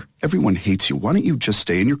loser. Everyone hates you. Why don't you just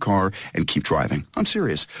stay in your car and keep driving? I'm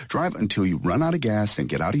serious. Drive until you run out of gas, then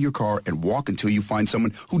get out of your car and walk until you find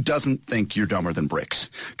someone who doesn't think you're dumber than bricks.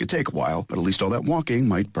 Could take a while, but at least all that walking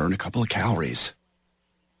might burn a couple of calories.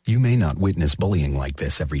 You may not witness bullying like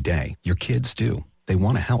this every day. Your kids do. They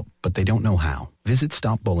want to help, but they don't know how. Visit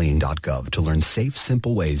stopbullying.gov to learn safe,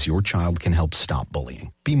 simple ways your child can help stop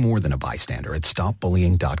bullying. Be more than a bystander at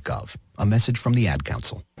stopbullying.gov. A message from the Ad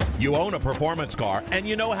Council. You own a performance car and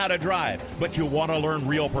you know how to drive, but you want to learn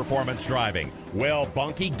real performance driving. Well,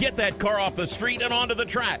 Bunky, get that car off the street and onto the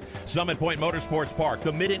track. Summit Point Motorsports Park,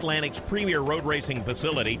 the Mid-Atlantic's premier road racing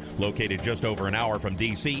facility, located just over an hour from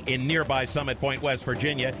D.C. in nearby Summit Point, West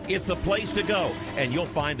Virginia, is the place to go. And you'll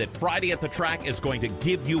find that Friday at the track is going to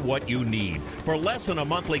give you what you need. For less than a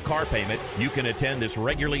monthly car payment, you can attend this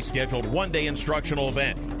regularly scheduled one-day instructional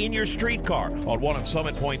event in your street car on one of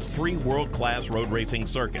Summit Point's 3 world-class road racing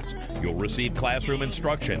circuits. You'll receive classroom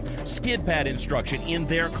instruction, skid pad instruction in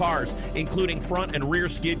their cars, including front and rear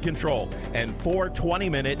skid control, and 4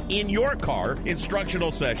 20-minute in-your-car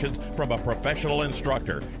instructional sessions from a professional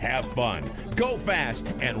instructor. Have fun, go fast,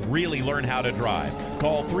 and really learn how to drive.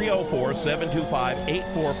 Call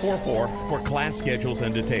 304-725-8444 for class schedules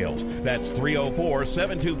and details. That's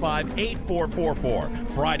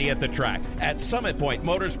 304-725-8444. Friday at the track at Summit Point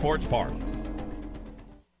Motorsports Park.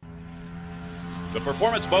 The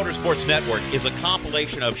Performance Motorsports Network is a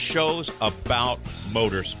compilation of shows about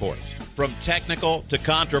motorsports. From technical to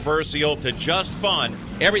controversial to just fun,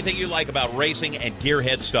 everything you like about racing and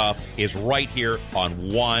gearhead stuff is right here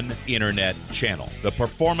on one internet channel. The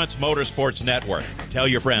Performance Motorsports Network. Tell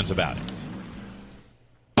your friends about it.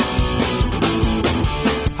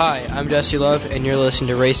 Hi, I'm Jesse Love, and you're listening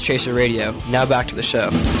to Race Chaser Radio. Now back to the show.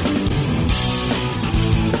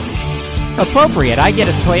 Appropriate. I get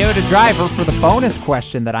a Toyota driver for the bonus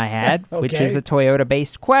question that I had, Okay. which is a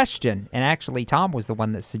Toyota-based question. And actually, Tom was the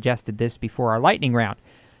one that suggested this before our lightning round.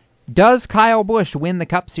 Does Kyle Busch win the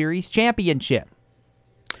Cup Series championship?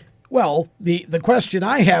 Well, the question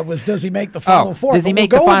I had was, does he make the Final Four? Does he But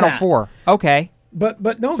make we'll the go with Final that. Four? Okay.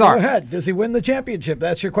 But no, Sorry. go ahead. Does he win the championship?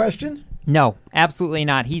 That's your question? No, absolutely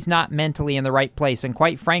not. He's not mentally in the right place. And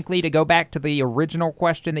quite frankly, to go back to the original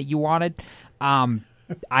question that you wanted,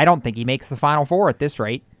 I don't think he makes the Final Four at this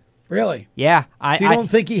rate. Really? Yeah. So you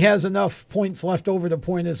don't think he has enough points left over to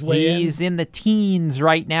point his way in? He's in the teens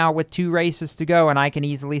right now with 2 races to go, and I can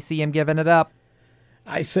easily see him giving it up.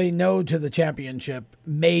 I say no to the championship,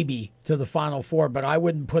 maybe to the Final Four, but I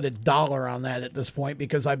wouldn't put $1 on that at this point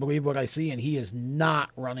because I believe what I see, and he is not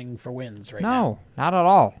running for wins right now. No, not at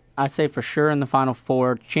all. I say for sure in the Final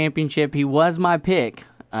Four. Championship, he was my pick,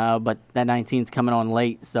 but that 19's coming on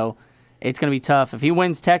late, so it's going to be tough. If he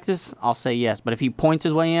wins Texas, I'll say yes, but if he points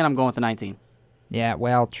his way in, I'm going with the 19. Yeah,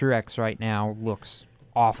 well, Truex right now looks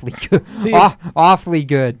awfully good. See, awfully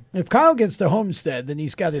good. If Kyle gets to Homestead, then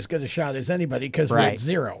he's got as good a shot as anybody because we're at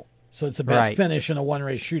 0. So it's the best finish in a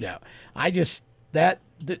one-race shootout. That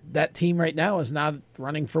team right now is not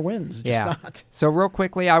running for wins. Just not. So real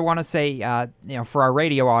quickly, I want to say, for our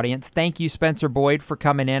radio audience, thank you, Spencer Boyd, for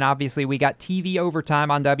coming in. Obviously, we got TV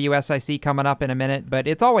overtime on WSIC coming up in a minute, but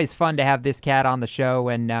it's always fun to have this cat on the show,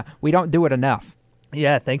 and we don't do it enough.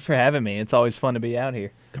 Yeah, thanks for having me. It's always fun to be out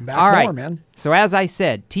here. Come back more, man. So as I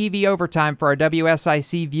said, TV overtime for our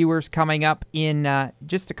WSIC viewers coming up in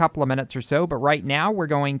just a couple of minutes or so. But right now, we're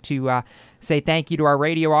going to say thank you to our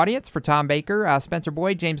radio audience. For Tom Baker, Spencer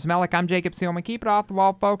Boyd, James Mellick, I'm Jacob Seelman. Keep it off the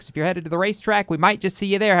wall, folks. If you're headed to the racetrack, we might just see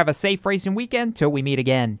you there. Have a safe racing weekend till we meet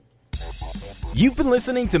again. You've been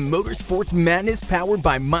listening to Motorsports Madness powered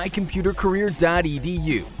by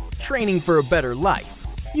mycomputercareer.edu. Training for a better life.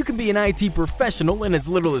 You can be an IT professional in as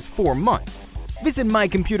little as 4 months. Visit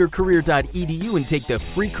mycomputercareer.edu and take the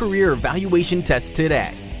free career evaluation test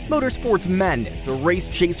today. Motorsports Madness, a Race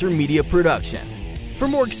Chaser Media production. For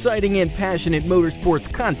more exciting and passionate motorsports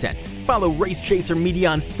content, follow Race Chaser Media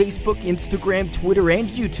on Facebook, Instagram, Twitter, and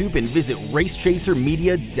YouTube, and visit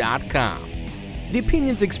racechasermedia.com. The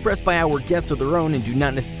opinions expressed by our guests are their own and do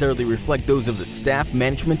not necessarily reflect those of the staff,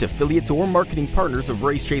 management, affiliates, or marketing partners of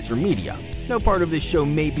Race Chaser Media. No part of this show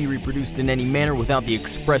may be reproduced in any manner without the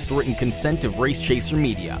expressed written consent of Race Chaser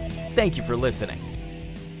Media. Thank you for listening.